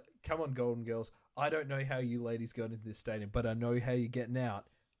 come on, Golden Girls. I don't know how you ladies got into this stadium, but I know how you're getting out.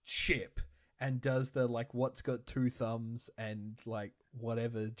 Chip. And does the like what's got 2 thumbs and like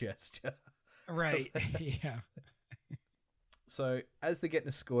whatever gesture. Right. Yeah. So as they're getting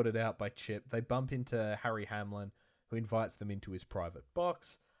escorted out by Chip, they bump into Harry Hamlin, who invites them into his private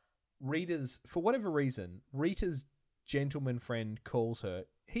box. For whatever reason, Rita's gentleman friend calls her.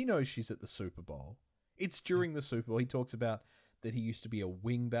 He knows she's at the Super Bowl. It's during the Super Bowl. He talks about that he used to be a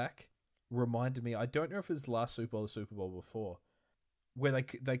wingback. Reminded me, I don't know if it was the last Super Bowl or the Super Bowl before, where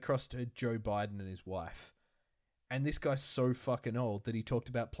they crossed to Joe Biden and his wife. And this guy's so fucking old that he talked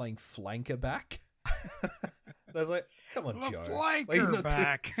about playing flanker back. And I was like, come on, Joe. Flanker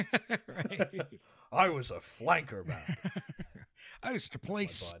back. Right. I was a flanker back. I used to play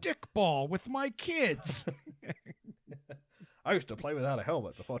stickball with my kids. I used to play without a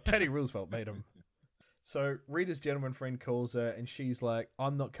helmet before Teddy Roosevelt made him. So Rita's gentleman friend calls her and she's like,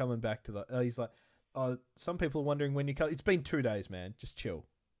 I'm not coming back to the... he's like, some people are wondering when you come. It's been 2 days, man. Just chill.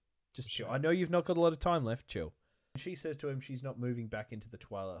 Chill. I know you've not got a lot of time left. Chill. She says to him she's not moving back into the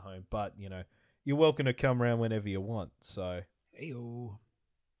Twilight home, but, you're welcome to come around whenever you want. So, Hey-o.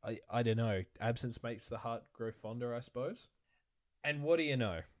 I don't know. Absence makes the heart grow fonder, I suppose. And what do you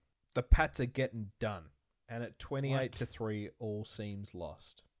know? the Pats are getting done. And at 28 What? to 3, all seems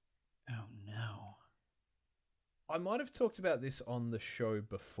lost. Oh no. I might have talked about this on the show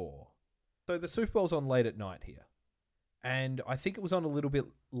before. So the Super Bowl's on late at night here. And I think it was on a little bit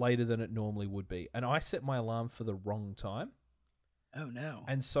later than it normally would be. And I set my alarm for the wrong time. Oh no.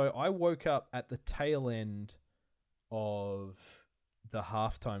 And so I woke up at the tail end of the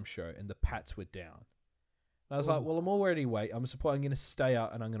halftime show and the Pats were down. And I was like, well, I'm already awake. I'm going to stay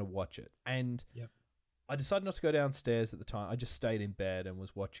up and I'm going to watch it. And I decided not to go downstairs at the time. I just stayed in bed and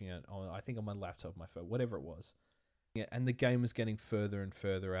was watching it on, I think on my laptop, my phone, whatever it was. Yeah, and the game was getting further and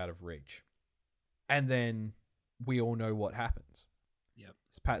further out of reach. And then we all know what happens. Yep.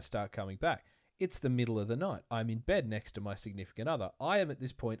 As Pats start coming back. It's the middle of the night. I'm in bed next to my significant other. I am at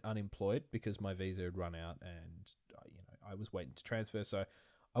this point unemployed because my visa had run out and I was waiting to transfer. So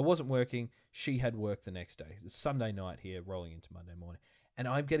I wasn't working. She had work the next day. It's Sunday night here, rolling into Monday morning. And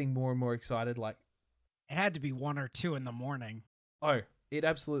I'm getting more and more excited. Like, it had to be 1 or 2 in the morning. oh, it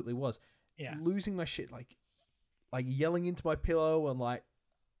absolutely was. Yeah. Losing my shit, like yelling into my pillow and like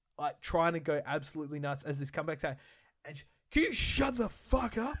trying to go absolutely nuts as this comeback's out. And she, can you shut the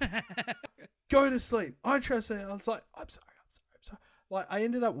fuck up? Go to sleep. I'm trying to say, I was like, I'm sorry. Like, I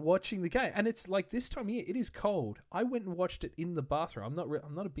ended up watching the game, and it's like this time of year, it is cold. I went and watched it in the bathroom.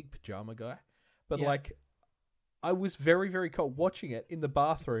 I'm not a big pajama guy, but like, I was very, very cold watching it in the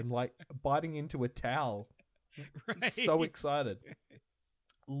bathroom, like biting into a towel. Right. So excited,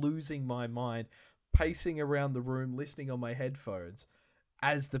 losing my mind, pacing around the room, listening on my headphones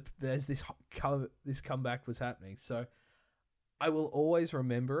as this comeback was happening. So I will always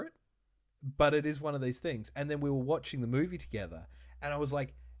remember it, but it is one of these things. And then we were watching the movie together, and I was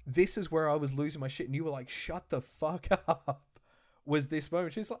like, this is where I was losing my shit. And you were like, shut the fuck up. Was this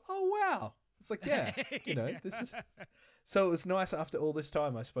moment. She's like, oh, wow. It's like, yeah, this is. So it was nice after all this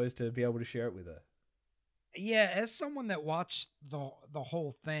time, I suppose, to be able to share it with her. Yeah, as someone that watched the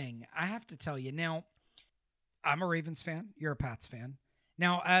whole thing, I have to tell you, now, I'm a Ravens fan. You're a Pats fan.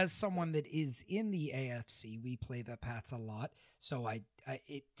 Now, as someone that is in the AFC, we play the Pats a lot. So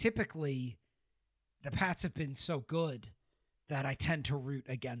typically, the Pats have been so good that I tend to root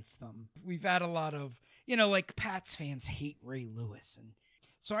against them. We've had a lot of, like Pats fans hate Ray Lewis. And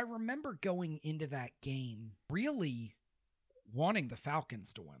so I remember going into that game really wanting the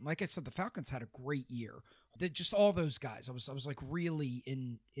Falcons to win. Like I said, the Falcons had a great year. Just all those guys. I was like really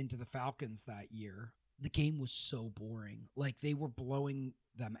into the Falcons that year. The game was so boring. Like they were blowing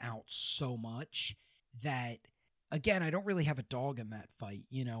them out so much that, again, I don't really have a dog in that fight,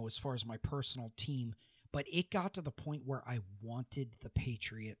 as far as my personal team. But it got to the point where I wanted the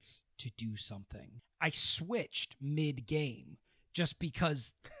Patriots to do something. I switched mid-game just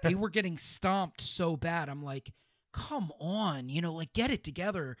because they were getting stomped so bad. I'm like, come on, like get it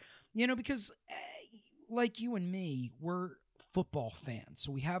together, because like you and me, we're football fans.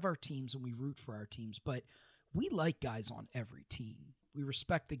 So we have our teams and we root for our teams, but we like guys on every team. We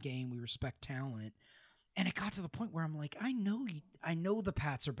respect the game. We respect talent. And it got to the point where I'm like, I know the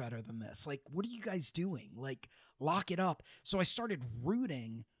Pats are better than this. Like, what are you guys doing? Like, lock it up. So I started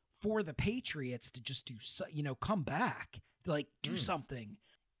rooting for the Patriots to just come back, like do something.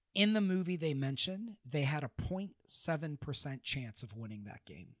 In the movie they mentioned, they had a 0.7% chance of winning that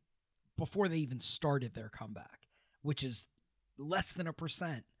game before they even started their comeback, which is less than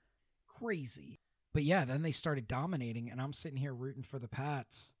 1%. Crazy. But yeah, then they started dominating, and I'm sitting here rooting for the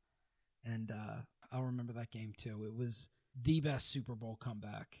Pats. And I'll remember that game too. It was the best Super Bowl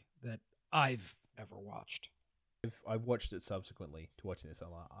comeback that I've ever watched. I watched it subsequently to watching this.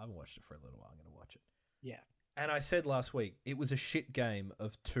 I haven't watched it for a little while. I'm going to watch it. Yeah. And I said last week, it was a shit game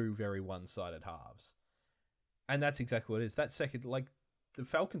of two very one-sided halves. And that's exactly what it is. That second, like, the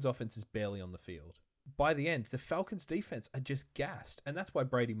Falcons' offense is barely on the field. By the end, the Falcons' defense are just gassed. And that's why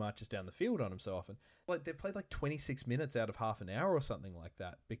Brady marches down the field on them so often. Like, they played like 26 minutes out of half an hour or something like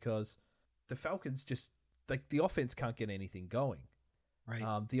that because the Falcons just, like, the offense can't get anything going.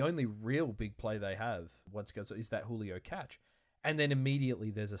 Right. The only real big play they have once it goes is that Julio catch. And then immediately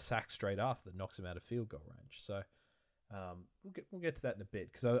there's a sack straight after that knocks him out of field goal range. So we'll get to that in a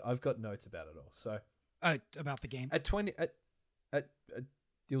bit because I've got notes about it all. So about the game at 20 at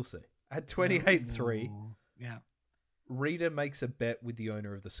you'll see at 28-3. Yeah. Rita makes a bet with the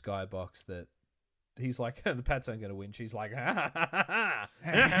owner of the Skybox that he's like, the Pats aren't going to win. She's like, ha, ha, ha,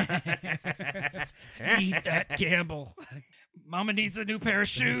 ha. Eat that gamble. Mama needs a new pair of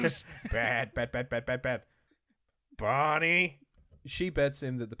shoes. Bad. Barney. She bets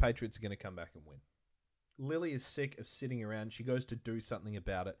him that the Patriots are going to come back and win. Lily is sick of sitting around. She goes to do something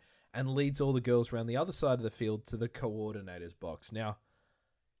about it and leads all the girls around the other side of the field to the coordinator's box. Now,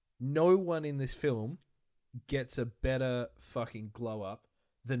 No one in this film gets a better fucking glow up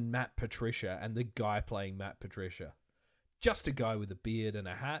than Matt Patricia and the guy playing Matt Patricia. Just a guy with a beard and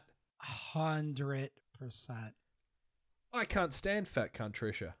a hat. 100%. I can't stand Fat Cunt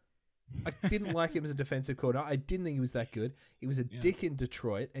Trisha. I didn't like him as a defensive coordinator. I didn't think he was that good. He was a dick in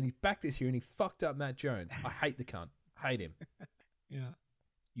Detroit, and he's back this year, and he fucked up Matt Jones. I hate the cunt. Hate him. Yeah.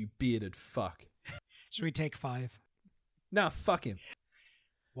 You bearded fuck. Should we take 5? Nah, fuck him.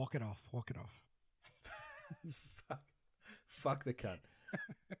 Walk it off. Walk it off. Fuck the cunt.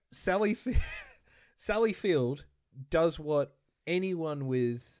 Sally Field does what anyone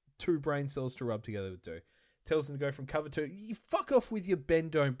with 2 brain cells to rub together would do. Tells them to go from cover 2. You fuck off with your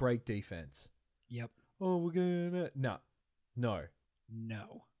bend, don't break defense. Yep. Oh, we're gonna...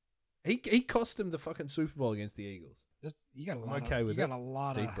 No. He cost them the fucking Super Bowl against the Eagles. You got a lot. I'm okay with you it. got a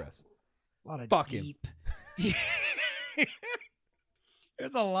lot Deep of breaths. A lot of Fuck deep.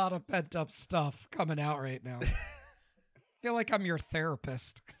 There's a lot of pent up stuff coming out right now. I feel like I'm your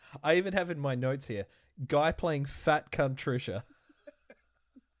therapist. I even have in my notes here, guy playing Fat Cunt Trisha.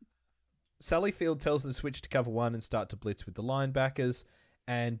 Sally Field tells them to switch to cover 1 and start to blitz with the linebackers.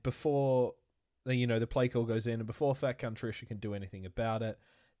 And before, the play call goes in, and before Fat Cunt Trisha can do anything about it,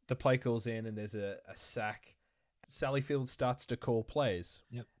 the play call's in and there's a sack. Sally Field starts to call plays.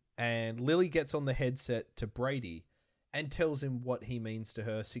 Yep. And Lily gets on the headset to Brady and tells him what he means to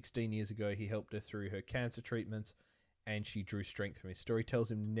her. 16 years ago, he helped her through her cancer treatments, and she drew strength from his story.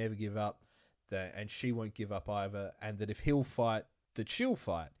 Tells him to never give up, and she won't give up either, and that if he'll fight, that she'll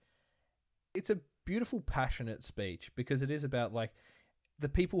fight. It's a beautiful, passionate speech because it is about, the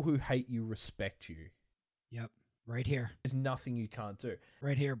people who hate you respect you. Yep. Right here. There's nothing you can't do.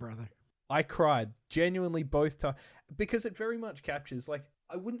 Right here, brother. I cried genuinely both times because it very much captures,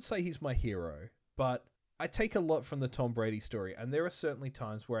 I wouldn't say he's my hero, but I take a lot from the Tom Brady story. And there are certainly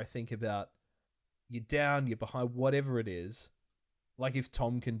times where I think about you're down, you're behind, whatever it is. Like if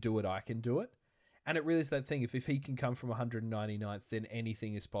Tom can do it, I can do it. And it really is that thing. If he can come from 199th, then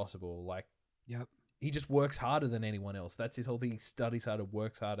anything is possible. Yep. He just works harder than anyone else. That's his whole thing. He studies harder,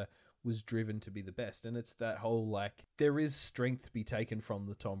 works harder, was driven to be the best. And it's that whole, there is strength to be taken from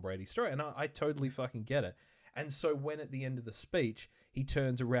the Tom Brady story. And I totally fucking get it. And so when at the end of the speech, he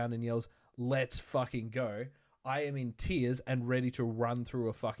turns around and yells, "Let's fucking go," I am in tears and ready to run through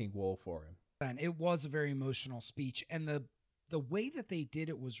a fucking wall for him. And it was a very emotional speech. And the way that they did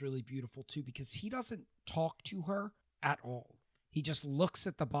it was really beautiful too, because he doesn't talk to her at all. He just looks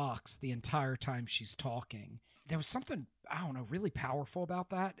at the box the entire time she's talking. There was something, I don't know, really powerful about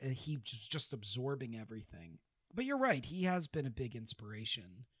that. And he just absorbing everything. But you're right. He has been a big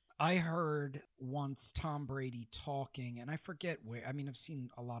inspiration. I heard once Tom Brady talking, and I forget where. I mean, I've seen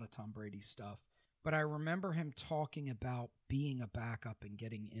a lot of Tom Brady stuff, but I remember him talking about being a backup and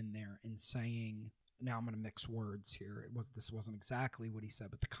getting in there and saying, now I'm going to mix words here. This wasn't exactly what he said,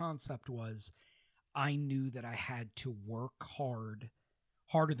 but the concept was, I knew that I had to work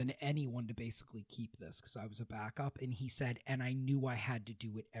harder than anyone to basically keep this because I was a backup. And he said, and I knew I had to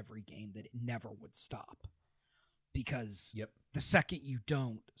do it every game, that it never would stop. Because the second you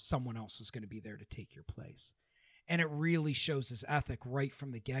don't, someone else is going to be there to take your place. And it really shows his ethic right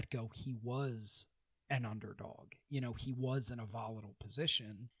from the get-go. He was an underdog. He was in a volatile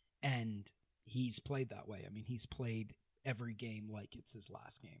position, and he's played that way. I mean, he's played every game like it's his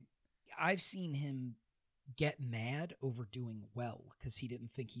last game. I've seen him get mad over doing well because he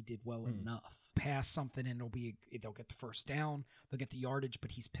didn't think he did well enough. Pass something and they'll get the first down, they'll get the yardage,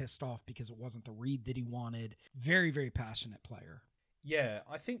 but he's pissed off because it wasn't the read that he wanted. Very, very passionate player. Yeah,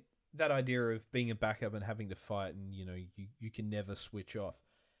 I think that idea of being a backup and having to fight and, you can never switch off.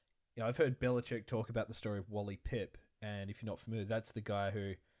 I've heard Belichick talk about the story of Wally Pipp, and if you're not familiar, that's the guy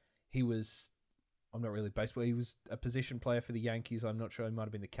who he was... I'm not really baseball. He was a position player for the Yankees. I'm not sure. He might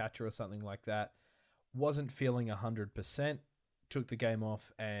have been the catcher or something like that. Wasn't feeling 100%. Took the game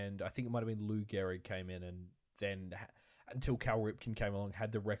off, and I think it might have been Lou Gehrig came in, and then until Cal Ripken came along,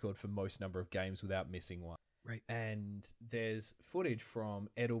 had the record for most number of games without missing one. Right. And there's footage from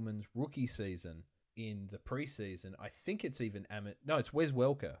Edelman's rookie season in the preseason. I think it's even it's Wes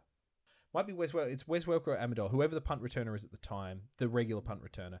Welker. Might be Wes Welker. It's Wes Welker or Amendola, whoever the punt returner is at the time, the regular punt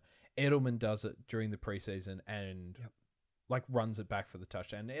returner. Edelman does it during the preseason and runs it back for the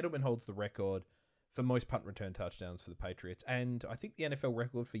touchdown. Edelman holds the record for most punt return touchdowns for the Patriots, and I think the NFL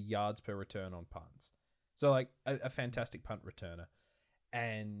record for yards per return on punts. So a fantastic punt returner.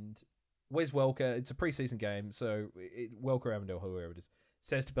 And Wes Welker, it's a preseason game, so Welker, Amendola, whoever it is,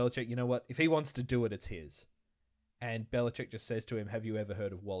 says to Belichick, you know what? If he wants to do it, it's his. And Belichick just says to him, have you ever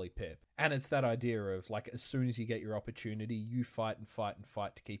heard of Wally Pep? And it's that idea of, like, as soon as you get your opportunity, you fight and fight and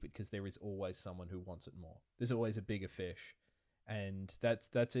fight to keep it, because there is always someone who wants it more. There's always a bigger fish. And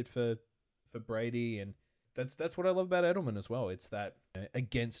that's it for Brady. And that's what I love about Edelman as well. It's that,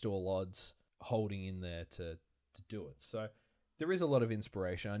 against all odds, holding in there to do it. So there is a lot of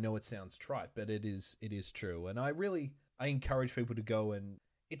inspiration. I know it sounds trite, but it is true. And I encourage people to go, and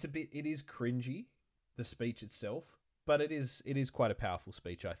it is cringy, the speech itself, but it is quite a powerful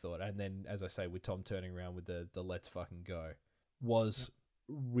speech, I thought. And then, as I say, with Tom turning around with the let's fucking go was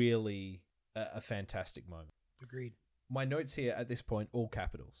really a fantastic moment. Agreed. My notes here at this point, all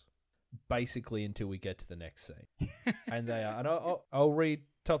capitals, basically until we get to the next scene. And they are, and I'll read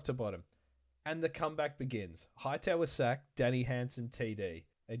top to bottom. And the comeback begins. Hightower sack, Danny Hansen TD.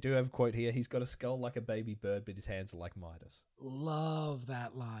 They do have a quote here. He's got a skull like a baby bird, but his hands are like Midas. Love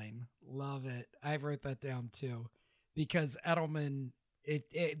that line. Love it. I wrote that down too, because Edelman,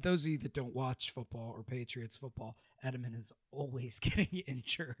 those of you that don't watch football or Patriots football, Edelman is always getting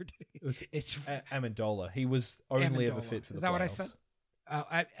injured. It's Amendola. He was only ever fit for the playoffs. Is that what I said?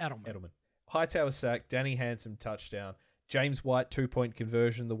 Edelman. Hightower sack, Danny Hansen touchdown. James White 2-point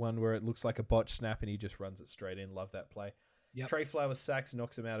conversion, the one where it looks like a botch snap and he just runs it straight in. Love that play. Yep. Trey Flowers sacks,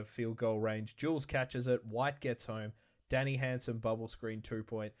 knocks him out of field goal range. Jules catches it. White gets home. Danny Hansen bubble screen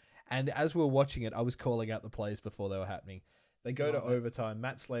 2-point. And as we were watching it, I was calling out the plays before they were happening. They go to overtime.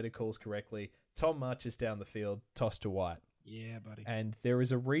 Matt Slater calls correctly. Tom marches down the field, toss to White. Yeah, buddy. And there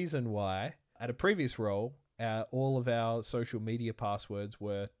is a reason why, at a previous role, all of our social media passwords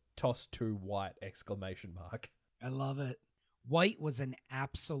were toss to White ! I love it. White was an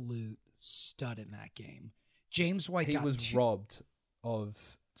absolute stud in that game. James White was robbed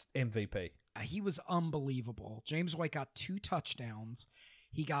of MVP. He was unbelievable. James White got 2 touchdowns.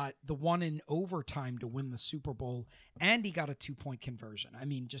 He got the one in overtime to win the Super Bowl, and he got a 2-point conversion. I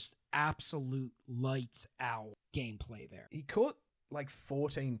mean, just absolute lights out gameplay there. He caught like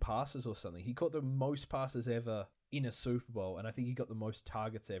 14 passes or something. He caught the most passes ever in a Super Bowl, and I think he got the most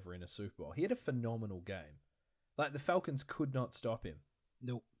targets ever in a Super Bowl. He had a phenomenal game. Like, the Falcons could not stop him.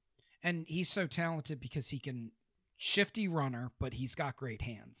 Nope. And he's so talented because he can shifty runner, but he's got great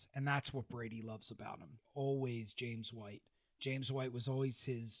hands. And that's what Brady loves about him. Always James White. James White was always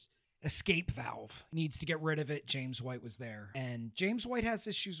his escape valve. Needs to get rid of it. James White was there. And James White has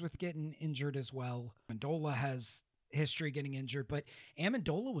issues with getting injured as well. Amendola has history getting injured, but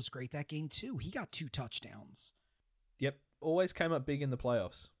Amendola was great that game too. He got 2 touchdowns. Yep. Always came up big in the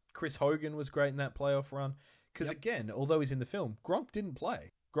playoffs. Chris Hogan was great in that playoff run. Because again, although he's in the film, Gronk didn't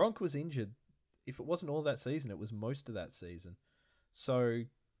play. Gronk was injured. If it wasn't all that season, it was most of that season. So,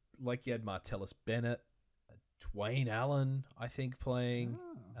 like, you had Martellus Bennett, Dwayne Allen, I think, playing.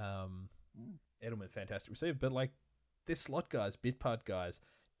 Edelman, fantastic receiver. But, like, they're slot guys, bit part guys.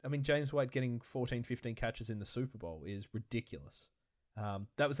 I mean, James White getting 14, 15 catches in the Super Bowl is ridiculous.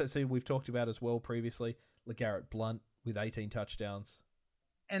 That was that season we've talked about as well previously. LeGarrette Blount with 18 touchdowns.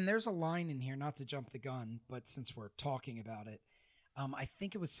 And there's a line in here, not to jump the gun, but since we're talking about it, I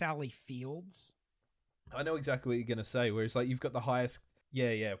think it was Sally Fields. I know exactly what you're going to say, where it's like you've got the highest...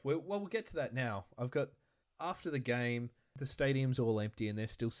 Yeah. We'll get to that now. I've got... After the game, the stadium's all empty and they're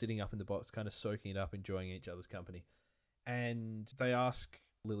still sitting up in the box, kind of soaking it up, enjoying each other's company. And they ask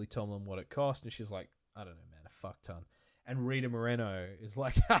Lily Tomlin what it cost, and she's like, I don't know, man, a fuck ton. And Rita Moreno is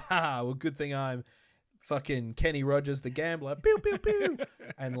like, haha, well, good thing I'm fucking Kenny Rogers, the gambler, pew, pew, pew.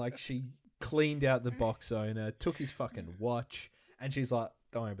 And, like, she cleaned out the box owner, took his fucking watch, and she's like,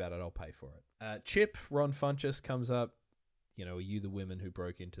 don't worry about it, I'll pay for it. Chip, Ron Funches comes up, you know, are you the women who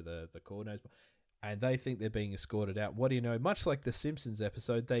broke into the coordinators? And they think they're being escorted out. What do you know? Much like the Simpsons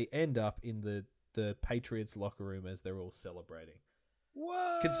episode, they end up in the Patriots locker room as they're all celebrating.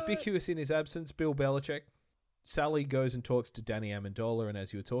 What? Conspicuous in his absence, Bill Belichick. Sally goes and talks to Danny Amendola, and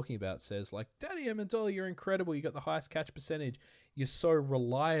as you were talking about, says, like, Danny Amendola, you're incredible. You got the highest catch percentage. You're so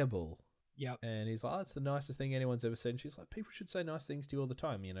reliable. Yep. And he's like, oh, it's the nicest thing anyone's ever said. And she's like, people should say nice things to you all the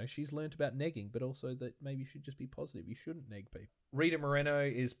time. You know, she's learned about negging, but also that maybe you should just be positive. You shouldn't neg people. Rita Moreno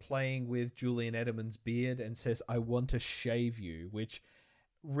is playing with Julian Edelman's beard and says, I want to shave you, which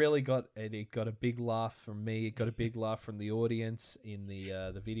really got a big laugh from me. It got a big laugh from the audience in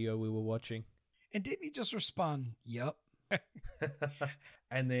the video we were watching. And didn't he just respond, yep?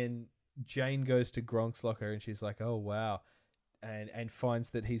 And then Jane goes to Gronk's locker and she's like, oh, wow. And finds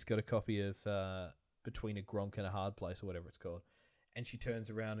that he's got a copy of Between a Gronk and a Hard Place or whatever it's called. And she turns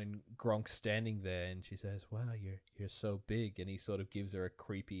around and Gronk's standing there and she says, wow, you're so big. And he sort of gives her a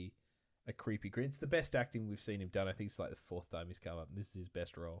creepy a creepy grin. It's the best acting we've seen him done. I think it's like the 4th time he's come up, and this is his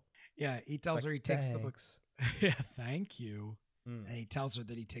best role. Yeah, he tells her he takes the book. Thanks. Yeah, thank you. And he tells her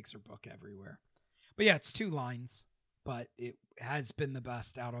that he takes her book everywhere. But yeah, it's 2 lines, but it has been the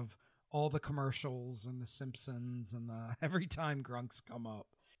best out of all the commercials and the Simpsons and the every time Grunks come up.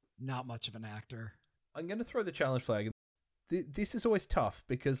 Not much of an actor. I'm going to throw the challenge flag. This is always tough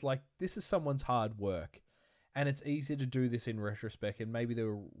because, like, this is someone's hard work, and it's easy to do this in retrospect, and maybe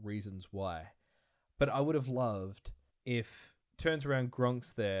there were reasons why. But I would have loved if turns around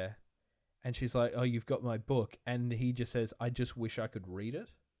Gronk's there, and she's like, "Oh, you've got my book," and he just says, "I just wish I could read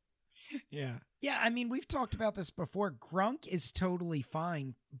it." Yeah. Yeah, I mean, we've talked about this before. Grunk is totally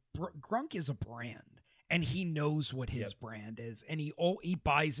fine. Grunk is a brand, and he knows what his brand is, and he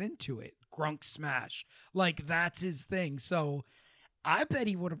buys into it. Grunk smash. Like, that's his thing. So I bet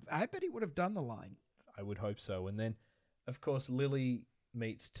he would have done the line. I would hope so. And then, of course, Lily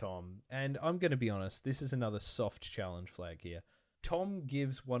meets Tom. And I'm going to be honest, this is another soft challenge flag here. Tom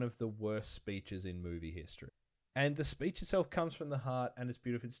gives one of the worst speeches in movie history. And the speech itself comes from the heart, and it's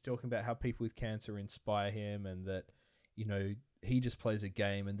beautiful. It's talking about how people with cancer inspire him, and that, you know, he just plays a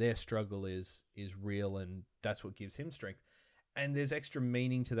game, and their struggle is real, and that's what gives him strength. And there's extra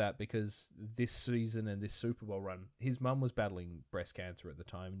meaning to that because this season and this Super Bowl run, his mum was battling breast cancer at the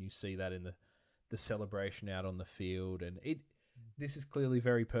time, and you see that in the celebration out on the field. And this is clearly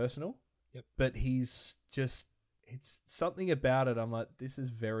very personal. Yep. But he's just, it's something about it. I'm like, this is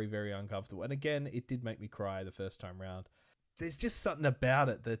very, very uncomfortable. And again, it did make me cry the first time round. There's just something about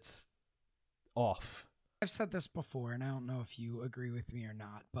it that's off. I've said this before, and I don't know if you agree with me or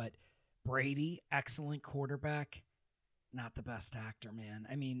not, but Brady, excellent quarterback, not the best actor, man.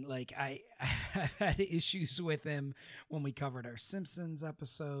 I mean, like, I've had issues with him when we covered our Simpsons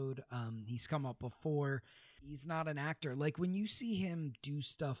episode. He's come up before. He's not an actor. Like, when you see him do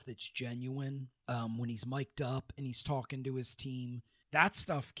stuff that's genuine, when he's mic'd up and he's talking to his team, that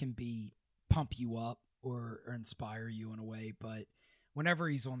stuff can pump you up or inspire you in a way. But whenever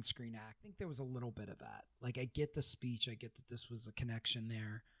he's on screen I think there was a little bit of that. Like, I get the speech. I get that this was a connection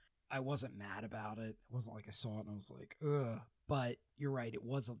there. I wasn't mad about it. It wasn't like I saw it and I was like, ugh. But you're right. It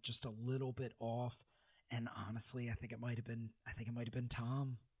was just a little bit off. And honestly, I think it might have been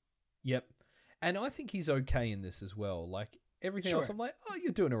Tom. Yep. And I think he's okay in this as well. Like, everything else, I'm like, oh,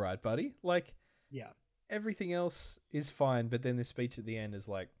 you're doing all right, buddy. Like, yeah, everything else is fine. But then the speech at the end is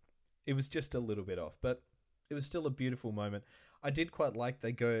like, it was just a little bit off. But it was still a beautiful moment. I did quite like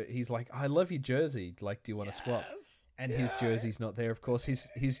he's like, I love your jersey. Like, do you want to swap? And his jersey's not there. Of course,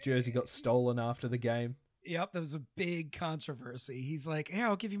 his jersey got stolen after the game. Yep, there was a big controversy. He's like, hey,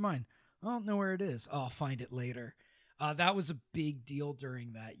 I'll give you mine. I don't know where it is. I'll find it later. That was a big deal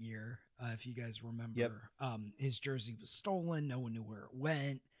during that year. If you guys remember, his jersey was stolen. No one knew where it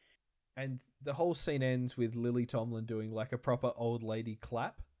went. And the whole scene ends with Lily Tomlin doing like a proper old lady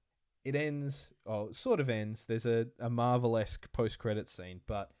clap. It ends, sort of ends. There's a Marvel-esque post-credit scene,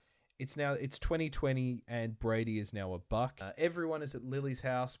 but it's 2020 and Brady is now a Buck. Everyone is at Lily's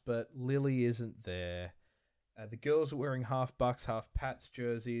house, but Lily isn't there. The girls are wearing half Bucks, half Pats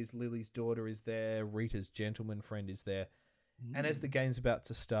jerseys. Lily's daughter is there. Rita's gentleman friend is there. And as the game's about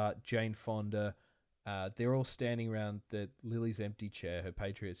to start, Jane Fonda, they're all standing around Lily's empty chair, her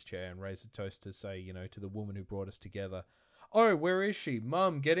Patriots chair, and raise a toast to say, to the woman who brought us together. Oh, where is she?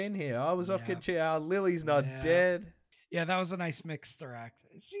 Mum, get in here. I was off getting chair. Lily's not dead. Yeah, that was a nice mixed act.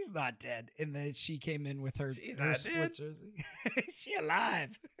 She's not dead. And then she came in with her split jersey. She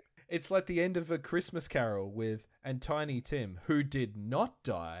alive. It's like the end of A Christmas Carol and Tiny Tim, who did not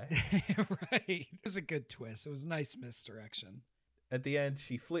die. Right. It was a good twist. It was a nice misdirection. At the end,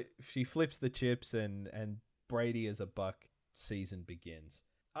 she flips the chips and Brady as a Buck season begins.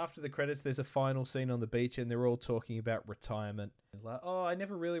 After the credits, there's a final scene on the beach and they're all talking about retirement. Like, oh, I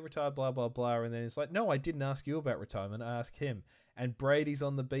never really retired, blah, blah, blah. And then it's like, no, I didn't ask you about retirement. I asked him. And Brady's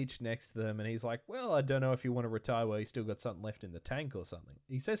on the beach next to them and he's like, well, I don't know if you want to retire while you still got something left in the tank or something.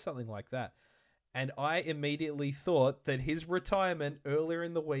 He says something like that. And I immediately thought that his retirement earlier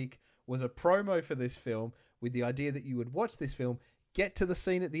in the week was a promo for this film with the idea that you would watch this film, get to the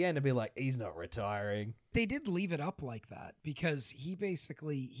scene at the end and be like, he's not retiring. They did leave it up like that because he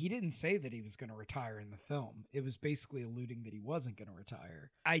didn't say that he was going to retire in the film. It was basically alluding that he wasn't going to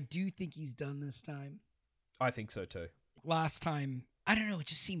retire. I do think he's done this time. I think so too. Last time, I don't know, it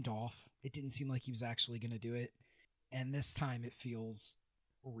just seemed off. It didn't seem like he was actually going to do it. And this time it feels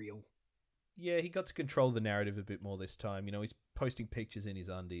real. Yeah, he got to control the narrative a bit more this time. He's posting pictures in his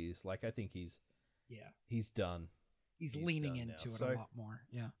undies. Like, I think he's done. He's leaning into it a lot more.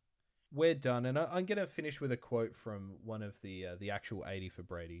 Yeah. We're done. And I'm going to finish with a quote from one of the actual 80 for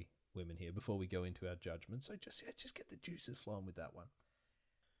Brady women here before we go into our judgment. So just get the juices flowing with that one.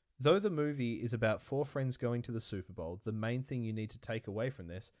 Though the movie is about 4 friends going to the Super Bowl, the main thing you need to take away from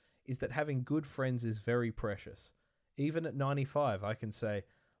this is that having good friends is very precious. Even at 95, I can say,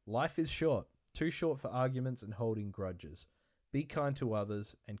 life is short, too short for arguments and holding grudges. Be kind to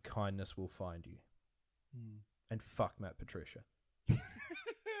others, and kindness will find you. And fuck Matt Patricia.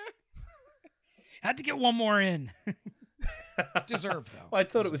 Had to get one more in. Deserved, though. I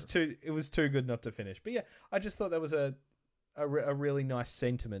thought it was too good not to finish. But yeah, I just thought that was a really nice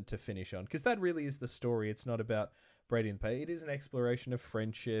sentiment to finish on, because that really is the story. It's not about Brady and Pay. It is an exploration of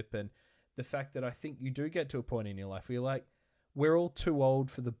friendship and the fact that I think you do get to a point in your life where you're like, we're all too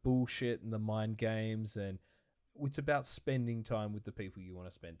old for the bullshit and the mind games, and it's about spending time with the people you want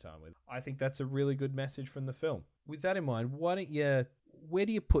to spend time with. I think that's a really good message from the film. With that in mind, where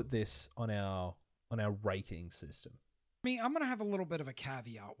do you put this on our rating system? I mean, I'm going to have a little bit of a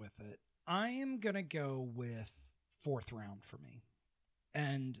caveat with it. I am going to go with 4th round for me.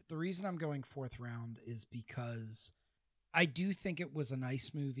 And the reason I'm going 4th round is because I do think it was a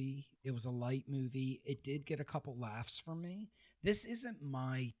nice movie. It was a light movie. It did get a couple laughs from me. This isn't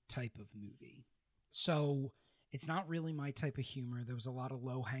my type of movie. So it's not really my type of humor. There was a lot of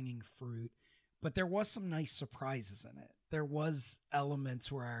low-hanging fruit, but there was some nice surprises in it. There was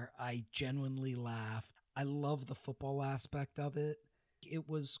elements where I genuinely laughed. I love the football aspect of it. It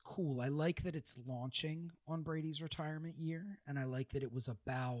was cool. I like that it's launching on Brady's retirement year, and I like that it was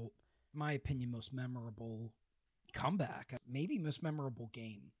about, in my opinion, most memorable comeback, maybe most memorable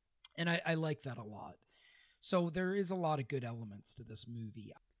game. And I like that a lot. So there is a lot of good elements to this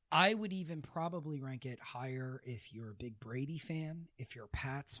movie. I would even probably rank it higher if you're a big Brady fan, if you're a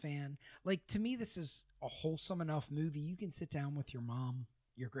Pats fan. Like, to me, this is a wholesome enough movie. You can sit down with your mom,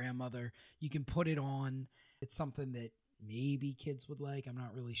 your grandmother. You can put it on. It's something that maybe kids would like. I'm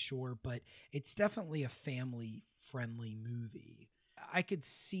not really sure, but it's definitely a family-friendly movie. I could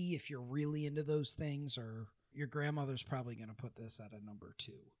see if you're really into those things, or your grandmother's probably going to put this at a number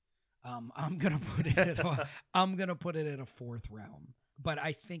 2. I'm gonna put it at a 4th round. But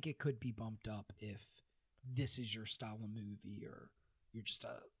I think it could be bumped up if this is your style of movie, or you're just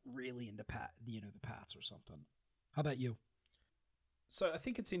really into the Pats or something. How about you? So I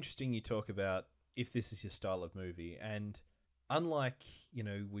think it's interesting you talk about if this is your style of movie, and unlike,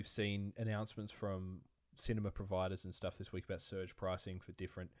 we've seen announcements from cinema providers and stuff this week about surge pricing for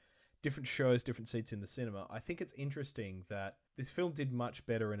different shows, different seats in the cinema, I think it's interesting that this film did much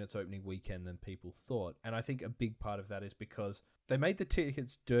better in its opening weekend than people thought. And I think a big part of that is because they made the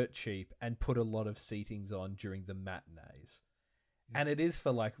tickets dirt cheap and put a lot of seatings on during the matinees. And it is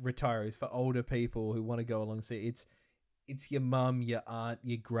for like retirees, for older people who want to go along and see it. It's your mum, your aunt,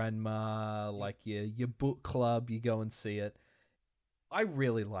 your grandma, like your book club, you go and see it. I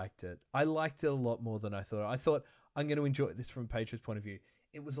really liked it. I liked it a lot more than I thought. I thought, I'm going to enjoy this from a Patriots point of view.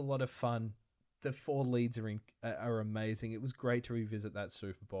 It was a lot of fun. The 4 leads are amazing. It was great to revisit that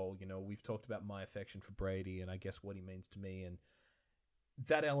Super Bowl. We've talked about my affection for Brady and I guess what he means to me, and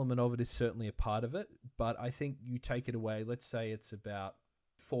that element of it is certainly a part of it. But I think you take it away. Let's say it's about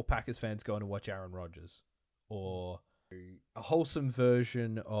 4 Packers fans going to watch Aaron Rodgers, or a wholesome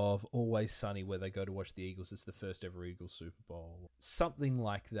version of Always Sunny where they go to watch the Eagles. It's the first ever Eagles Super Bowl. Something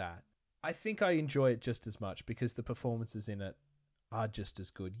like that. I think I enjoy it just as much because the performances in it are just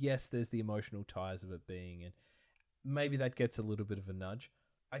as good. Yes, there's the emotional ties of it being, and maybe that gets a little bit of a nudge.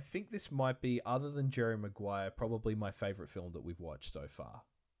 I think this might be, other than Jerry Maguire, probably my favorite film that we've watched so far.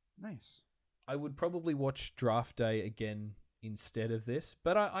 Nice. I would probably watch Draft Day again instead of this,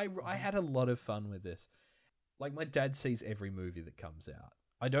 but I had a lot of fun with this. Like, my dad sees every movie that comes out.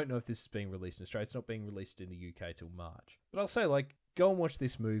 I don't know if this is being released in Australia. It's not being released in the UK till March. But I'll say, like, go and watch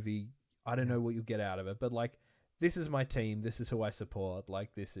this movie. I don't know what you'll get out of it, but like, this is my team. This is who I support.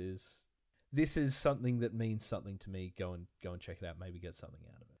 Like, this is something that means something to me. Go and check it out. Maybe get something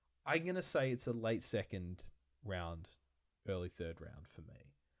out of it. I'm gonna say it's a late 2nd round, early 3rd round for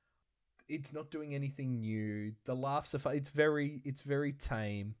me. It's not doing anything new. The laughs are fun. It's very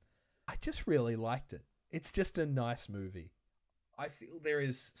tame. I just really liked it. It's just a nice movie. I feel there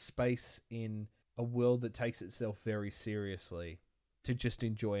is space in a world that takes itself very seriously to just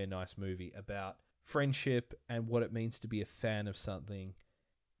enjoy a nice movie about friendship and what it means to be a fan of something.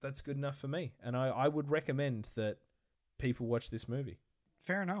 That's good enough for me. And I would recommend that people watch this movie.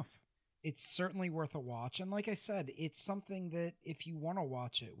 Fair enough. It's certainly worth a watch. And like I said, it's something that if you want to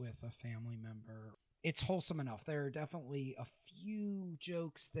watch it with a family member, it's wholesome enough. There are definitely a few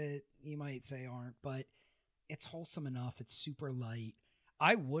jokes that you might say aren't, but it's wholesome enough. It's super light.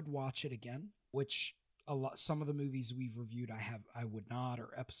 I would watch it again, which Some of the movies we've reviewed, I would not,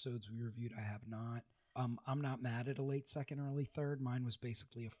 or episodes we reviewed, I have not. I'm not mad at a late second, early third. Mine was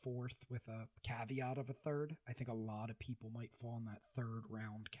basically a fourth with a caveat of a third. I think a lot of people might fall in that third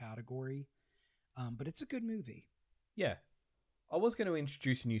round category. But it's a good movie. Yeah. I was going to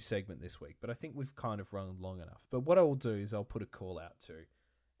introduce a new segment this week, but I think we've kind of run long enough. But what I will do is I'll put a call out to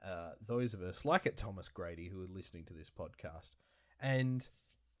those of us, like at Thomas Grady, who are listening to this podcast. And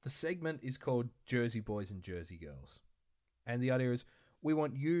the segment is called Jersey Boys and Jersey Girls. And the idea is we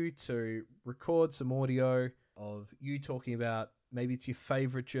want you to record some audio of you talking about maybe it's your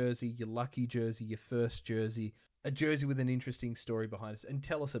favorite jersey, your lucky jersey, your first jersey, a jersey with an interesting story behind us, and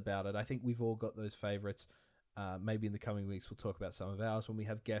tell us about it. I think we've all got those favorites. Maybe in the coming weeks we'll talk about some of ours. When we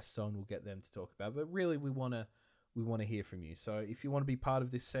have guests on, we'll get them to talk about it. But really, we want to hear from you. So if you want to be part of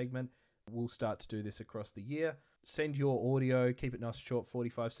this segment, we'll start to do this across the year. Send your audio, keep it nice and short,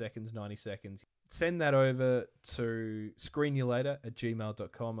 45 seconds, 90 seconds. Send that over to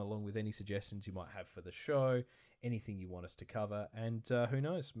screenyoulater@gmail.com along with any suggestions you might have for the show, anything you want us to cover, and who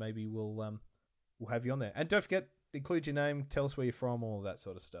knows, maybe we'll have you on there. And don't forget, include your name, tell us where you're from, all of that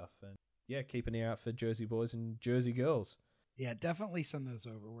sort of stuff. And yeah, keep an ear out for Jersey Boys and Jersey Girls. Yeah, definitely send those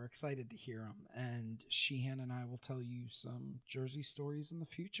over. We're excited to hear them. And Sheehan and I will tell you some Jersey stories in the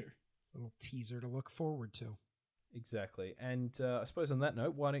future. Little teaser to look forward to. Exactly. And I suppose on that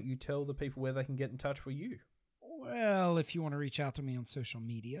note, why don't you tell the people where they can get in touch with you? Well, if you want to reach out to me on social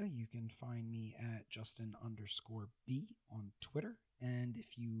media, you can find me at Justin_B on Twitter. And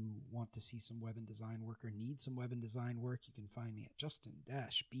if you want to see some web and design work or need some web and design work, you can find me at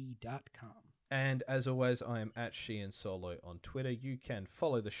justin-b.com. And as always, I am at Sheehan Solo on Twitter. You can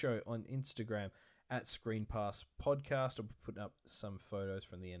follow the show on Instagram at Screen Pass Podcast. I'll be putting up some photos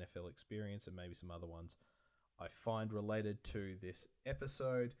from the NFL experience and maybe some other ones I find related to this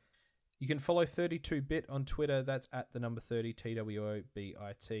episode. You can follow 32Bit on Twitter. That's at the number 30,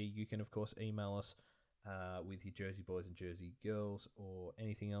 TWOBIT. You can, of course, email us with your Jersey Boys and Jersey Girls or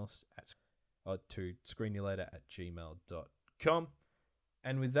anything else to screenyoulater@gmail.com.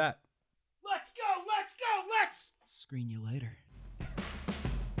 And with that, let's screen you later.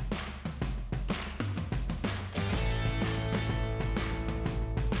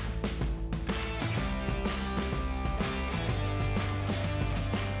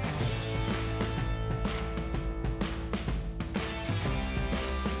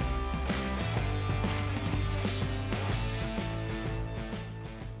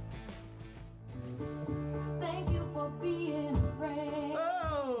 Thank you for being a friend.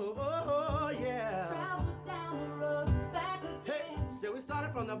 Oh, yeah. Travel down the road, back again. Hey, so we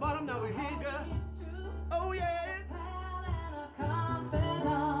started from the bottom, now we're here, girl. It's true. Oh, yeah.